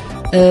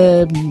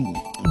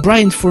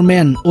Bryant for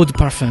Men, Eau de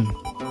Parfum.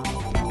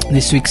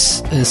 This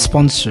week's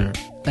sponsor,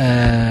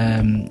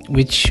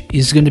 which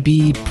is going to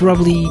be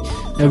probably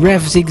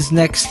Rev Zig's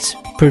next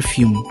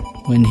perfume.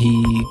 When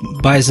he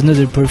buys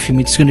another perfume,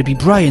 it's going to be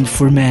Bryant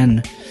for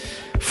Men,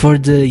 for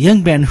the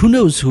young man who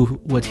knows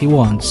what he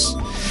wants.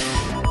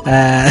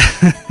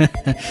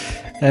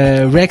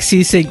 Rexy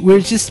is saying,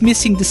 we're just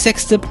missing the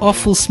sexed up,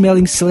 awful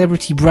smelling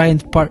celebrity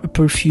Bryant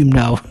perfume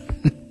now.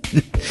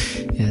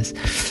 Yes.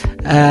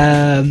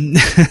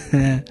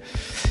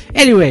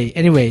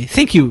 Anyway,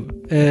 thank you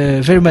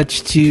very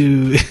much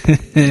to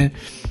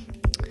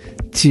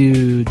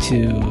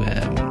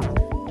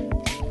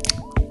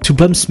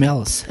Bum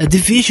Smells, a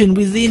division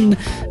within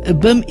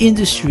Bum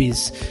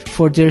Industries,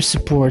 for their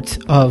support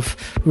of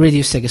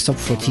Radio Sega's Top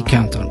 40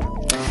 Countdown.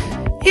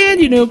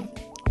 And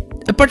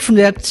apart from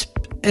that,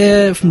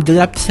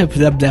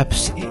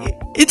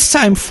 it's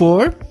time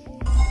for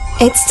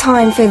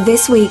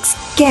this week's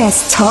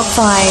Guest Top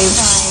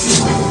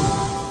 5.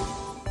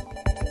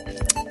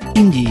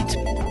 Indeed.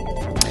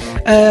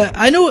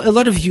 I know a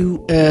lot of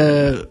you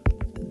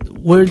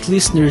weren't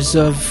listeners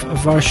of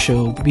our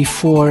show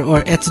before,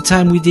 or at the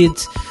time we did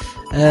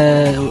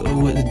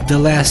the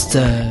last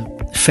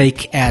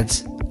fake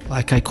ads,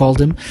 like I called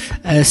them.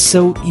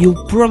 So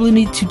you'll probably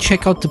need to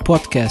check out the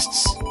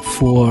podcasts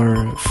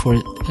for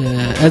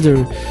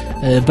other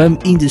Bum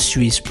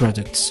Industries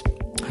products.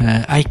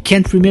 I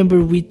can't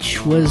remember which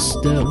one was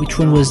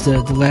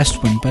the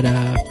last one, but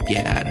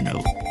yeah, I don't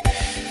know.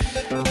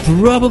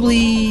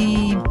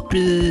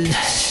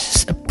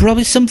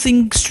 Probably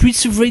something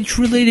Streets of Rage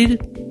related.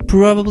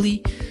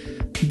 Probably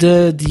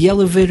the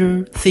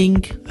elevator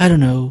thing. I don't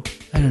know.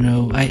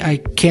 I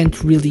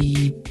can't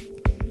really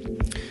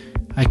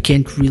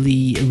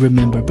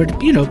remember.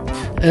 But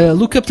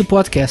look up the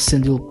podcast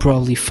and you'll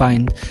probably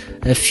find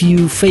a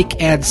few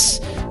fake ads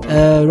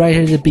right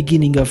at the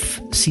beginning of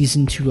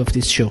season 2 of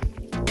this show.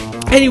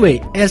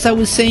 Anyway, as I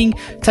was saying,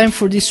 time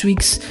for this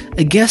week's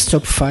guest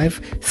top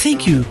 5.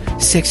 Thank you,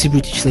 sexy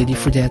British lady,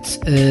 for that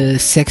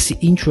sexy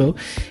intro.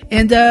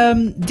 And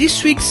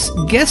this week's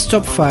guest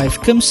top 5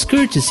 comes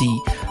courtesy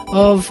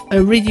of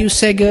a Radio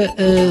Sega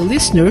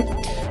listener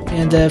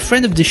and a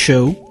friend of the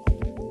show,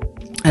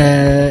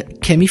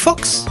 Kemi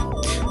Fox.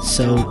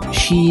 So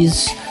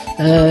she's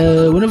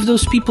one of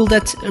those people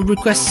that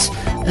requests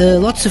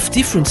lots of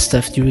different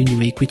stuff during the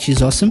week, which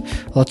is awesome.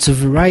 Lots of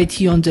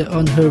variety on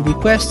her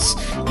requests,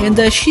 and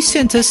she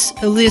sent us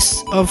a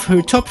list of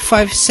her top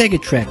 5 Sega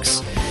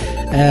tracks,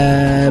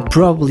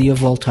 probably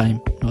of all time.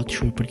 Not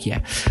sure, but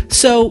yeah.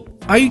 So,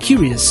 are you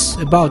curious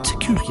about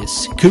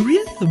curry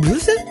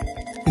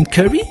and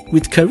curry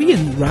with curry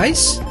and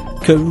rice?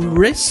 I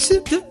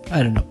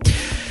don't know.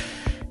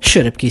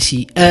 Shut up,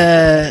 Casey.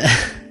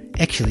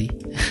 Actually,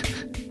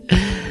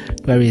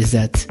 where is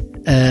that?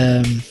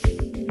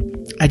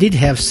 I did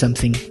have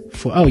something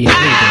for. Oh yeah,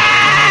 there you go.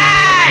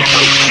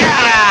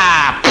 Shut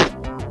up.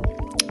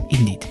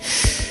 Indeed.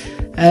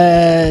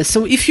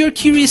 So if you're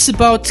curious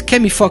about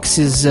Kemi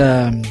Fox's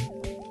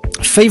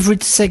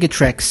favorite Sega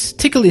tracks,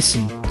 take a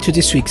listen to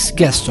this week's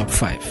guest top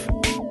 5.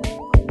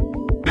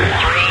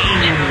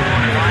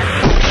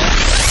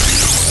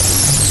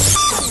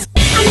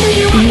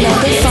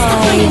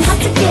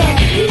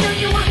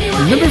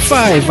 Number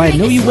 5, I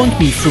Know You Want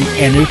Me from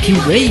Anarchy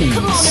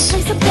Reigns.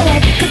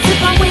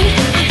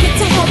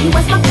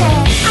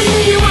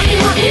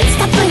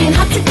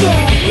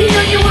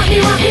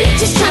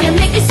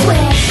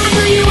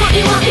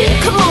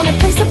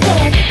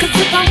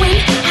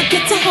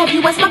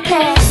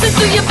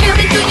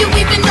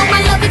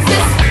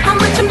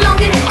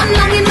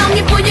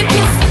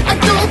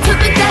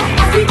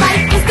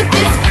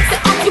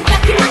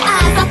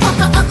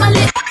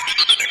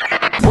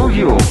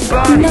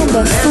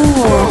 Number 4,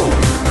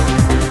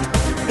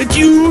 a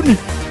tune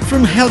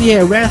from Hell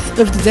Yeah, Wrath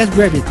of the Dead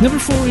Rabbit. Number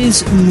 4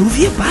 is Move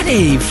Your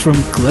Body from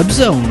Club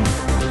Zone.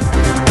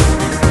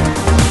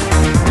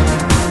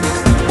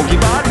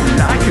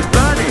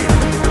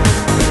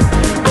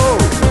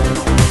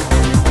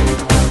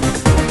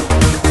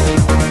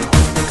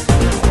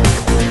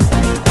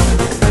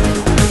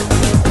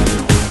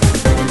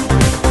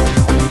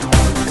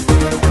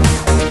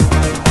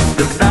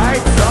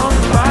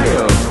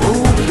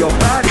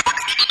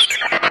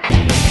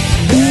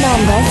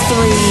 number 3.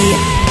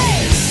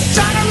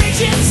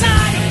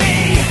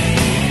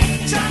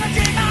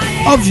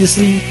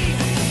 Obviously,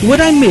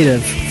 What I'm Made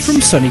Of from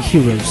Sonic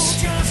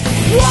Heroes.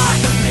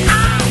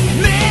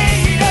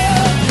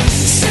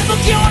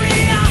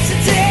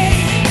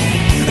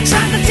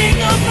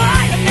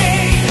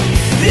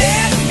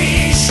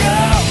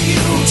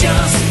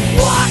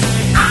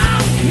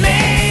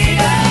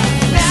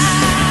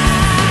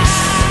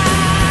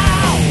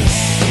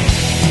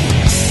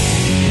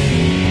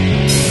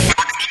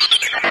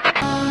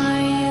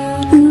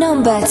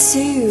 Number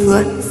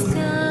 2.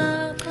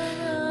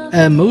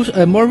 A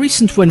more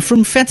recent one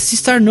from Phantasy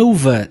Star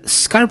Nova,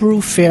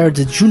 Scarborough Fair,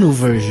 the Juno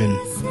version.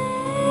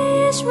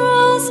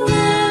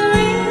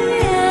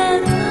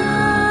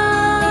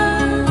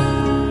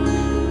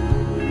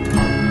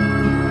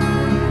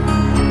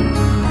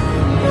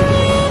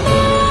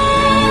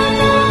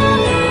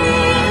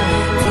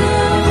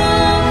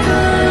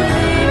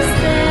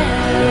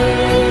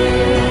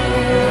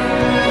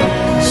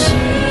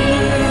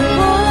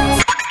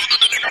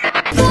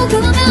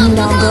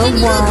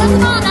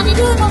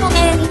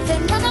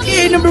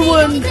 Yeah, number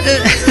 1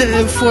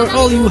 for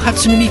all you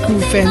Hatsune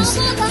Miku fans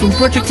from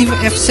Project Eva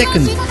F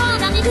Second.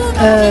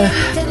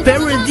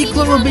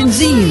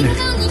 Paradichlorobenzene,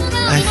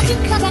 I think.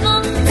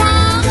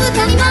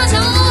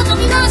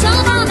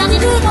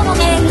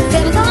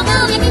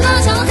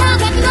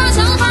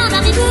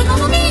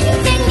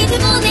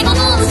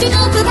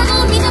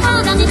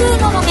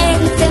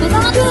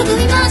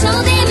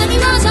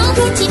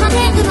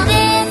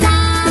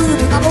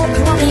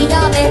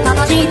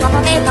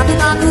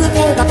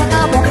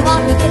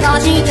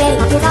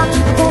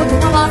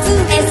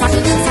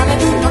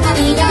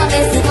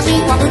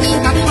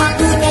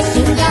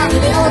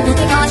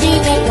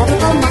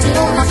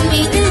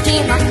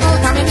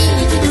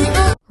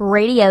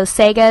 Radio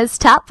Sega's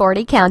Top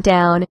 40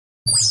 Countdown.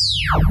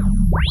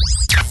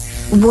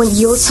 Want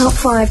your top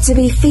 5 to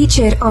be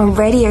featured on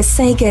Radio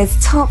Sega's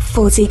Top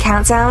 40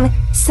 Countdown?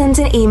 Send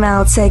an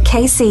email to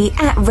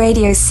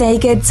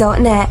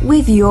casey@radiosega.net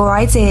with your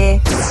idea.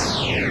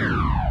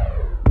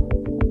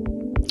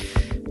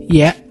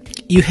 Yeah,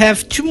 you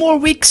have 2 more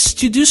weeks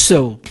to do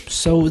so.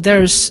 So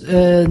there's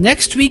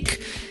next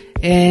week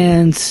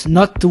and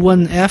not the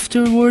one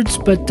afterwards,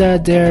 but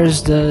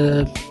there's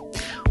the...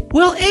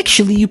 Well,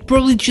 actually, you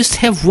probably just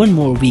have 1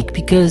 more week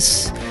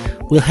because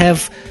we'll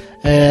have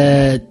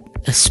a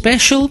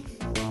special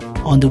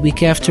on the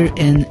week after,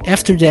 and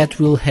after that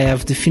we'll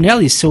have the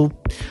finale. So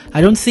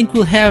I don't think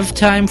we'll have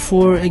time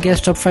for a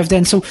guest top 5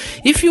 then. So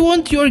if you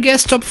want your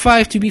guest top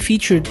 5 to be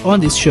featured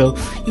on this show,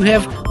 you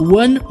have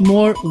 1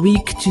 more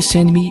week to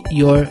send me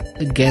your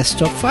guest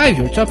top 5,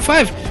 your top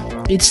 5.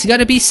 It's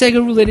gotta be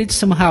Sega related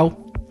somehow.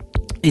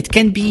 It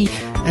can be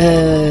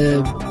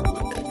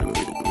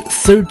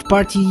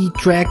third-party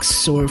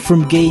tracks or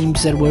from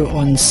games that were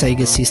on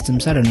Sega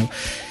systems, I don't know.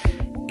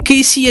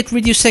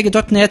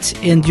 Casey@radiosega.net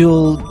and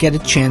you'll get a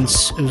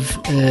chance of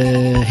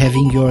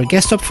having your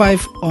guest top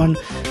 5 on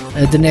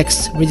the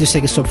next Radio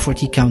Sega Top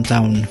 40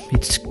 Countdown.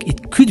 It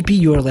could be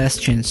your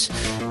last chance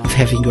of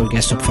having your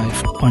guest top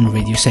 5 on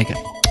Radio Sega.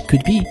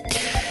 Could be.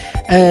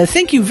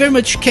 Thank you very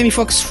much, Kemi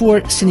Fox,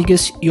 for sending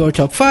us your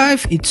top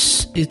 5.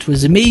 It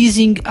was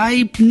amazing.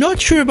 I'm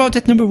not sure about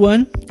that number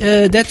 1.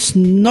 That's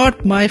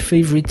not my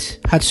favorite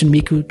Hatsune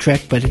Miku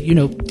track, but you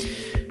know,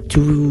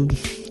 to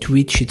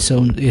each his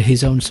own,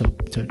 so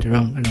to their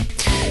own. I don't know.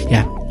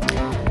 Yeah,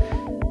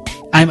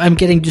 I'm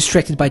getting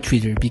distracted by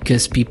Twitter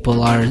because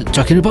people are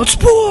talking about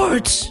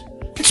sports,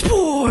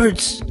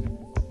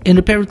 and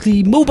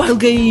apparently mobile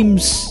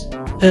games.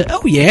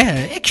 Oh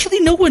yeah, actually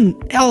no one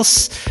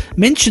else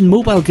mentioned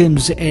mobile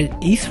games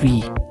at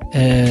E3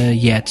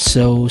 yet,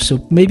 so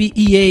maybe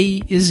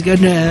EA is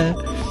gonna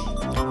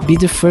be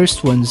the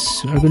first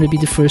ones, to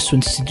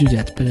do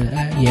that, but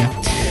yeah.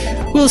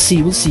 We'll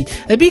see.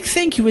 A big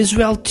thank you as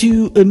well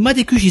to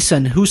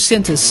Madekuji-san, who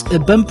sent us a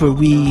bumper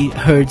we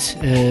heard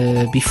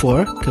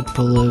before, a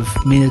couple of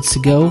minutes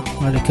ago.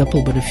 Not a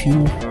couple, but a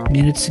few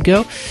minutes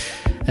ago.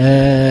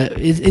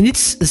 And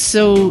it's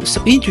so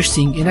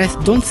interesting, and I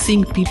don't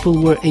think people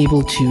were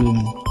able to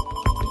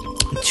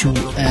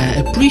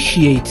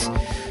appreciate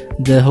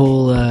the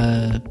whole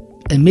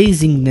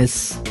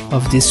amazingness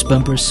of this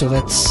bumper. So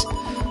let's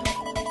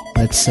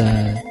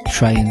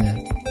try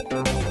and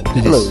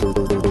do this.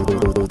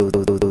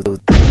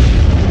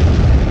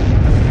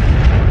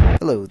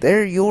 Hello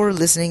there, you're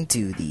listening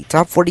to the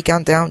Top 40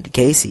 Countdown to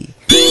Casey.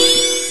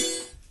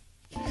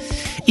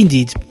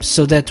 Indeed,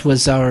 so that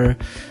was our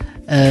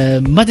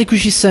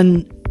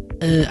Madekuji-san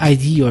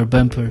ID or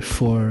bumper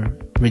for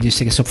Radio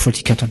Sega Top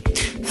 40 Countdown.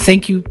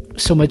 Thank you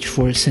so much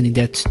for sending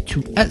that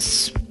to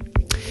us.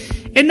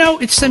 And now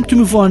it's time to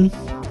move on,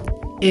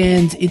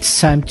 and it's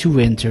time to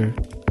enter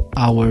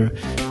our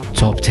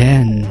Top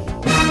 10.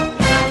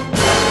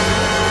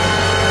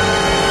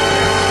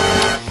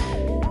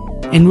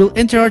 And we'll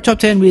enter our top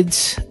 10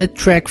 with a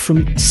track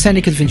from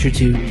Sonic Adventure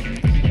 2,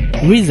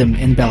 Rhythm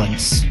and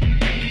Balance.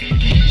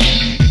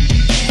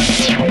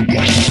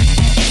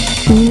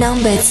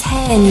 Number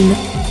 10.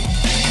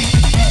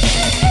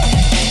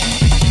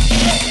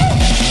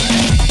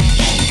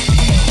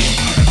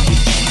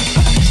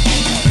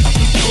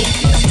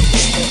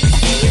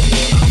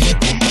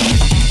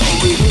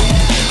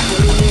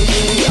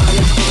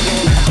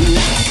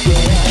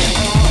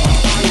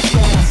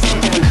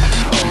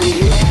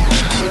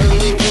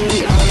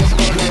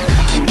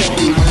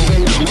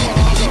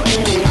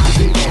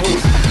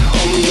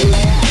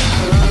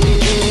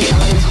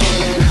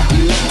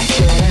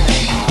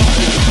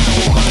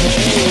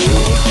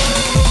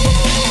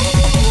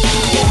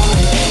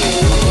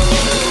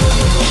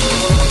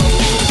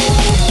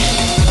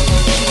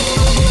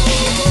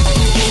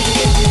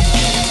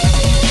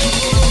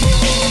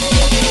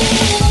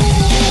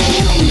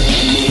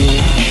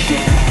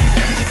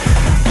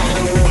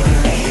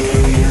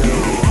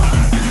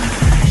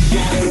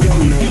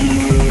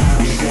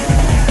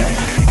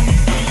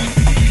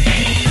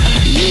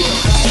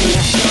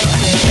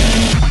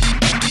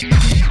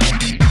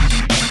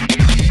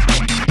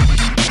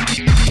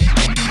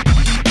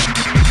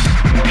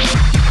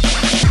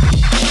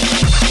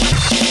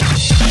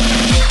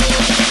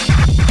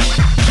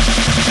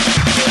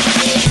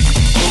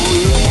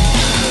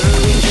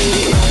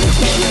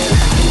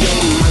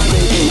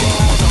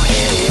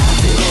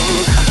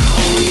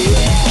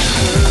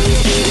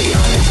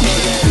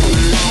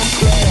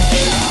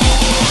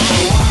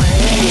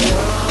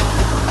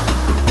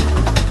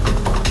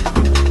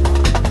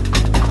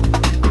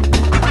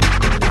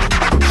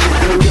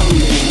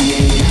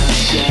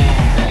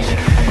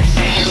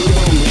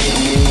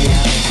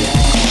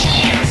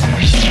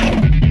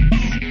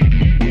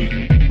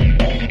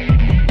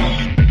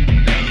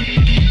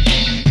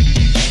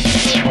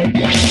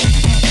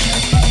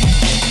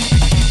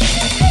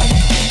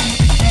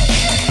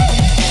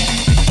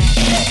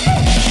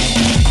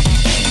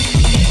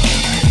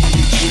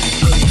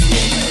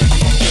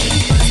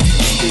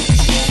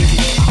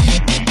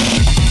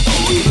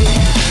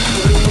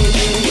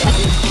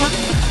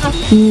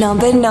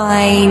 Number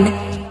 9.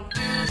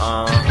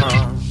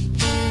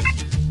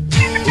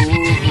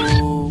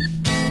 Ooh,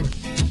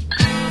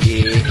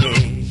 yeah.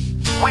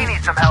 We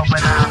need some help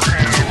in our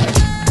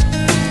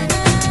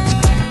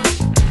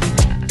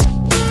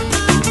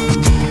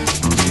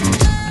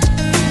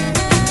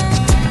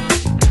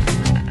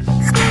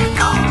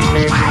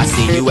I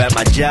see you at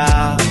my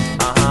job.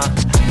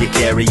 You're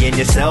carrying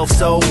yourself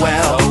so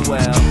well.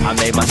 I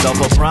made myself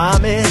a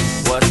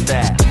promise. What's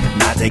that?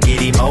 Not to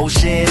get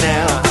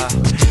emotional.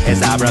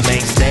 As I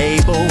remain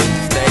stable.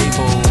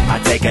 I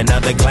take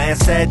another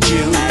glance at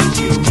you.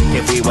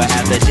 If we were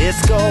at the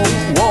disco,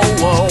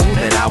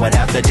 then I would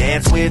have to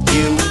dance with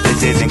you.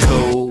 This isn't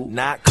cool,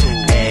 not cool.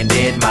 And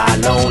in my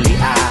lonely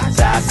eyes,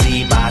 I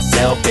see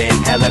myself in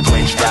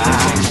eloquent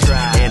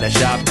stride. In a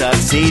sharp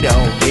tuxedo,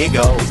 here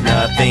goes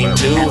nothing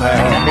to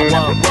her.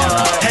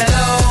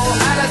 Hello,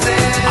 Allison.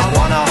 I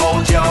wanna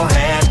hold your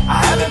hand.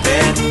 I haven't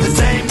been the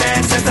same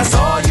man since I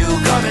saw you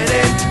coming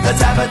in.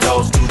 Let's have a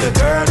toast to the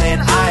girl in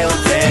aisle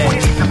 10. We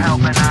need some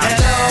help in our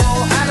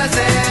Hello,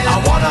 Allison. I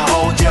wanna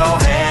hold your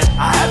hand.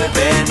 I haven't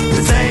been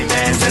the same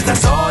man since I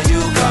saw you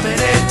coming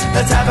in.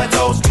 Let's have a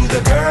toast to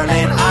the girl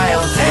in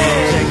aisle 10.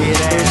 Check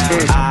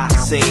it out. I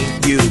seen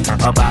you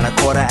about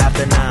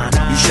 9:15.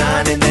 You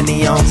shine in the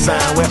neon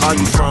sign. Where are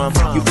you from?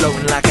 You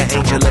floating like an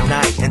angel at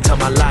night into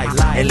my life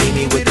and leave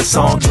me with a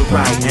song to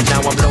write. And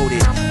now I'm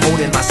loaded,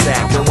 holding my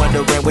sack and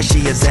wondering where she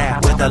is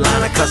at. With a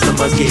line of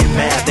customers getting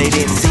mad, they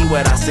didn't see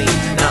what I seen.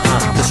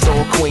 The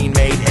store queen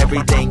made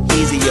everything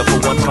easier for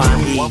one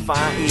fine E.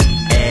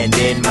 And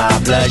in my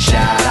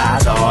bloodshot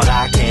eyes, all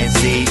I can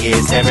see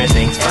is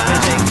everything's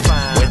fine.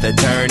 With a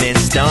turning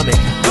stomach,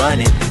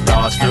 running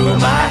thoughts through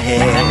my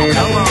head.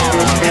 Hello,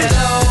 Allison.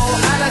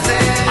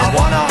 I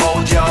wanna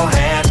hold your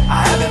hand.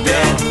 I haven't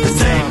been the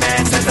same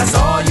man since I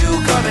saw you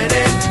coming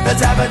in.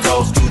 Let's have a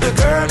toast to the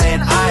girl in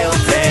aisle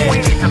 10. We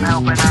need some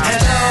help in our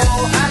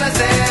Hello,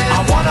 Allison. I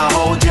wanna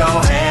hold your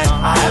hand.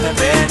 I haven't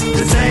been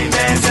the same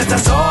man since I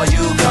saw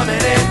you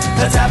coming in.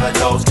 Let's have a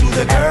toast to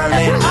the girl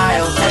in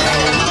aisle 10.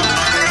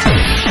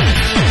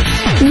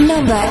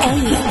 Number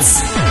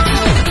 8.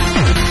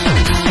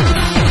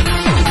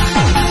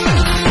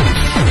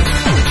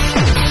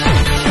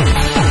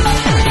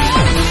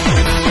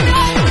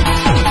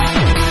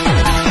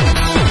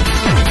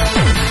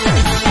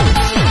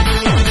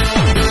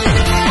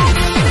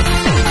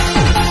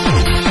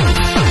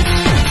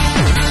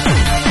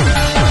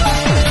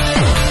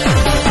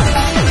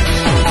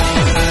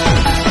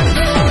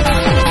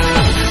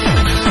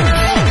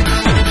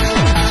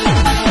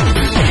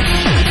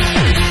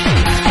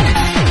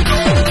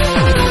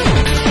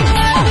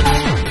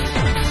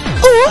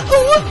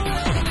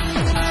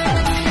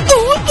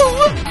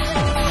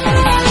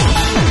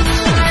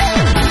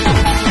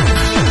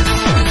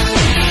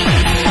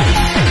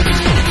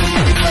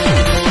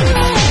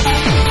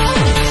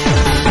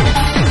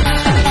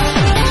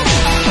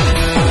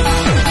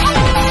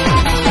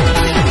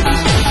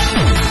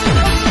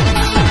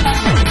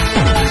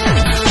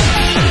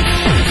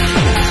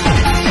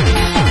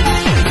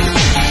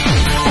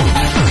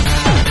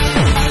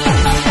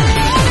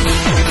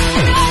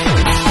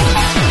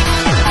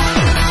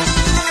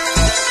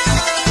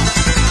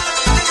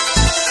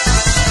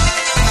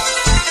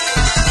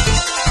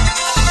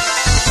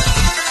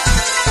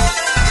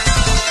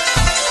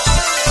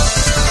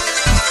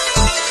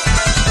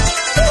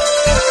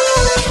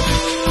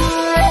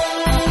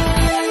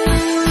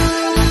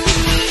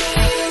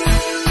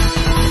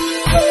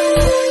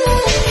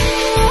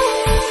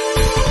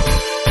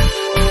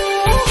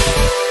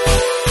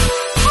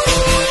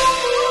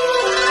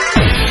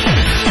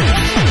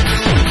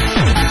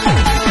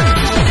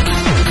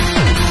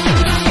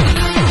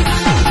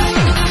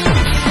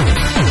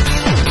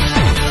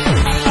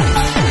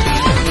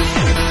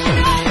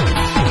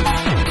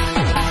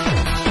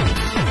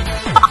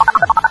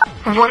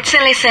 Want to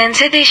listen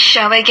to this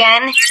show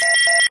again?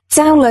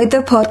 Download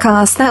the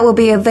podcast that will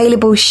be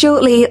available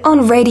shortly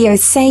on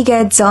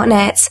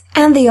radiosega.net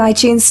and the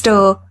iTunes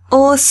Store,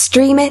 or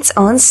stream it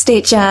on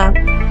Stitcher.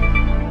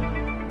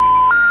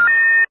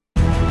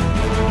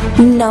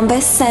 Number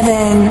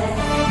 7.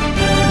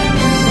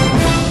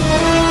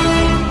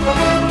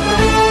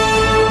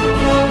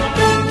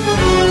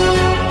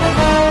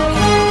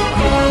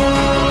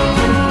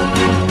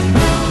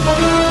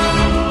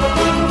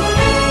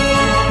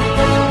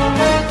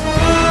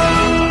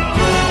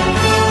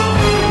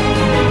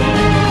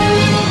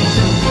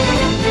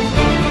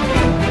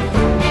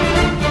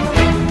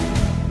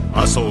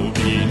遊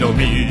びの道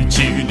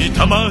に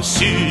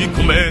魂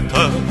込めた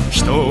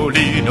一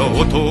人の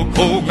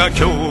男が今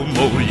日も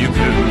行く。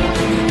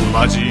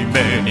真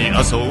面目に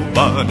遊ば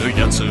ぬ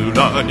奴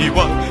らには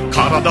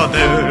体で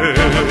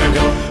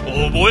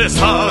覚えさ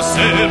せ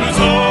るぞ。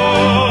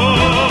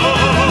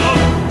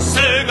セ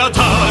ガ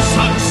タ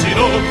三四郎、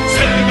セ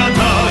ガタ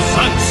三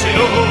四郎、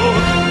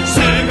セ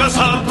ガサ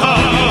タ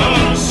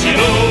ン四郎。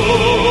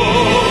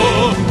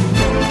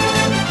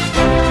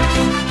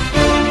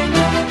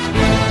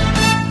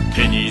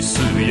テニス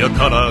や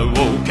カラオ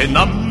ケ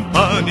ナン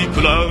パニ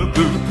クラ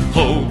ブ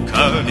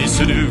他に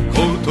する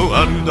こと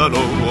あるだろ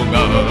うが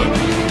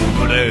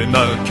触れな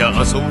きゃ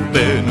遊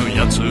べぬ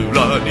奴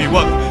らに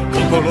は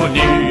心に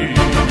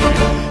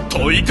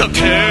問いか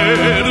ける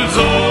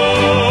ぞ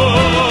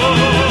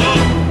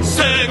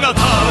背がた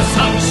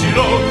さんしろ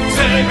背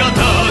が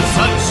た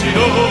さんしろ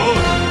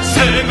背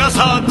が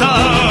サタ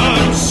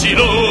ンし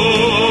ろ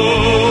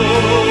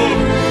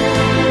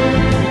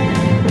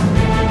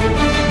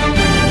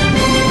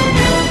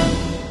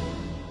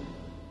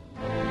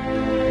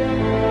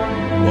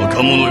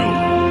若者よ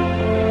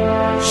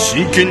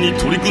真剣に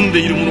取り組んで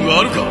いるものが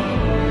あるか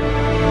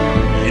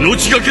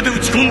命がけで打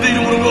ち込んでい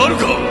るものがある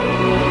か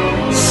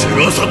セ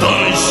ガサタ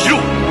ーンしろ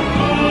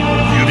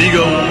指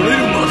が折れ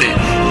るまで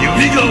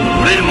指が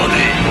折れるまで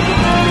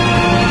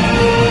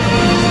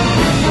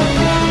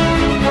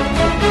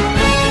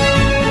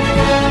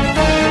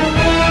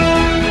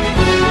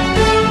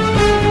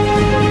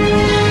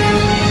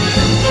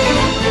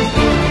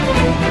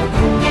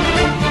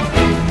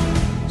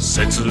刹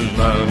那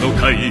の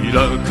快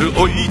楽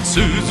追い続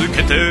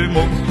けて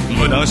も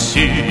虚し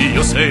い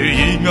余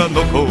生が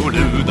残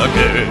るだけ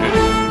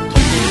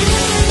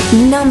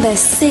Number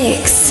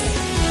 6.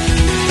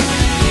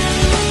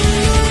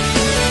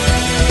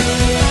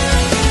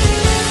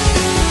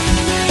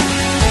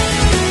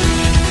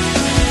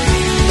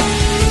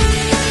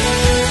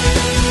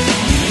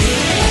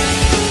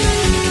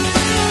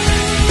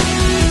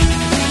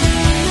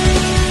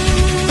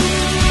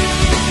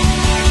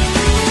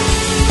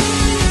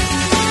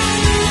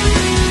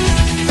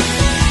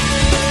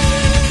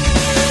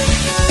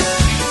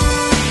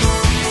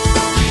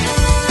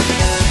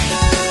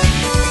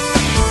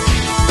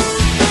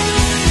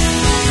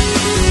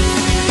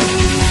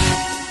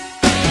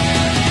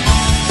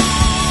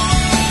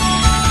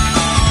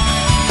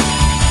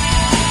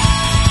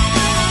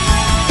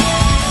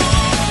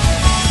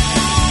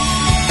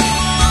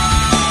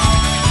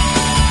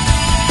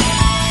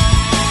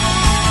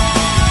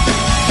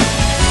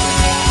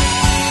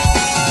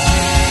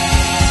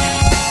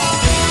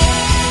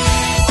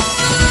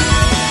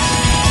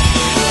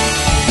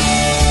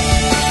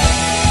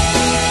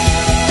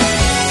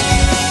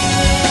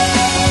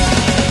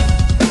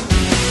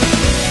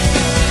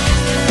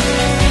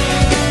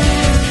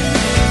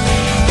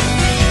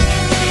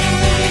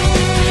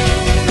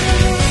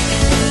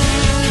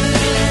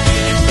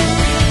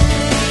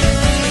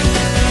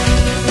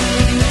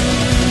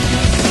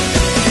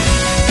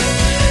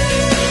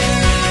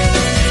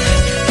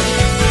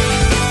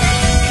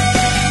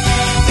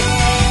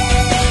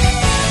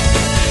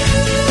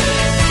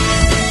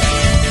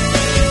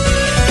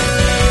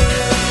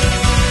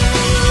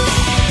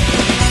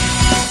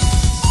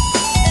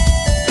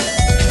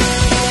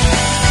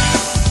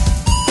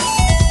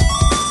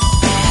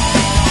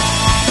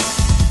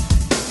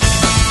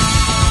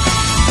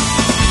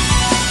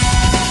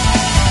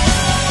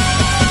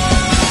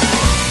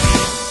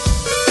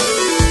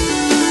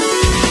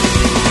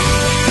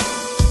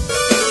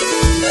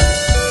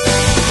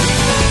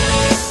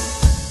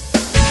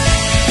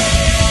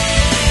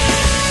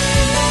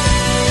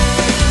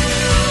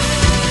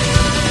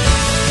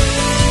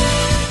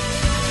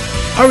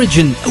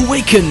 Origin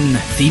Awaken,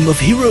 Theme of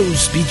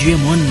Heroes,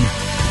 BGM1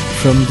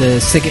 from the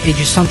Sega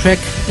Ages soundtrack.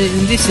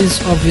 And this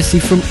is obviously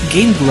from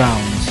Game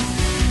Ground.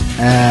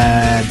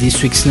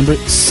 This week's number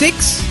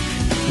 6,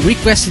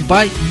 requested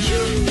by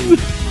you.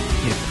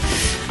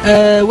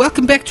 Yeah.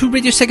 Welcome back to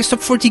Radio Sega's Top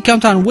 40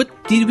 Countdown. What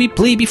did we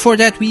play before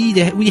that? We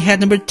had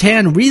number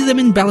 10, Rhythm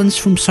and Balance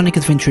from Sonic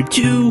Adventure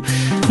 2.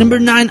 Number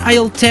 9,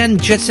 IL-10,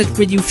 Jet Set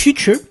Radio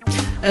Future.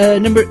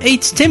 Number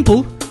 8,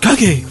 Temple,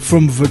 Kage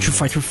from Virtua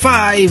Fighter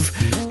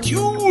 5.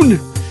 Tune!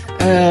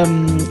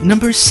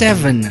 Number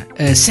 7,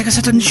 Sega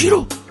Saturn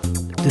Shiro,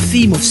 the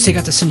theme of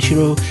Sega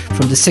Sanshiro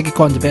from the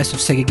SegaCon, the Best of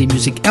Sega Game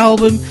Music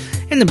album.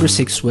 And number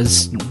 6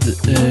 was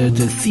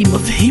the theme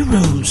of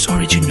Heroes,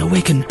 Origin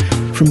Awaken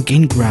from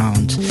Game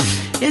Ground.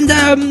 And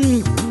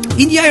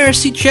in the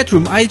IRC chat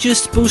room, I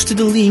just posted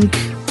a link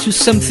to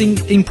something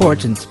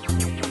important.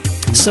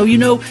 So you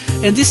know,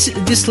 and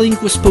this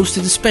link was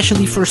posted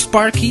especially for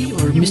Sparky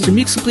or Mr.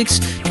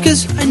 Mixoplex,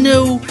 because I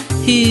know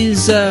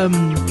he's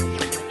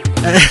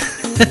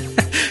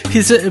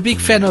he's a big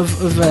fan of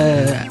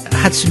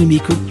Hatsune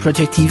Miku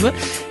Project Eva,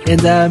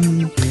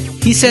 and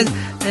he said,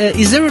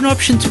 is there an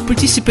option to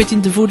participate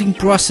in the voting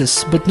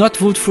process but not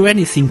vote for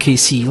anything,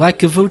 KC,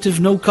 like a vote of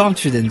no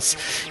confidence?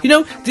 You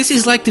know, this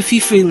is like the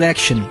FIFA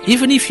election.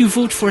 Even if you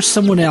vote for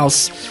someone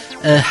else,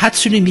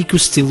 Hatsune Miku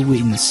still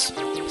wins.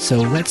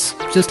 So that's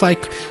just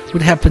like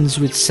what happens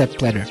with Sepp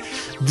Blatter.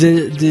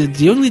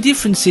 The only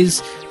difference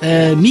is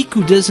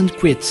Miku doesn't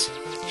quit.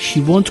 She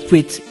won't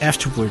quit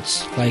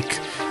afterwards, like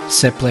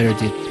Sepp Blatter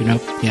did, you know?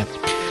 Yeah.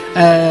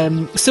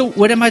 So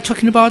what am I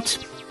talking about?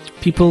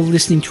 People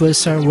listening to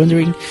us are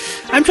wondering.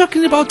 I'm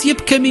talking about the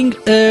upcoming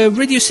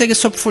Radio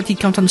Sega Top 40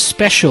 Countdown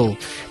special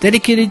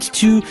dedicated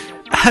to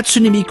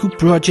Hatsune Miku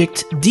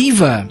Project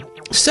Diva.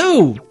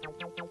 So,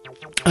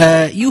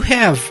 you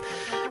have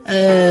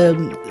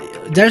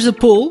there's a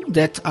poll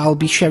that I'll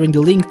be sharing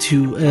the link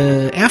to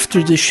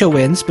after the show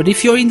ends. But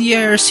if you're in the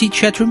IRC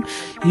chatroom,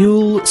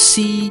 you'll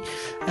see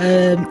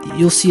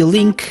a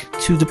link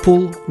to the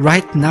poll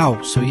right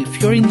now. So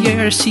if you're in the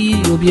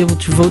IRC, you'll be able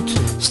to vote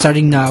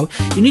starting now.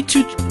 You need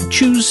to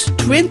choose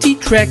 20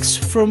 tracks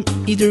from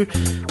either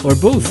or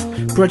both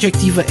Project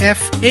Diva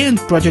F and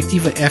Project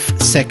Diva F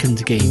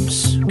second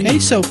games. Okay,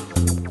 so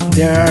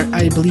there are,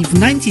 I believe,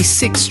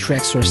 96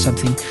 tracks or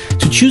something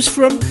to choose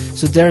from,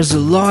 so there's a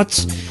lot,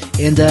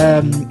 and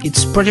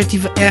it's Project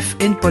Diva F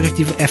and Project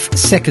Diva F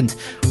second.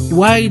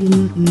 Why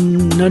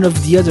none of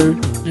the other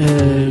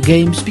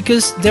games?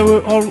 Because there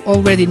were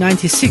already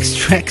 96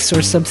 tracks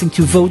or something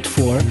to vote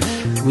for,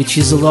 which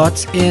is a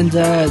lot, and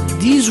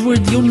these were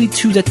the only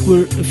two that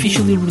were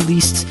officially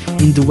released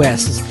in the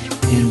West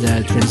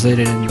and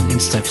translated and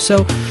stuff.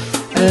 So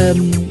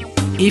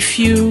if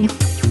you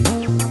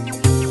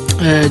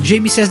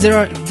Jamie says there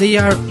are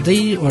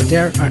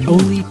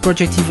only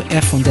Project Diva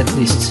F on that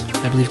list.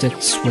 I believe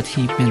that's what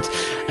he meant.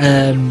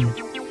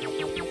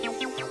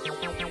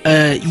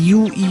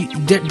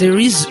 There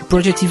is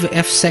Project Diva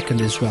F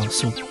second as well.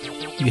 So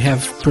you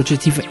have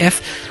Project Diva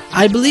F.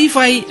 I believe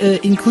I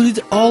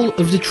included all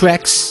of the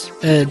tracks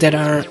that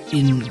are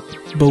in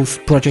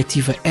both Project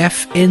Diva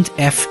F and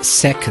F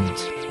second.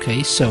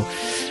 Okay, so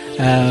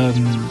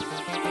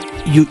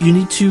you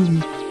need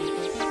to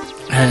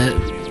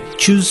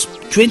choose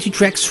 20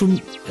 tracks from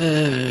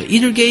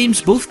either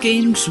games, both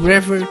games,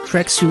 wherever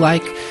tracks you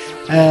like.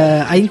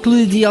 I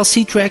included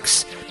DLC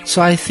tracks,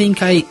 so I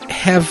think I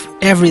have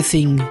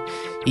everything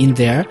in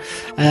there.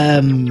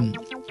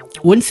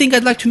 One thing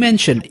I'd like to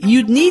mention,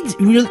 you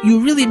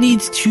really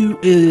need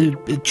to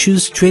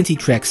choose 20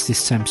 tracks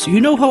this time. So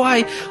you know how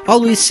I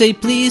always say,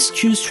 please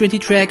choose 20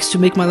 tracks to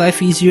make my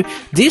life easier?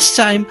 This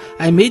time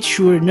I made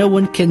sure no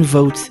one can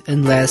vote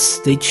unless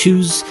they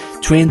choose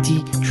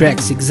 20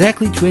 tracks.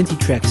 Exactly 20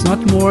 tracks, not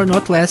more,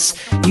 not less.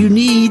 You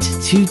need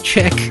to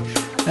check,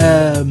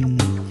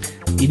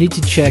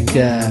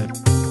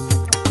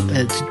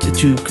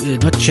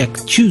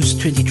 choose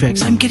 20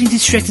 tracks. I'm getting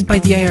distracted by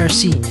the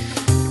IRC.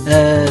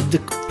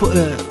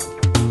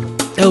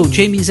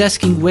 Jamie is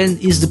asking when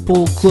is the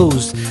poll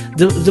closed.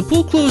 The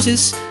poll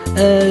closes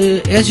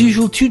as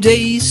usual 2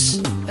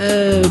 days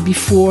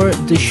before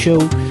the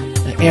show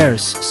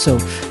airs. So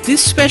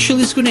this special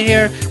is going to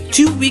air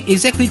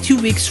exactly 2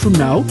 weeks from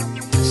now.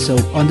 So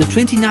on the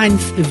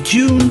 29th of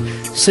June.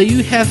 So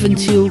you have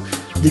until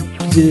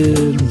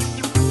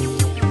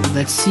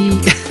let's see,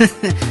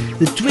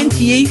 the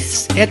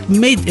 28th at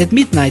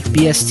midnight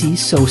BST,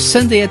 so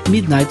Sunday at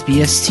midnight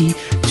BST,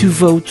 to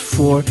vote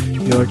for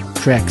your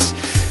tracks.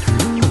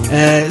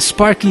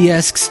 Sparky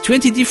asks,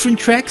 20 different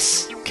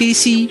tracks,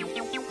 Casey,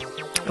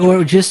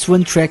 or just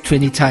one track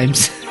 20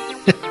 times?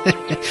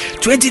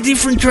 20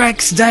 different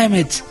tracks, damn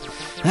it!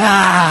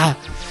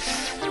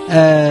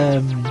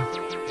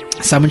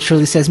 Simon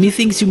Shirley says,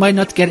 methinks you might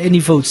not get any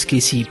votes,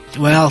 Casey.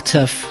 Well,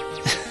 tough.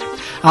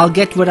 I'll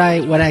get what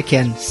I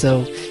can.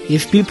 So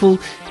if people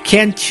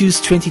can't choose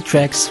 20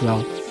 tracks,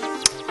 well,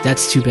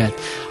 that's too bad.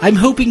 I'm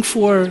hoping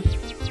for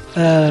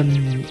 20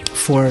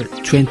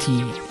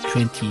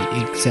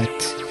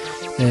 exact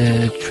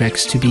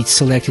tracks to be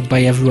selected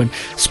by everyone.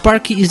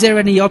 Sparky, is there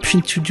any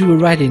option to do a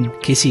write-in?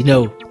 Casey,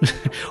 no.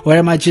 Or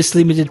am I just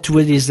limited to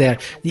what is there?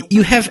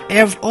 You have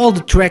all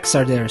the tracks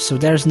are there, so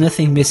there's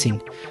nothing missing.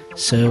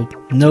 So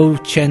no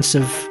chance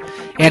of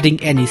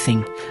adding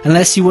anything,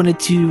 unless you wanted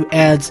to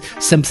add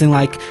something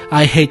like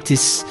I hate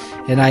this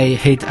and I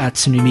hate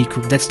Hatsune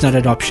Miku. That's not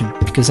an option,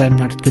 because I'm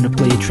not going to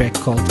play a track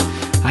called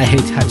I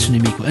hate Hatsune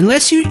Miku,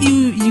 unless you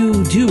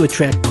do a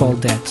track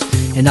called that,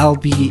 and I'll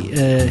be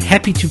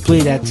happy to play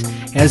that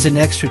as an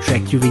extra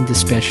track during the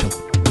special.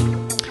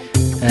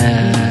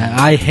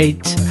 I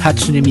hate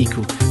Hatsune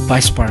Miku by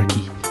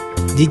Sparky.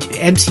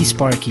 MC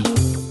Sparky,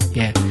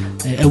 yeah,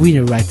 a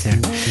winner right there.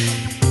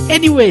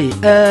 Anyway,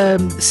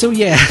 so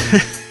yeah.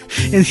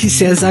 And he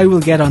says, I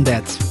will get on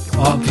that.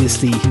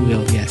 Obviously he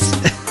will, yes.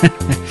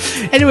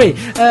 Anyway,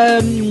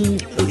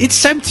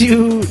 it's time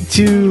to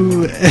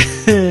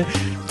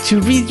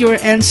read your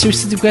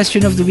answers to the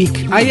question of the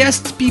week. I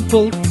asked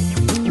people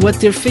what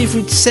their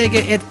favorite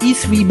Sega at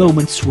E3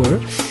 moments were,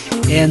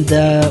 and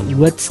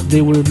what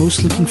they were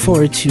most looking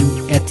forward to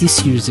at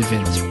this year's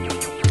event.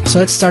 So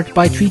let's start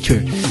by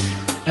Twitter.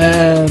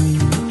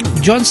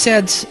 John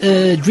said,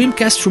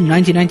 Dreamcast from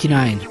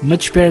 1999,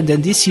 much better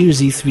than this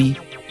year's E3.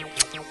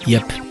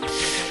 Yep.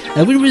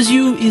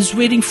 WinReview is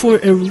waiting for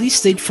a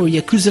release date for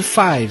Yakuza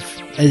 5.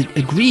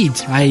 Agreed.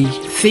 I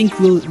think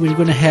we're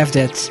going to have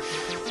that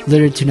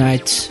later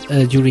tonight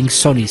during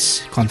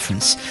Sony's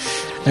conference.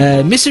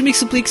 Mr.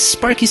 Mixaplix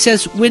Sparky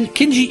says, when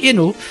Kenji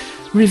Eno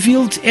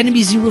revealed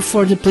Enemy Zero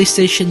for the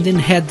PlayStation, then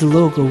had the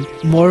logo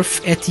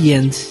morph at the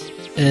end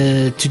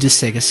to the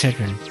Sega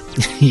Saturn.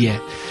 Yeah.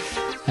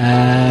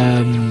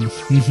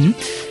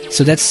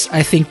 So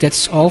I think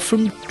that's all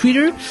from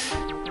Twitter.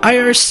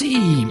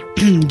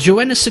 IRC.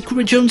 Joanna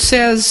Sakura Jones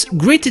says,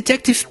 Great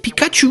Detective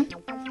Pikachu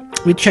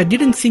which I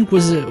didn't think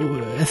was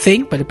a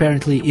thing, but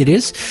apparently it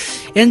is.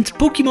 And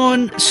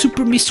Pokemon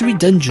Super Mystery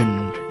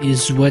Dungeon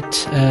is what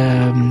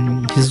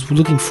he's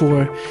looking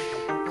for.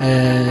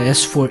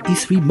 As for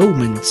E3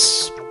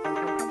 moments.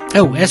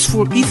 Oh, as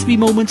for E3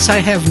 moments, I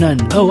have none.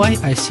 Oh,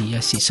 I see.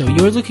 So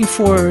you're looking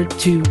forward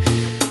to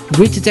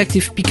Great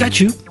Detective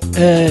Pikachu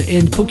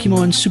and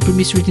Pokemon Super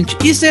Mystery Dungeon.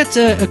 Is that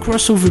a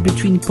crossover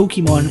between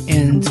Pokemon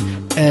and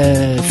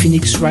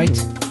Phoenix Wright?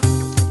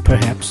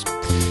 Perhaps.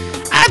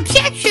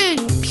 Objection!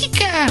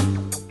 Pika!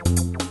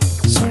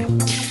 Sorry.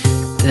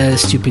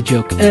 Stupid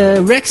joke.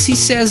 Rexy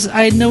says,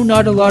 I know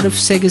not a lot of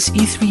Sega's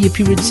E3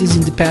 appearances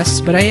in the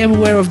past, but I am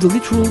aware of the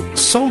literal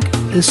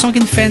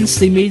sunken fans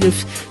they made of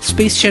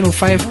Space Channel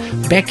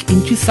 5 back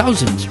in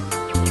 2000.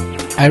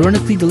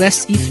 Ironically, the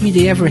last E3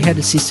 they ever had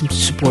a system to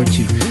support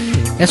too.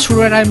 As for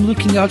what I'm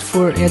looking out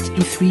for at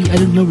E3, I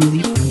don't know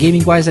really.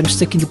 Gaming wise, I'm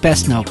stuck in the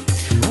past now.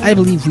 I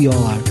believe we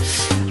all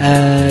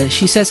are.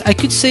 She says, I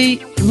could say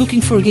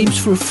looking for games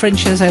for a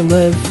franchise I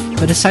love,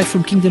 but aside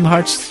from Kingdom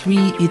Hearts 3,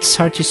 it's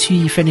hard to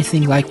see if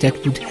anything like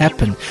that would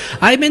happen.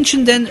 I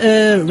mentioned then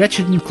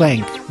Ratchet &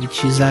 Clank,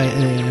 which is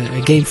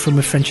a game from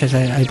a franchise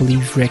I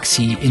believe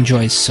Rexy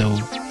enjoys, so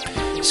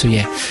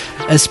yeah.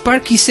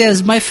 Sparky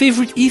says, my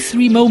favorite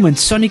E3 moment,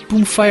 Sonic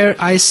Boom Fire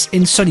Ice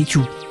and Sonic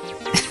 2.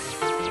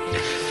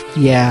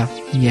 Yeah,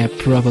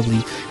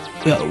 probably.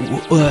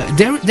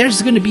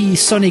 There's gonna be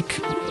Sonic,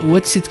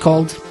 what's it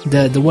called?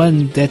 The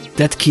one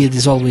that kid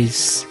is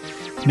always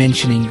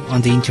mentioning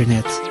on the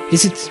internet.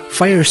 Is it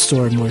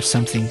Firestorm or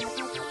something?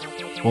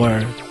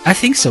 Or I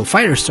think so,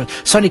 Firestorm,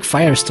 Sonic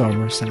Firestorm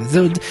or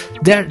something.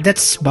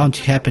 That's bound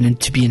to happen and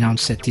to be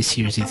announced at this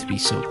year's E3.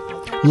 So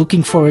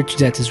looking forward to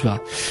that as well.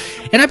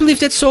 And I believe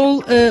that's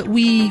all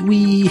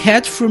we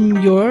had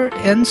from your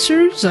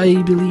answers.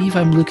 I believe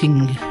I'm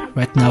looking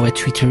right now at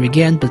Twitter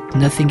again, but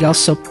nothing else.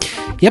 So,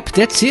 yep,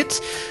 that's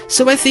it.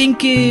 So I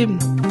think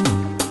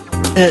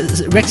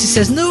Rexy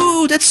says,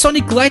 no, that's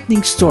Sonic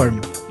Lightning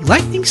Storm.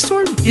 Lightning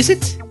Storm? Is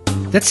it?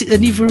 That's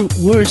an even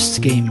worse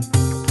game.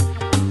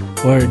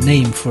 Or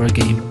name for a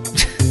game.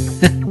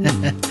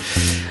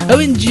 Oh,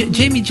 and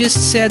Jamie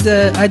just said,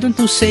 I don't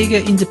know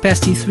Sega in the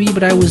past E3,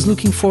 but I was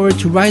looking forward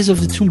to Rise of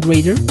the Tomb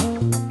Raider,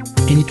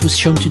 and it was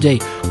shown today.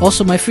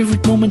 Also, my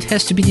favorite moment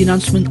has to be the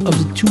announcement of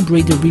the Tomb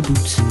Raider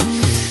reboot.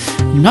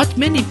 Not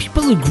many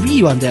people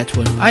agree on that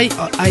one. I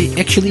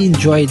actually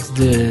enjoyed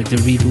the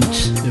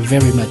reboot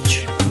very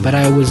much, but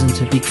I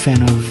wasn't a big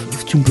fan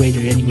of Tomb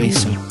Raider anyway,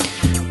 so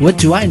what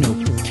do I know?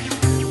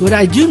 What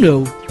I do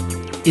know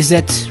is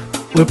that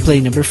we're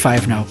playing number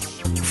 5 now.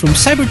 From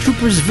Cyber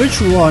Troopers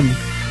Virtual On,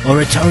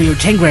 Oratorio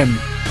Tangram,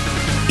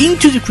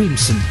 Into the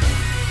Crimson.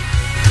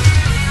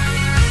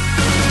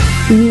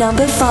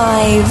 Number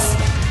 5.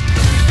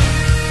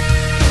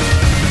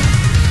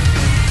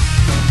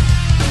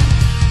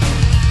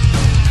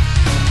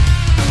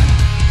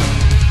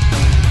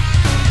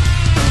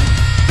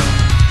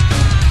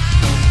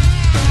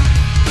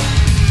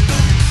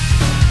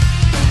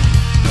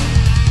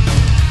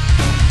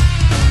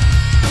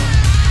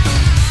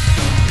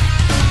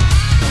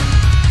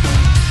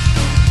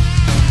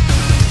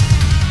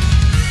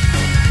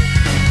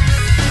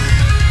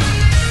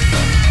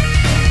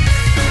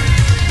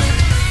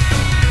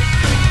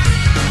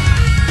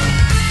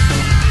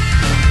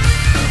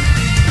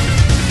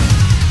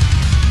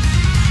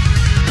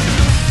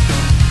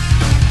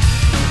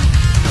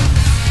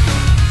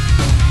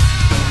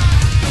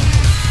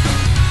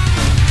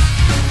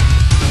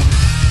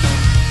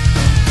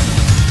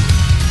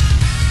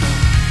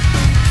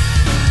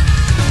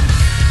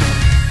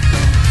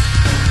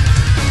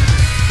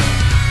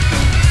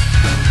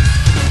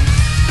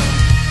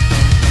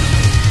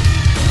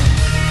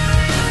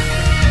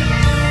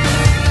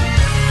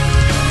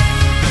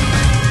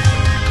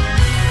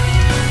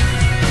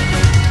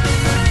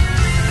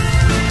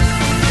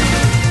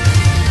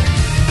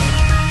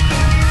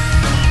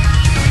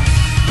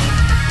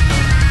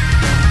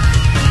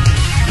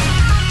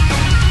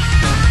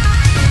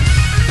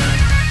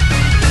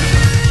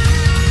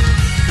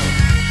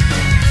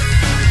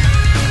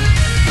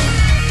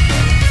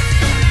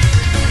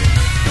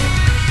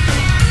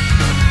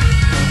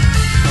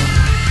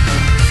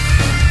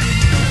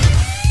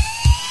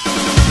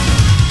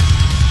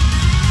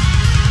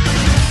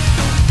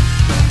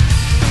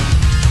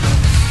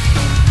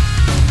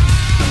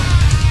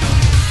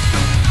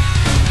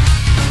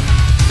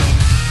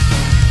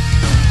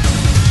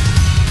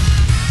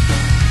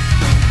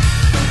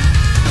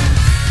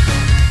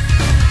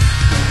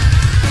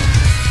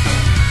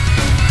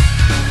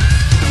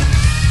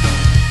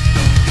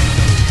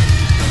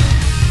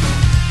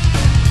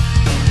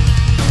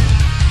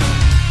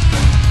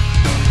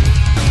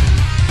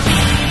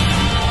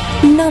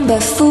 Number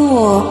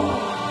 4.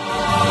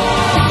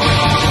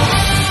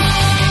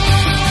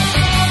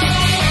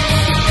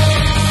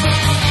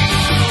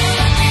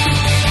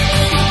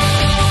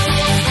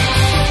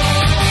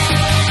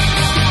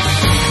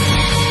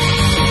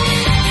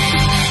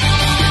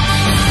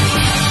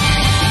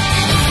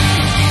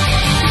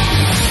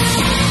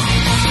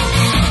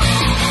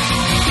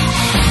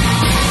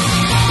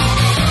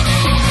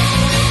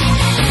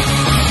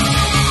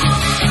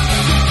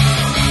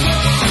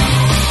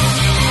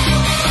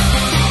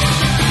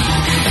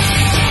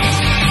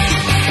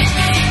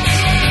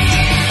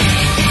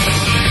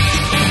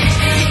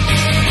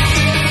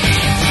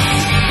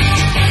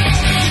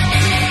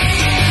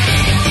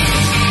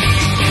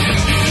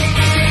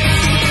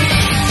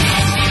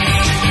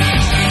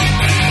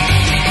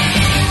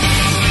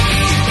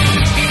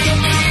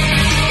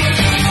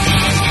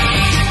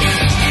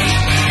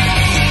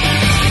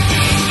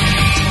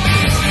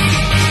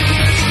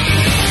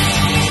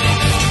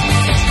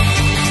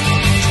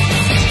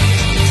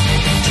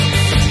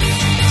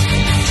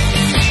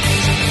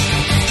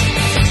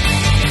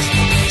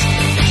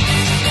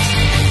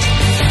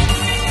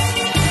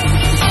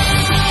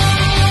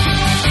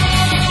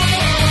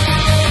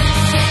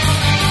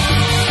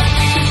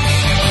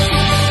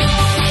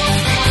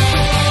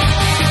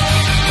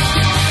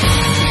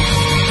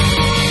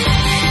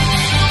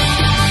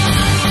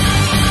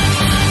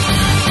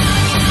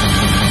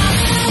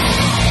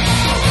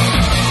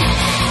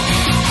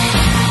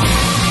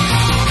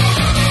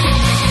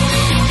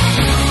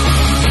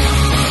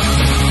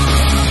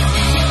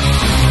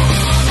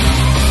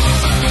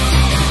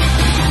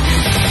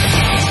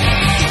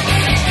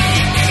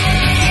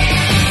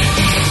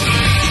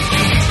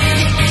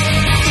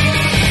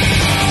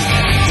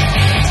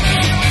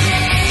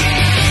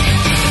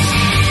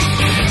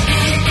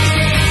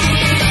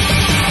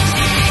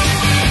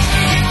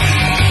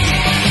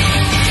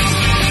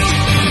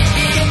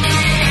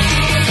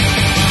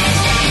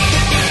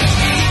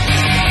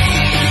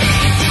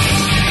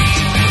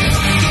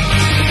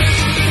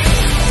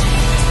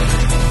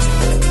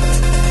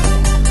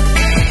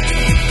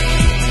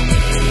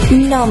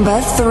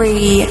 Number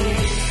 3.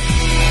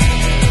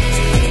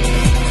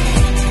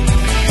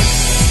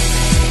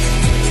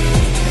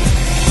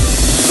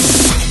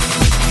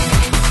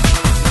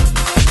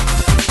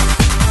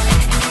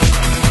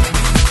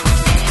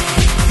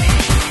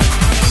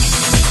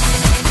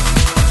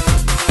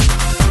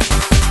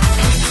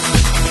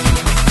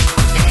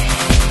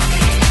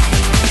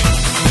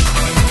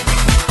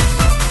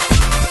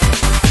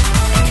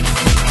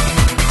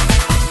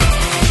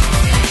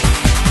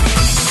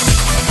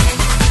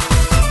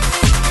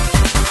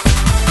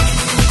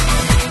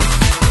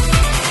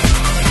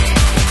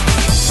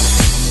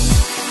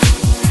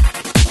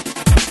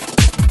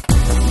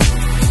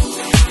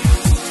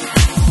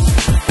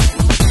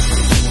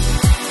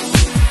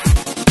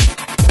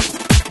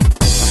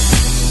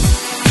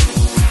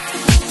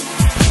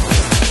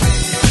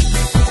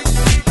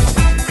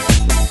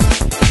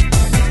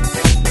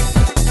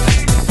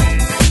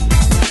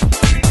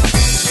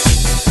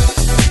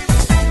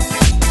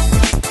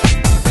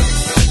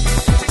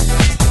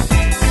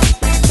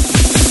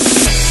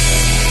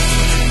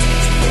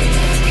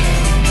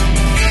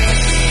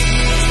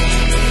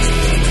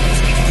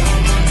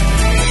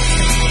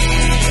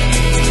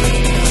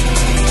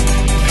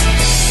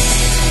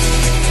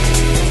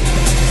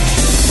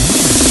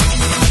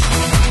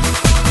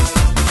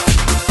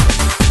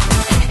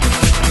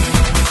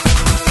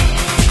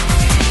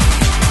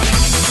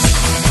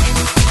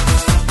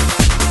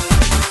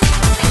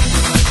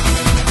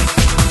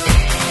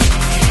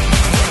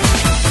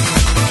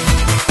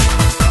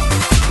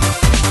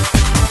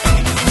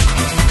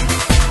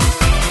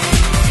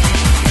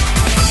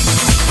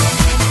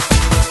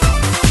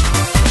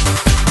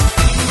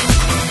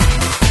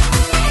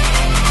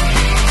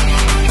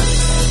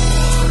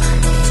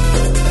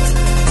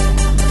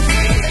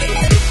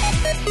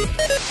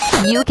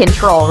 You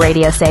control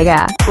Radio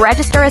Sega.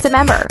 Register as a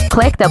member.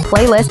 Click the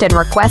playlist and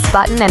request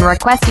button and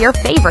request your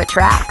favorite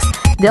tracks.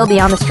 They'll be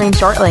on the stream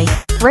shortly.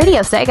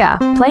 Radio Sega,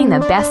 playing the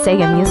best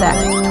Sega music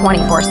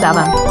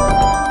 24/7.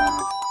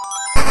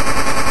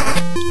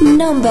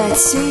 Number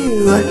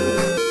 2.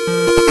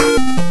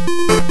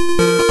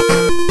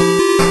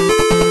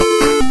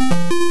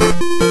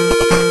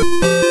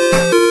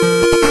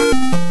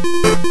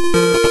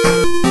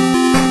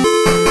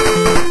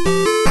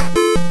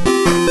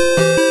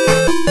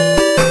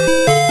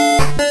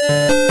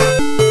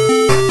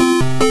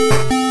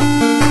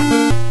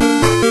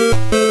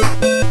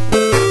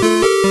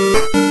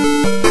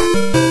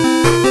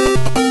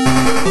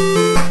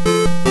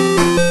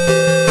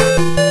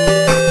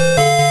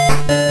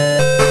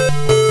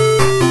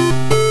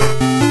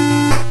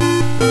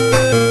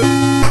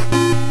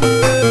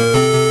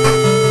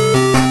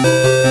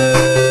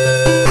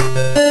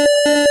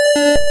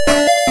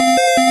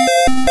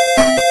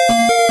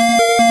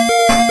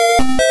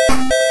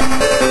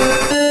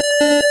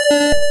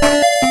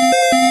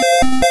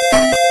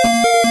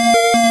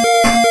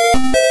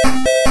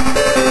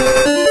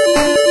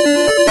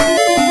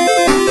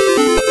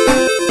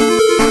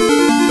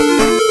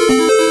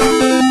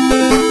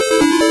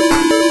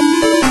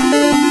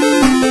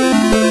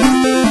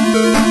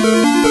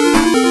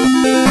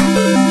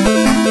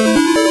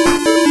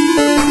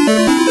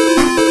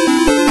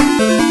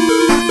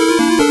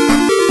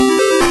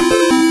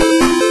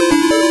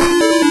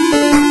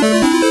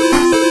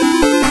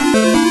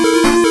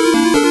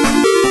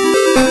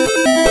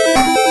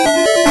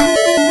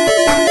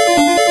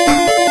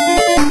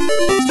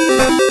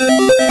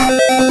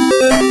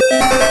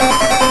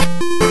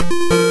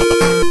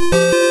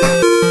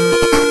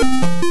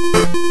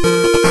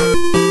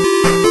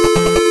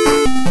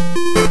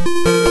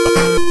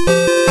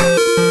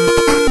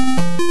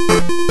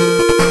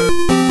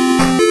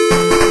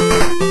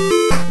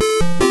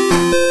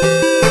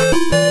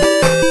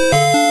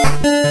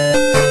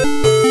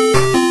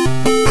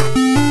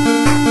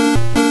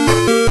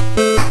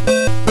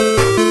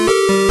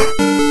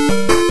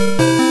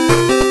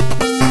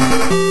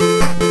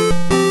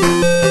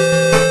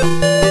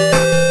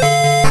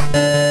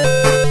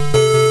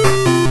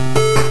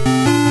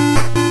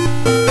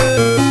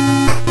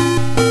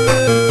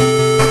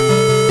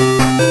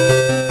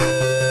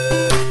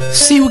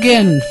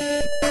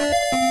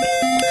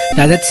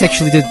 Now that's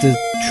actually the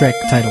track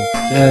title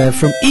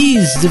from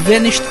Ease, The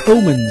Vanished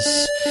Omens.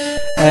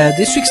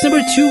 This week's number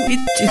 2,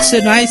 it's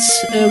a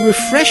nice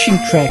refreshing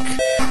track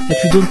that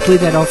we don't play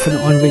that often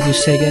on Radio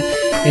Sega,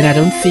 and I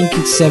don't think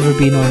it's ever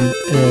been on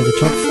the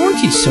top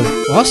 40, so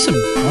awesome.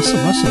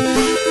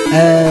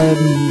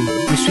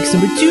 This week's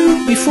number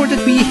 2. Before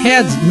that we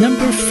had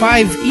number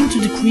 5,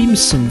 Into the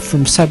Crimson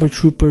from Cyber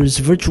Troopers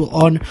Virtual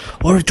On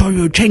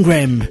Oratorio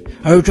Tangram.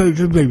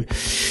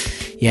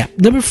 Yeah.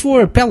 Number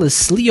 4,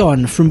 Palace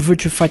Leon from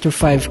Virtua Fighter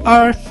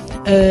 5R.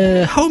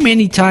 How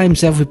many times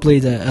have we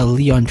played a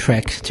Leon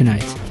track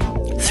tonight?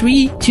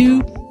 3,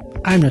 2,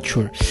 I'm not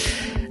sure.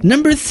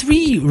 Number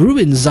 3,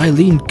 Ruins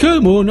Eileen.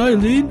 Come on,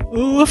 Eileen.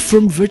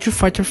 From Virtua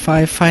Fighter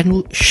 5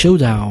 Final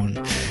Showdown.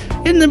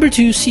 And number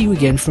 2, See You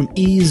Again from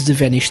Ease, The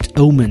Vanished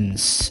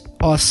Omens.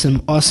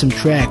 Awesome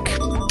track.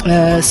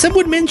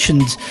 Someone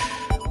mentioned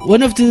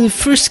one of the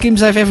first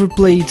games I've ever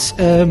played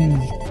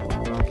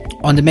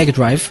on the Mega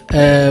Drive,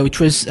 which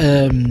was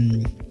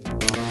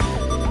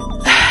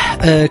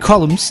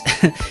Columns.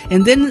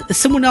 And then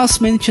someone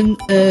else mentioned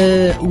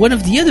one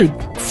of the other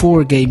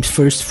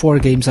first four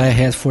games I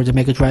had for the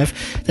Mega Drive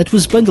that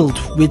was bundled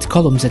with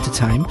Columns at the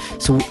time.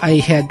 So I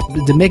had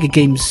the Mega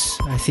Games,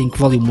 I think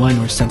Volume 1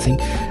 or something,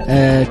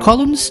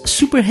 Columns,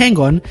 Super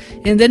Hang-On,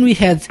 and then we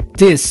had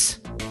this.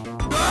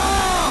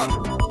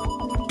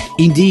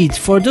 Indeed,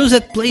 for those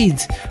that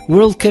played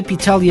World Cup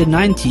Italia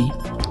 90,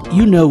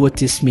 you know what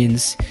this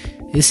means.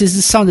 This is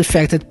the sound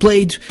effect that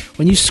played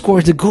when you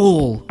scored a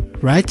goal,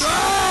 right?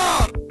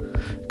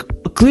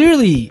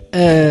 Clearly,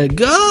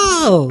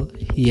 goal!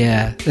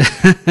 Yeah.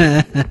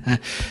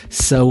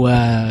 So,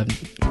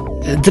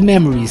 the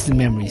memories,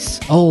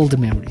 all the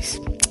memories.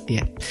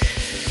 Yeah.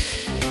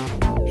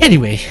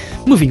 Anyway,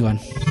 moving on.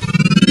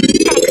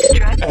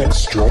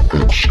 Extra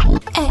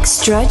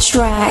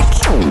track.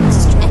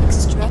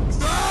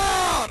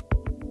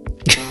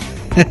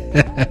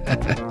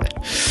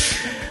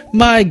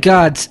 My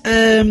God.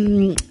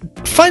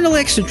 Final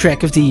extra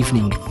track of the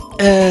evening.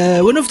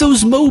 One of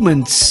those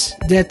moments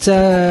that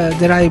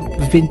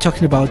I've been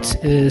talking about,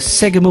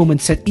 Sega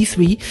moments at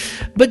E3.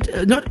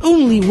 But not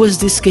only was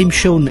this game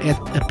shown at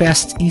a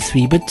past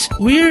E3, but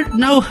we're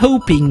now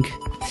hoping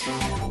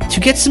to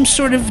get some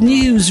sort of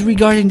news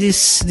regarding this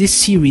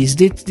series,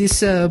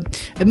 this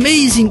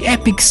amazing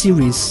epic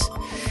series.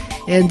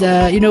 And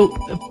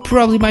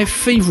probably my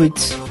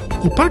favorite,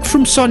 apart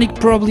from Sonic,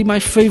 probably my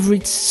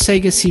favorite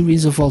Sega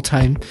series of all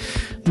time.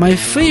 My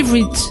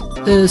favorite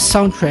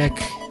soundtrack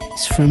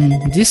is from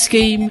this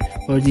game,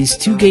 or these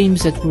two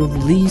games that were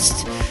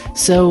released.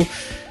 So,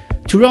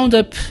 to round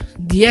up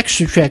the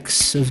extra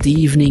tracks of the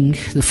evening,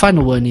 the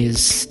final one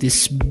is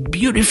this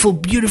beautiful,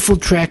 beautiful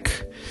track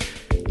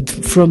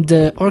from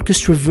the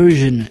orchestra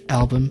version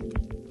album,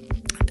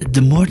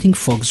 The Morning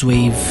Fog's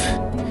Wave,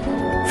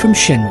 from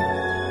Shenmue.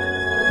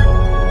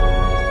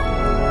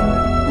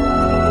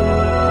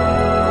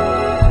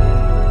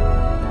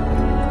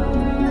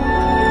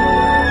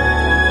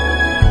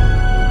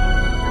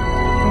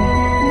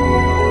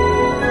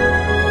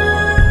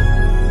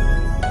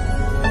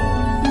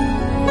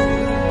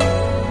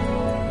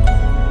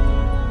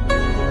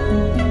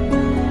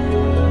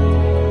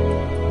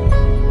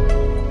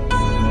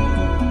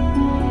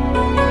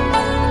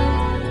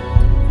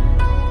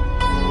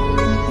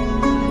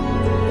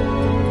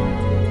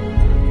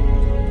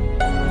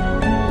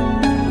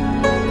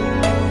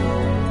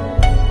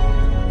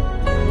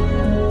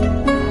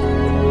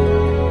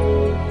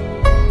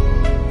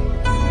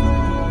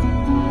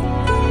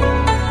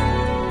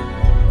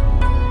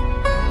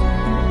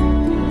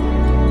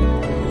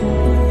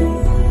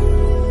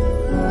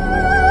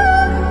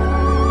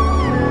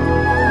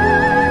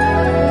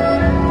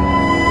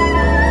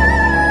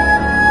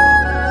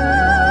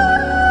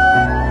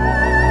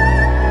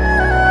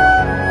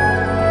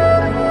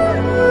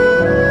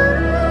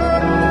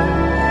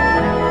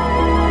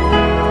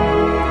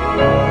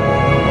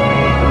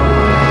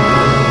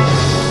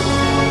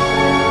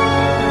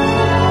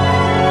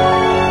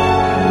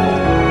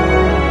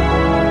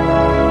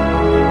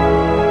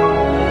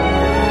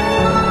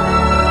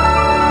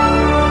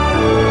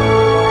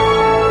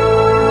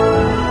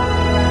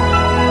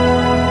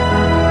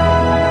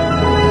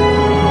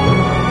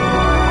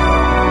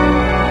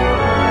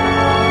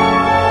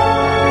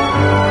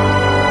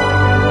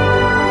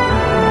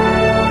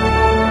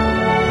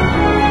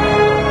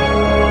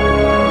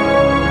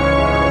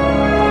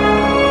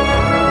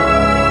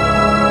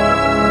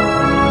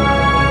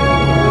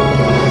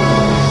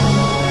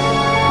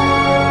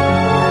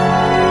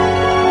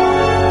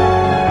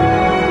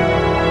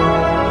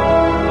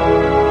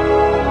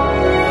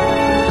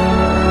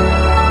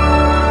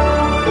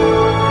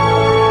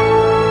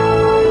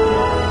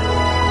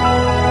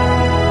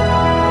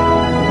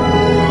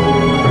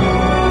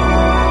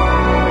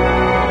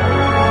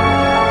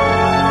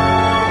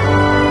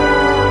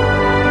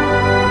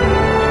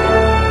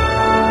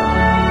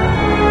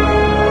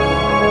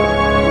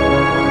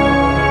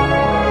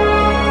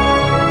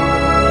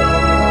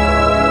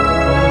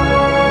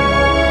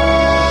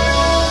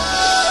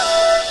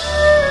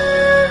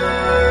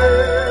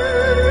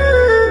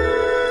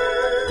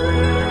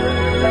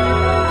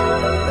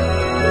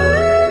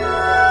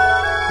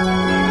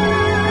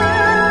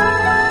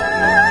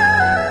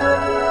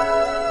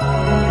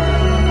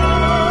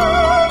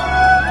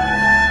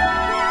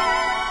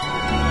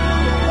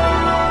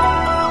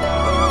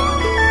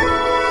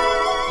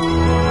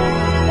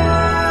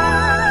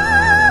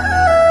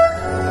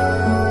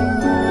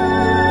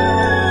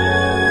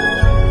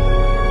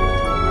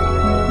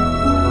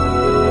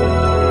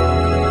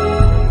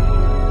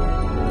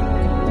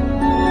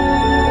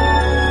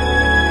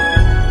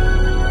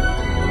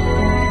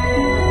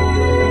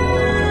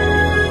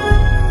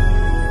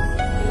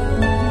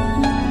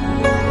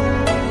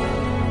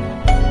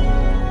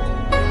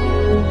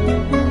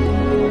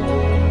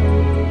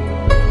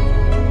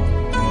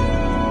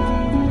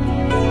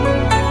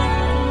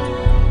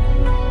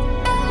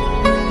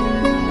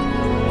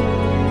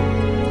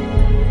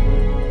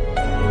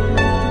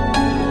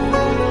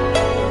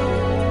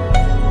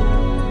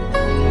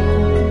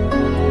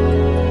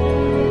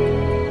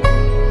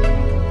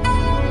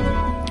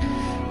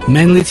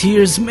 Manly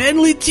Tears,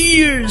 Manly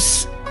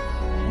Tears!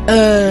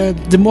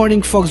 The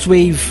Morning Fogs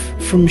Wave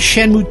from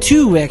Shenmue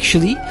 2,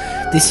 actually.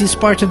 This is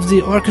part of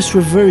the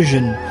orchestra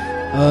version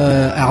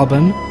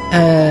album.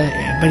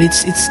 But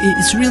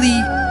it's really...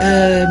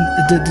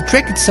 the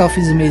track itself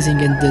is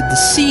amazing, and the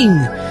scene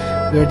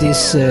where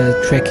this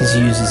track is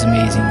used is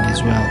amazing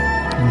as well.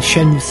 In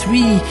Shenmue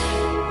 3,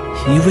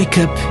 you wake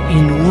up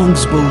in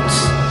Wong's boat,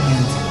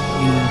 and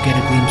you get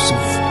a glimpse of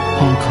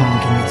Hong Kong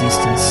in the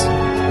distance.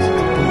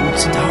 The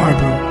boats in the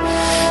harbor.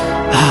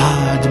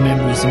 The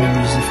memories of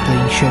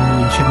playing Shenmue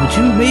and Shenmue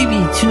 2.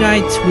 Maybe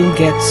tonight we'll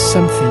get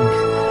something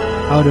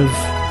out of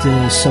the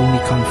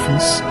Sony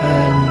conference.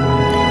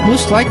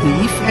 Most likely,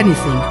 if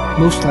anything,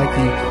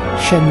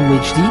 Shenmue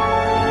HD.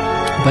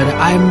 But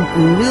I'm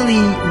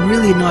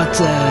really not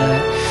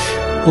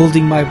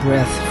holding my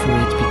breath for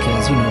it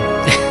because,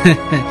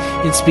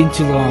 it's been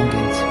too long.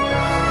 And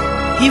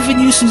even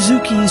Yu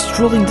Suzuki is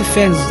trolling the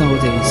fans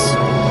nowadays,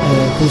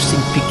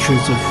 posting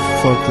pictures of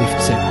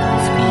forklifts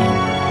with me and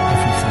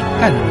everything.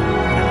 I don't know.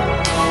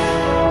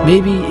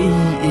 Maybe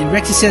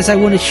Rexy says I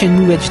wanted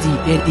Shenmue HD.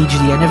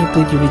 I never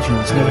played the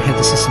originals, never had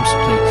the systems to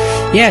play.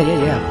 Yeah.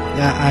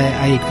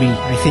 I agree.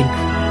 I think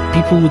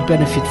people would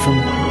benefit from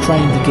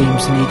trying the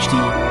games in HD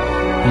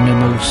in a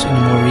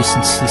more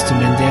recent system,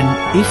 and then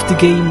if the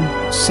game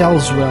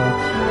sells well,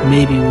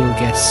 maybe we'll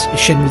get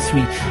Shenmue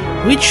 3,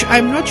 which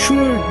I'm not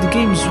sure the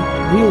games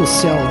will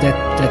sell that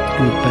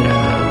good, but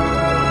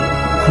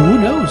who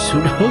knows?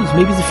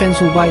 Maybe the fans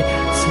will buy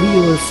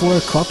 3 or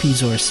 4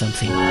 copies or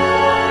something.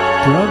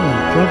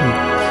 Probably.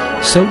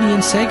 Sony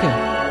and Sega,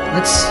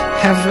 let's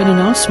have an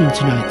announcement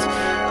tonight.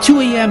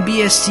 2 a.m.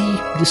 BST,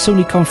 the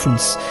Sony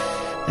conference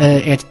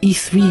at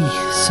E3,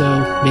 so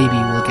maybe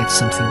we'll get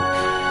something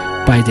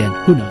by then.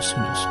 Who knows?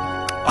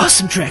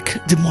 Awesome track,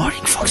 The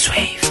Morning Fox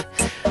Wave.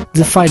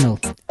 The final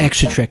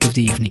extra track of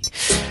the evening.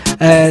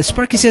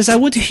 Sparky says, I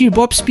want to hear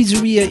Bob's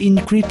Pizzeria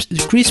in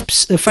Crisp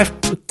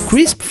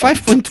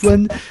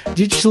 5.1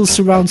 digital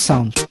surround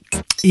sound.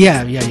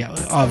 Yeah.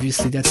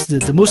 Obviously, that's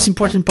the most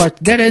important part.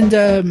 That and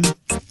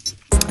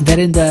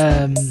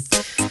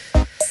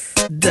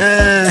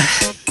the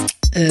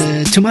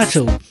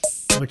tomato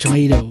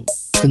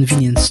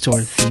convenience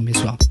store theme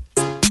as well.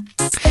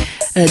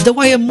 Though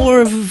I am more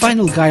of a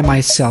vinyl guy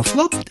myself.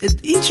 Well,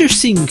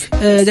 interesting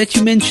that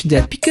you mentioned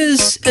that,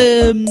 because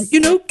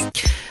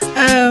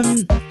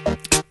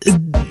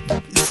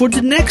for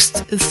the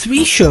next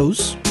 3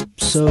 shows.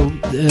 So,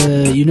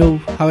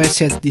 how I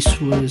said this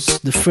was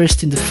the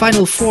first in the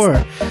final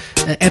 4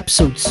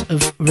 episodes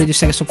of Radio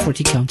Sega Top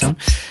 40 Countdown.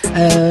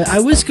 I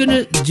was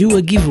gonna do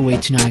a giveaway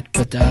tonight,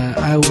 but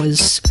I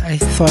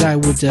thought I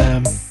would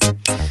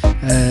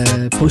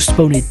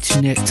postpone it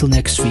till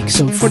next week.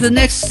 So for the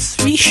next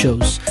 3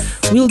 shows,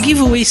 we'll give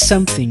away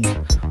something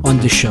on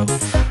the show.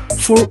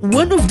 For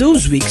one of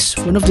those weeks,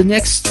 one of the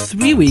next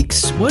 3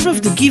 weeks, one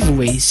of the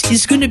giveaways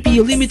is going to be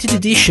a limited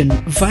edition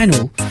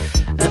vinyl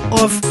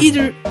of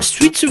either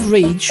Streets of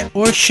Rage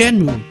or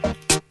Shenmue.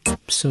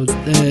 So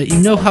you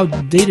know how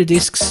Data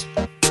Discs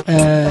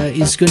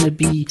is going to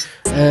be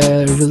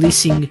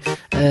releasing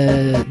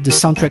the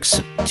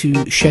soundtracks to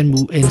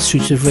Shenmue and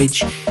Streets of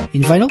Rage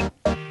in vinyl?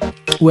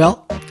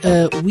 Well,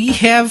 we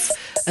have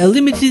a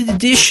limited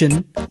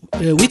edition,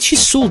 which is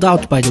sold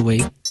out, by the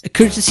way,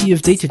 courtesy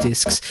of Data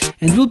Discs,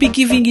 and we'll be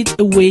giving it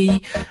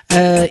away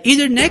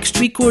either next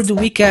week or the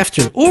week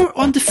after, or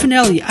on the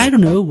finale. I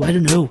don't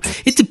know.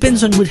 It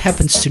depends on what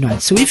happens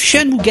tonight. So if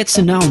Shenmue gets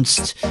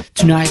announced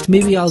tonight,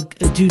 maybe I'll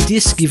do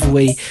this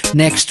giveaway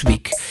next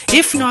week.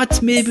 If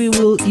not, maybe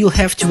you'll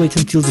have to wait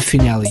until the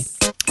finale.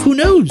 Who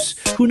knows?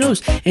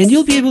 And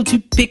you'll be able to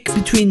pick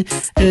between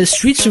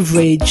Streets of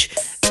Rage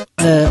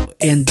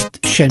and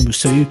Shenmue.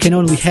 So you can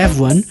only have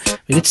one,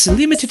 but it's a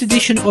limited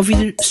edition of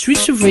either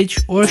Streets of Rage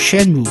or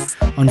Shenmue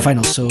on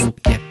vinyl. So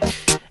yeah,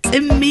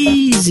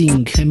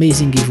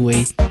 amazing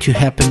giveaway to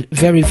happen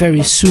very,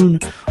 very soon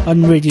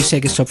on Radio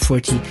Sega's Top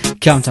 40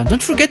 Countdown.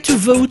 Don't forget to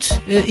vote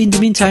in the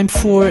meantime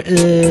for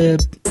the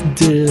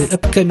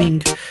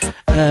upcoming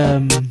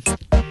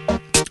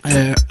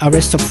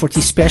RS Top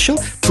 40 Special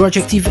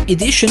Project Eva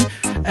edition.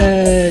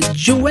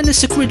 Joanna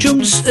Sakura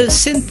Jones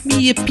sent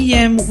me a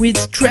PM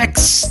with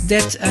tracks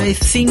that I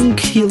think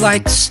he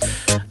likes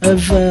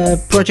of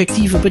Project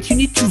Eva, but you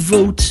need to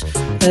vote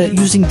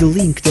using the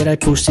link that I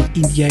posted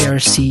in the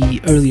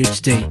IRC earlier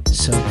today.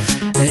 So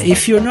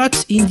if you're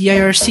not in the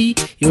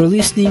IRC, you're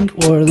listening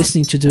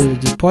to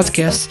the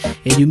podcast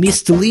and you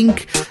missed the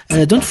link,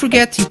 don't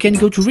forget you can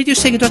go to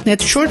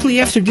radiosega.net. Shortly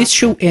after this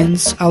show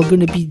ends, I'm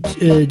going to be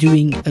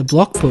doing a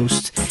blog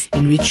post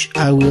in which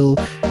I will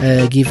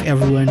give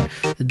everyone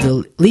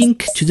the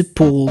link to the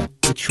poll,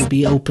 which will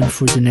be open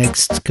for the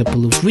next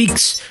couple of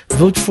weeks.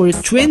 Vote for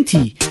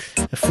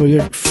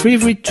your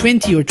favorite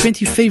 20 or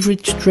 20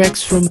 favorite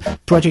tracks from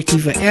Project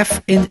Eva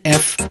F and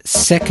F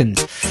second.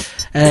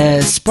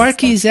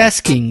 Sparky is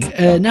asking,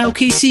 now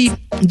KC,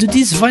 do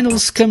these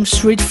vinyls come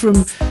straight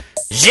from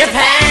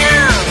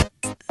Japan?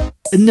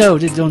 No,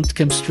 they don't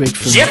come straight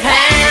from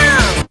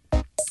Japan.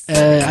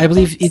 I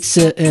believe it's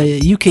a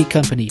UK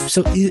company.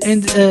 So,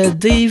 and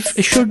they've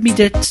assured me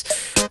that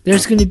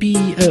there's going to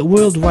be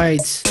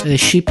worldwide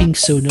shipping,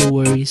 so no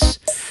worries.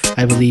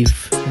 I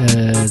believe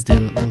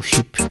they'll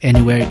ship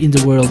anywhere in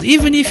the world,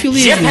 even if you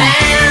live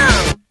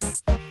Japan!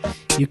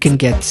 You can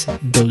get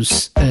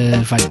those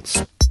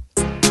vinyls.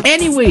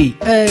 Anyway,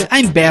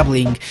 I'm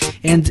babbling,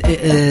 and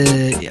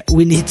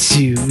we need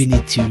to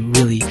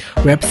really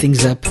wrap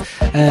things up.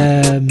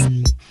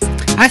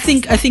 I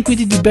think we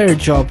did a better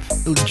job,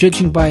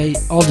 judging by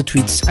all the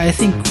tweets. I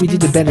think we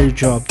did a better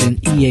job than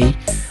EA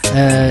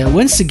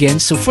once again.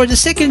 So for the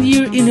second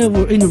year in a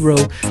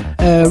row,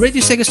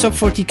 Radio Sega's Top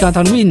 40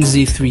 Countdown wins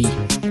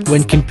E3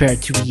 when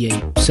compared to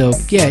EA. So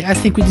yeah, I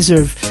think we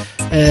deserve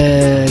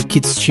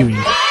kids cheering.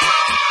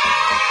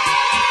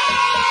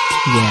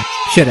 Yeah,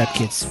 shut up,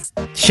 kids.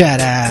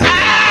 Shut up.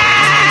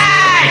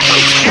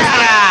 Shut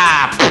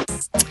up!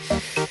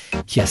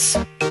 Yes.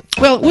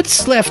 Well,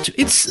 what's left?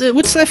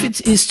 What's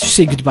left is to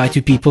say goodbye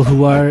to people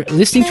who are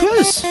listening to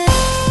us.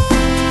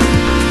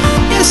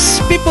 Yes,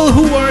 people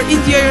who are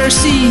in the IR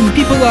scene.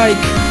 People like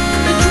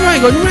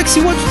Dragon,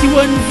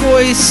 Rexy151,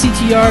 Voice,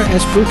 CTR,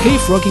 Asper K,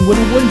 Frogking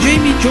 101,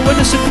 Jamie,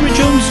 Joanna, Sakura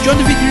Jones, John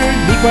the Video,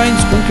 Big Vine,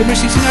 Spunker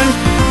 69,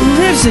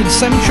 Revzig,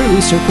 Simon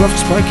Shirley, Sircroft,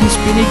 Sparky,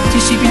 Spinning,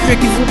 TCP,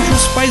 Tracky, Vulture,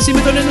 Spicy,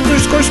 Madonna, _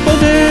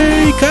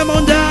 Spode. Come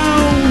on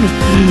down!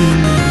 No,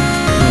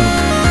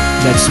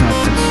 that's not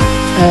this.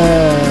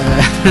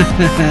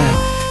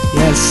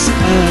 Yes,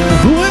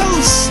 who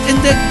else? And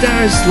then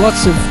there's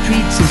lots of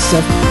tweets and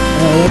stuff.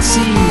 Let's see,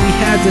 we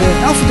had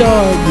Alpha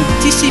Dog,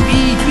 TCB,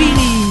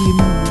 Tweety,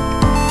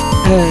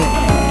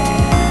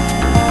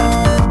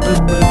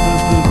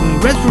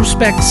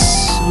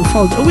 Retrospects, who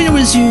followed A Winner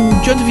Was You,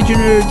 John the Video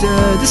Nerd,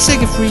 The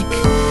Sega Freak,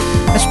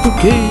 Asper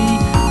K,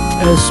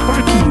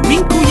 Sparky,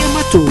 Rinko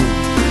Yamato,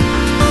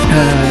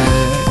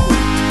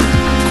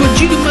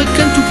 Kojima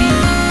Kantubi,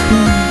 who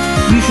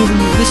usually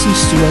listens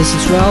to us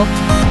as well,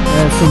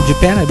 from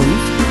Japan, I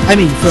believe.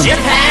 From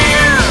Japan!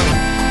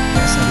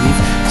 Yes, I believe.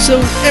 So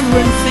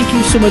everyone, thank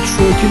you so much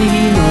for tuning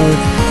in or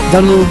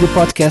downloading the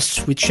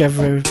podcast,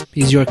 whichever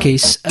is your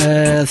case.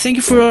 Thank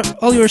you for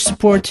all your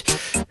support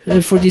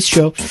for this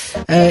show.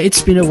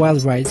 It's been a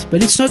wild ride,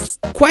 but it's not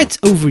quite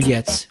over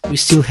yet. We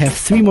still have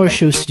 3 more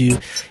shows to do,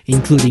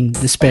 including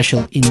the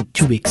special in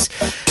 2 weeks.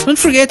 Don't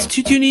forget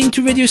to tune in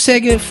to Radio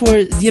Sega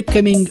for the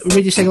upcoming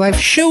Radio Sega Live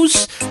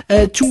shows.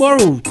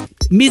 Tomorrow,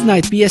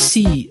 midnight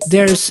BST,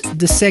 there's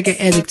the Sega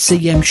Addicts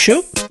AM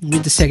show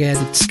with the Sega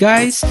Addicts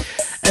guys.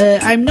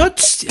 I'm not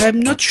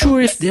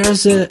sure if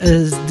there's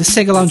the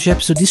Sega Lounge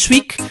episode this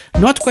week.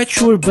 Not quite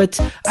sure, but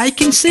I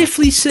can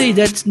safely say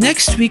that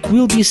next week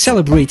we'll be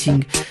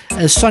celebrating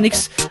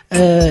Sonic's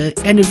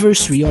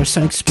anniversary or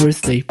Sonic's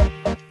birthday,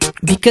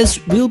 because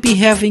we'll be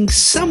having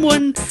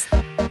someone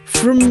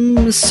from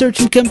a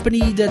certain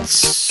company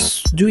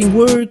that's doing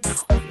work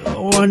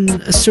on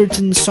a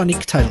certain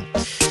Sonic title.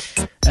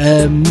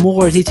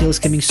 More details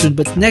coming soon,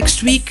 but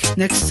next week,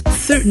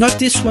 not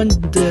this one,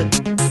 the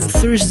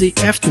Thursday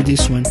after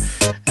this one,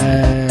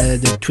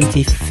 the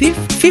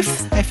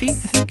 25th, I think,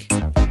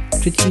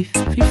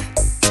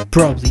 25th,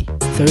 probably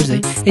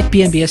Thursday, 8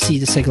 p.m. BST,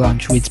 the Sega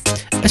Lounge with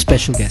a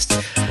special guest.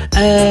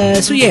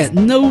 So yeah,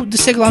 no, the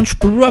Sega Lounge,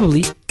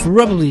 probably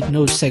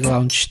no Sega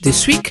Lounge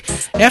this week.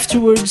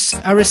 Afterwards,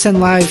 RSN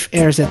Live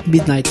airs at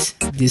midnight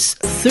this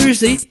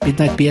Thursday,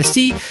 midnight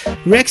BST.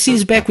 Rexy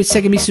is back with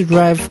Sega Mixer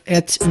Drive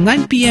at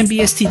 9 p.m.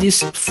 BST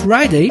this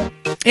Friday.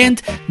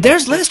 And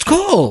there's Last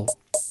Call!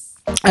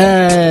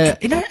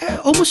 And I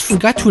almost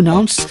forgot to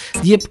announce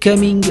the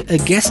upcoming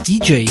guest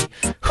DJ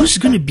who's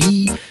gonna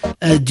be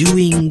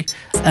doing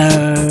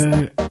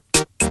their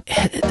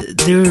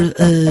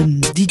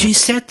DJ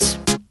set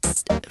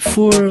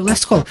for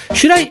Last Call.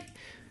 Should I?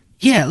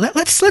 Yeah,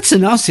 let's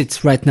announce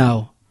it right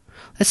now.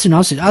 Let's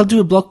announce it. I'll do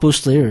a blog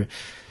post later,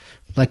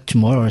 like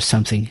tomorrow or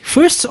something.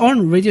 First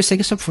on Radio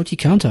Sega Top 40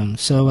 Countdown.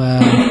 So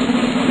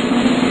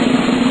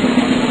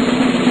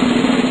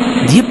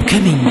the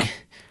upcoming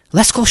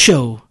Last Call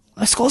show,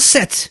 Last Call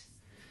set,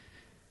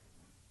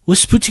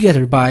 was put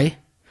together by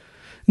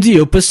the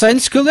Opus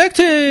Science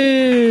Collective.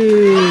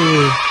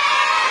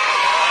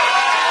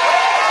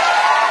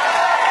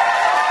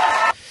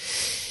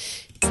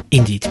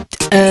 Indeed.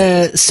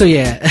 So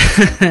yeah,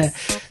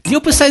 the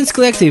Opus Science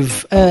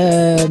Collective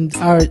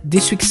are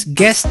this week's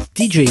guest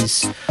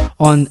DJs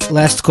on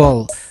Last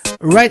Call,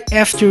 right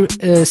after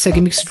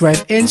Sega Mixer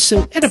Drive ends,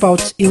 so at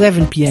about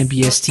 11 p.m.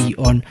 BST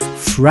on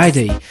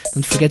Friday.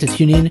 Don't forget to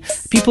tune in.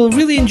 People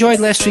really enjoyed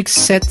last week's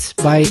set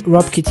by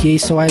Rob Kittier,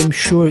 so I'm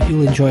sure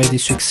you'll enjoy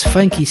this week's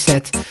funky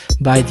set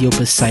by the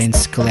Opus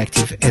Science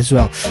Collective as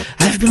well.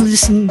 I've been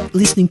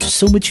listening to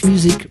so much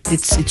music.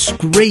 It's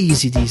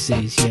crazy these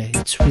days. Yeah,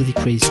 it's really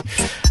crazy.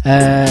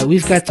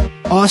 We've got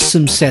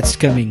awesome sets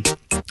coming.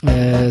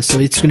 So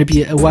it's going to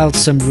be a wild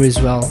summer as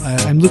well.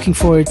 I'm looking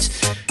forward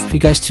for you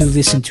guys to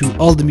listen to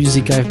all the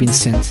music I've been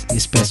sent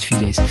these past few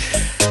days.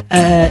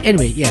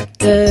 Anyway, yeah.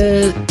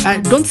 I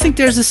don't think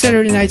there's a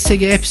Saturday Night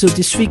Sega episode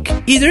this week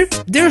either.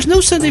 There's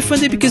no Sunday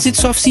Funday because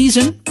it's off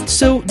season,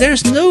 so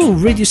there's no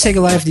Radio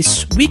Sega Live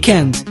this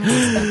weekend.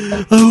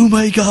 Oh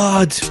my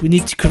god! We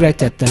need to correct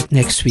that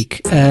next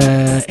week.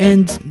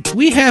 And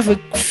we have a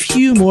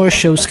few more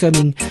shows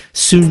coming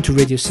soon to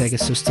Radio Sega,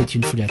 so stay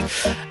tuned for that.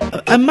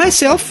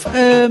 Myself,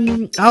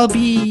 I'll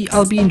be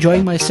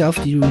enjoying myself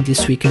during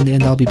this weekend,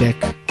 and I'll be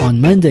back on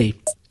Monday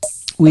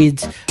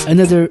with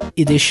another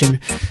edition,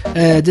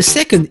 the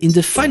second in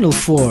the final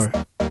 4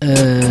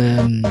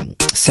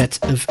 set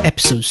of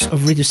episodes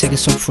of Radio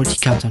Sega's Top 40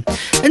 Countdown.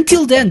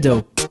 Until then,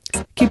 though,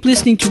 keep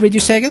listening to Radio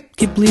Sega,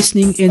 keep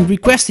listening and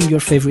requesting your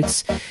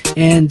favorites,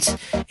 and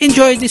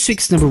enjoy this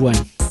week's number 1,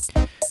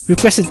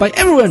 requested by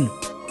everyone,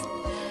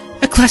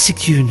 a classic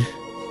tune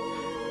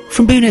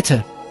from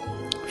Bayonetta,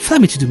 Fly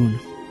Me to the Moon.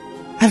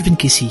 I've been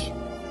Kissy.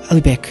 I'll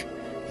be back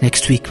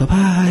next week.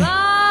 Bye-bye.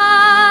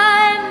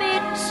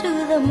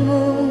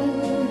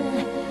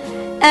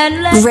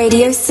 And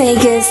Radio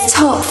Sega's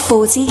Top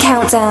 40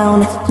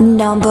 Countdown,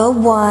 number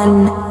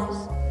 1.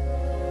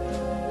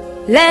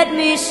 Let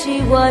me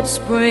see what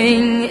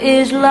spring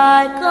is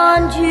like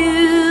on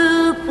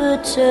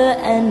Jupiter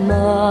and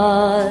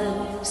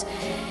Mars.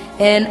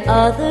 In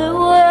other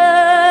words,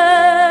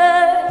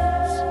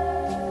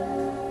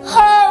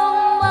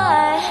 hold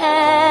my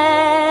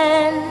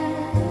hand.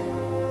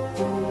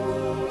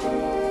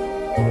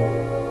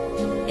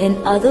 In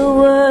other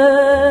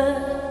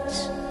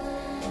words,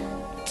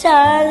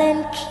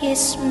 darling,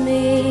 kiss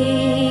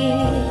me.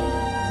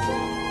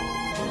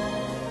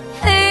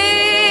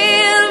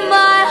 Fill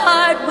my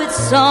heart with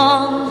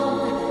song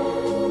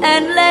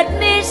and let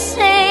me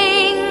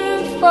sing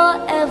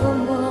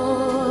forevermore.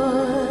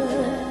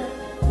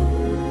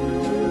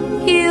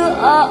 You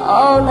are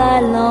all I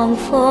long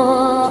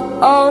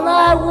for, all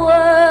I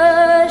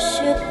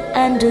worship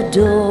and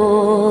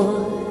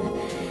adore.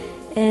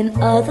 In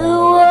other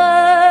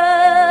words,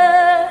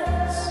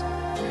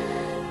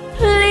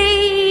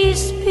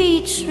 please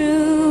be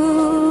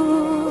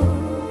true.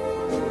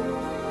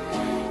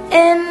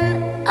 In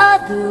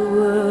other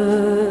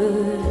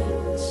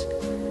words,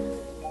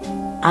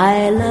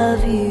 I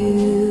love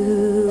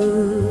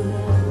you.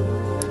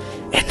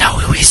 And now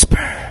we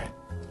whisper.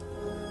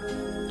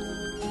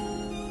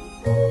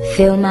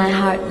 Fill my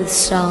heart with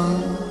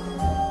song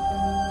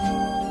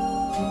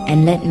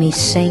and let me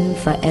sing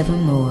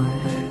forevermore.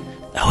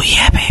 Oh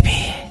yeah,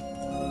 baby.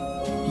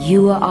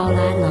 You are all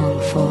I long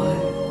for,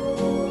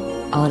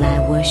 all I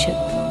worship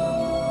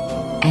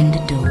and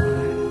adore.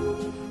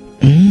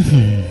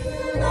 Mm-hmm.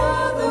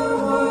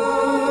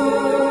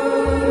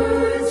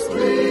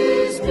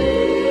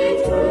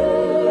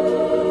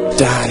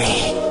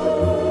 Donnie.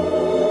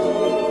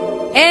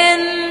 In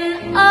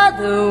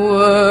other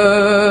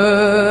words,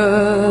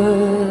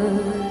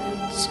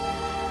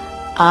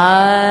 I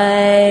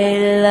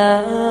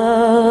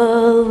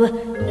love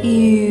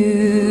you.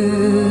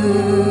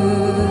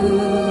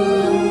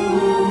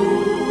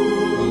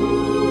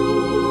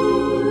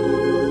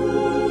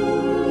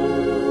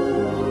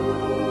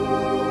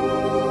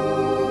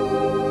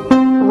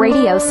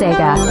 Radio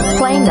Sega,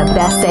 playing the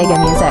best Sega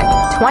music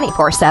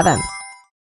 24/7.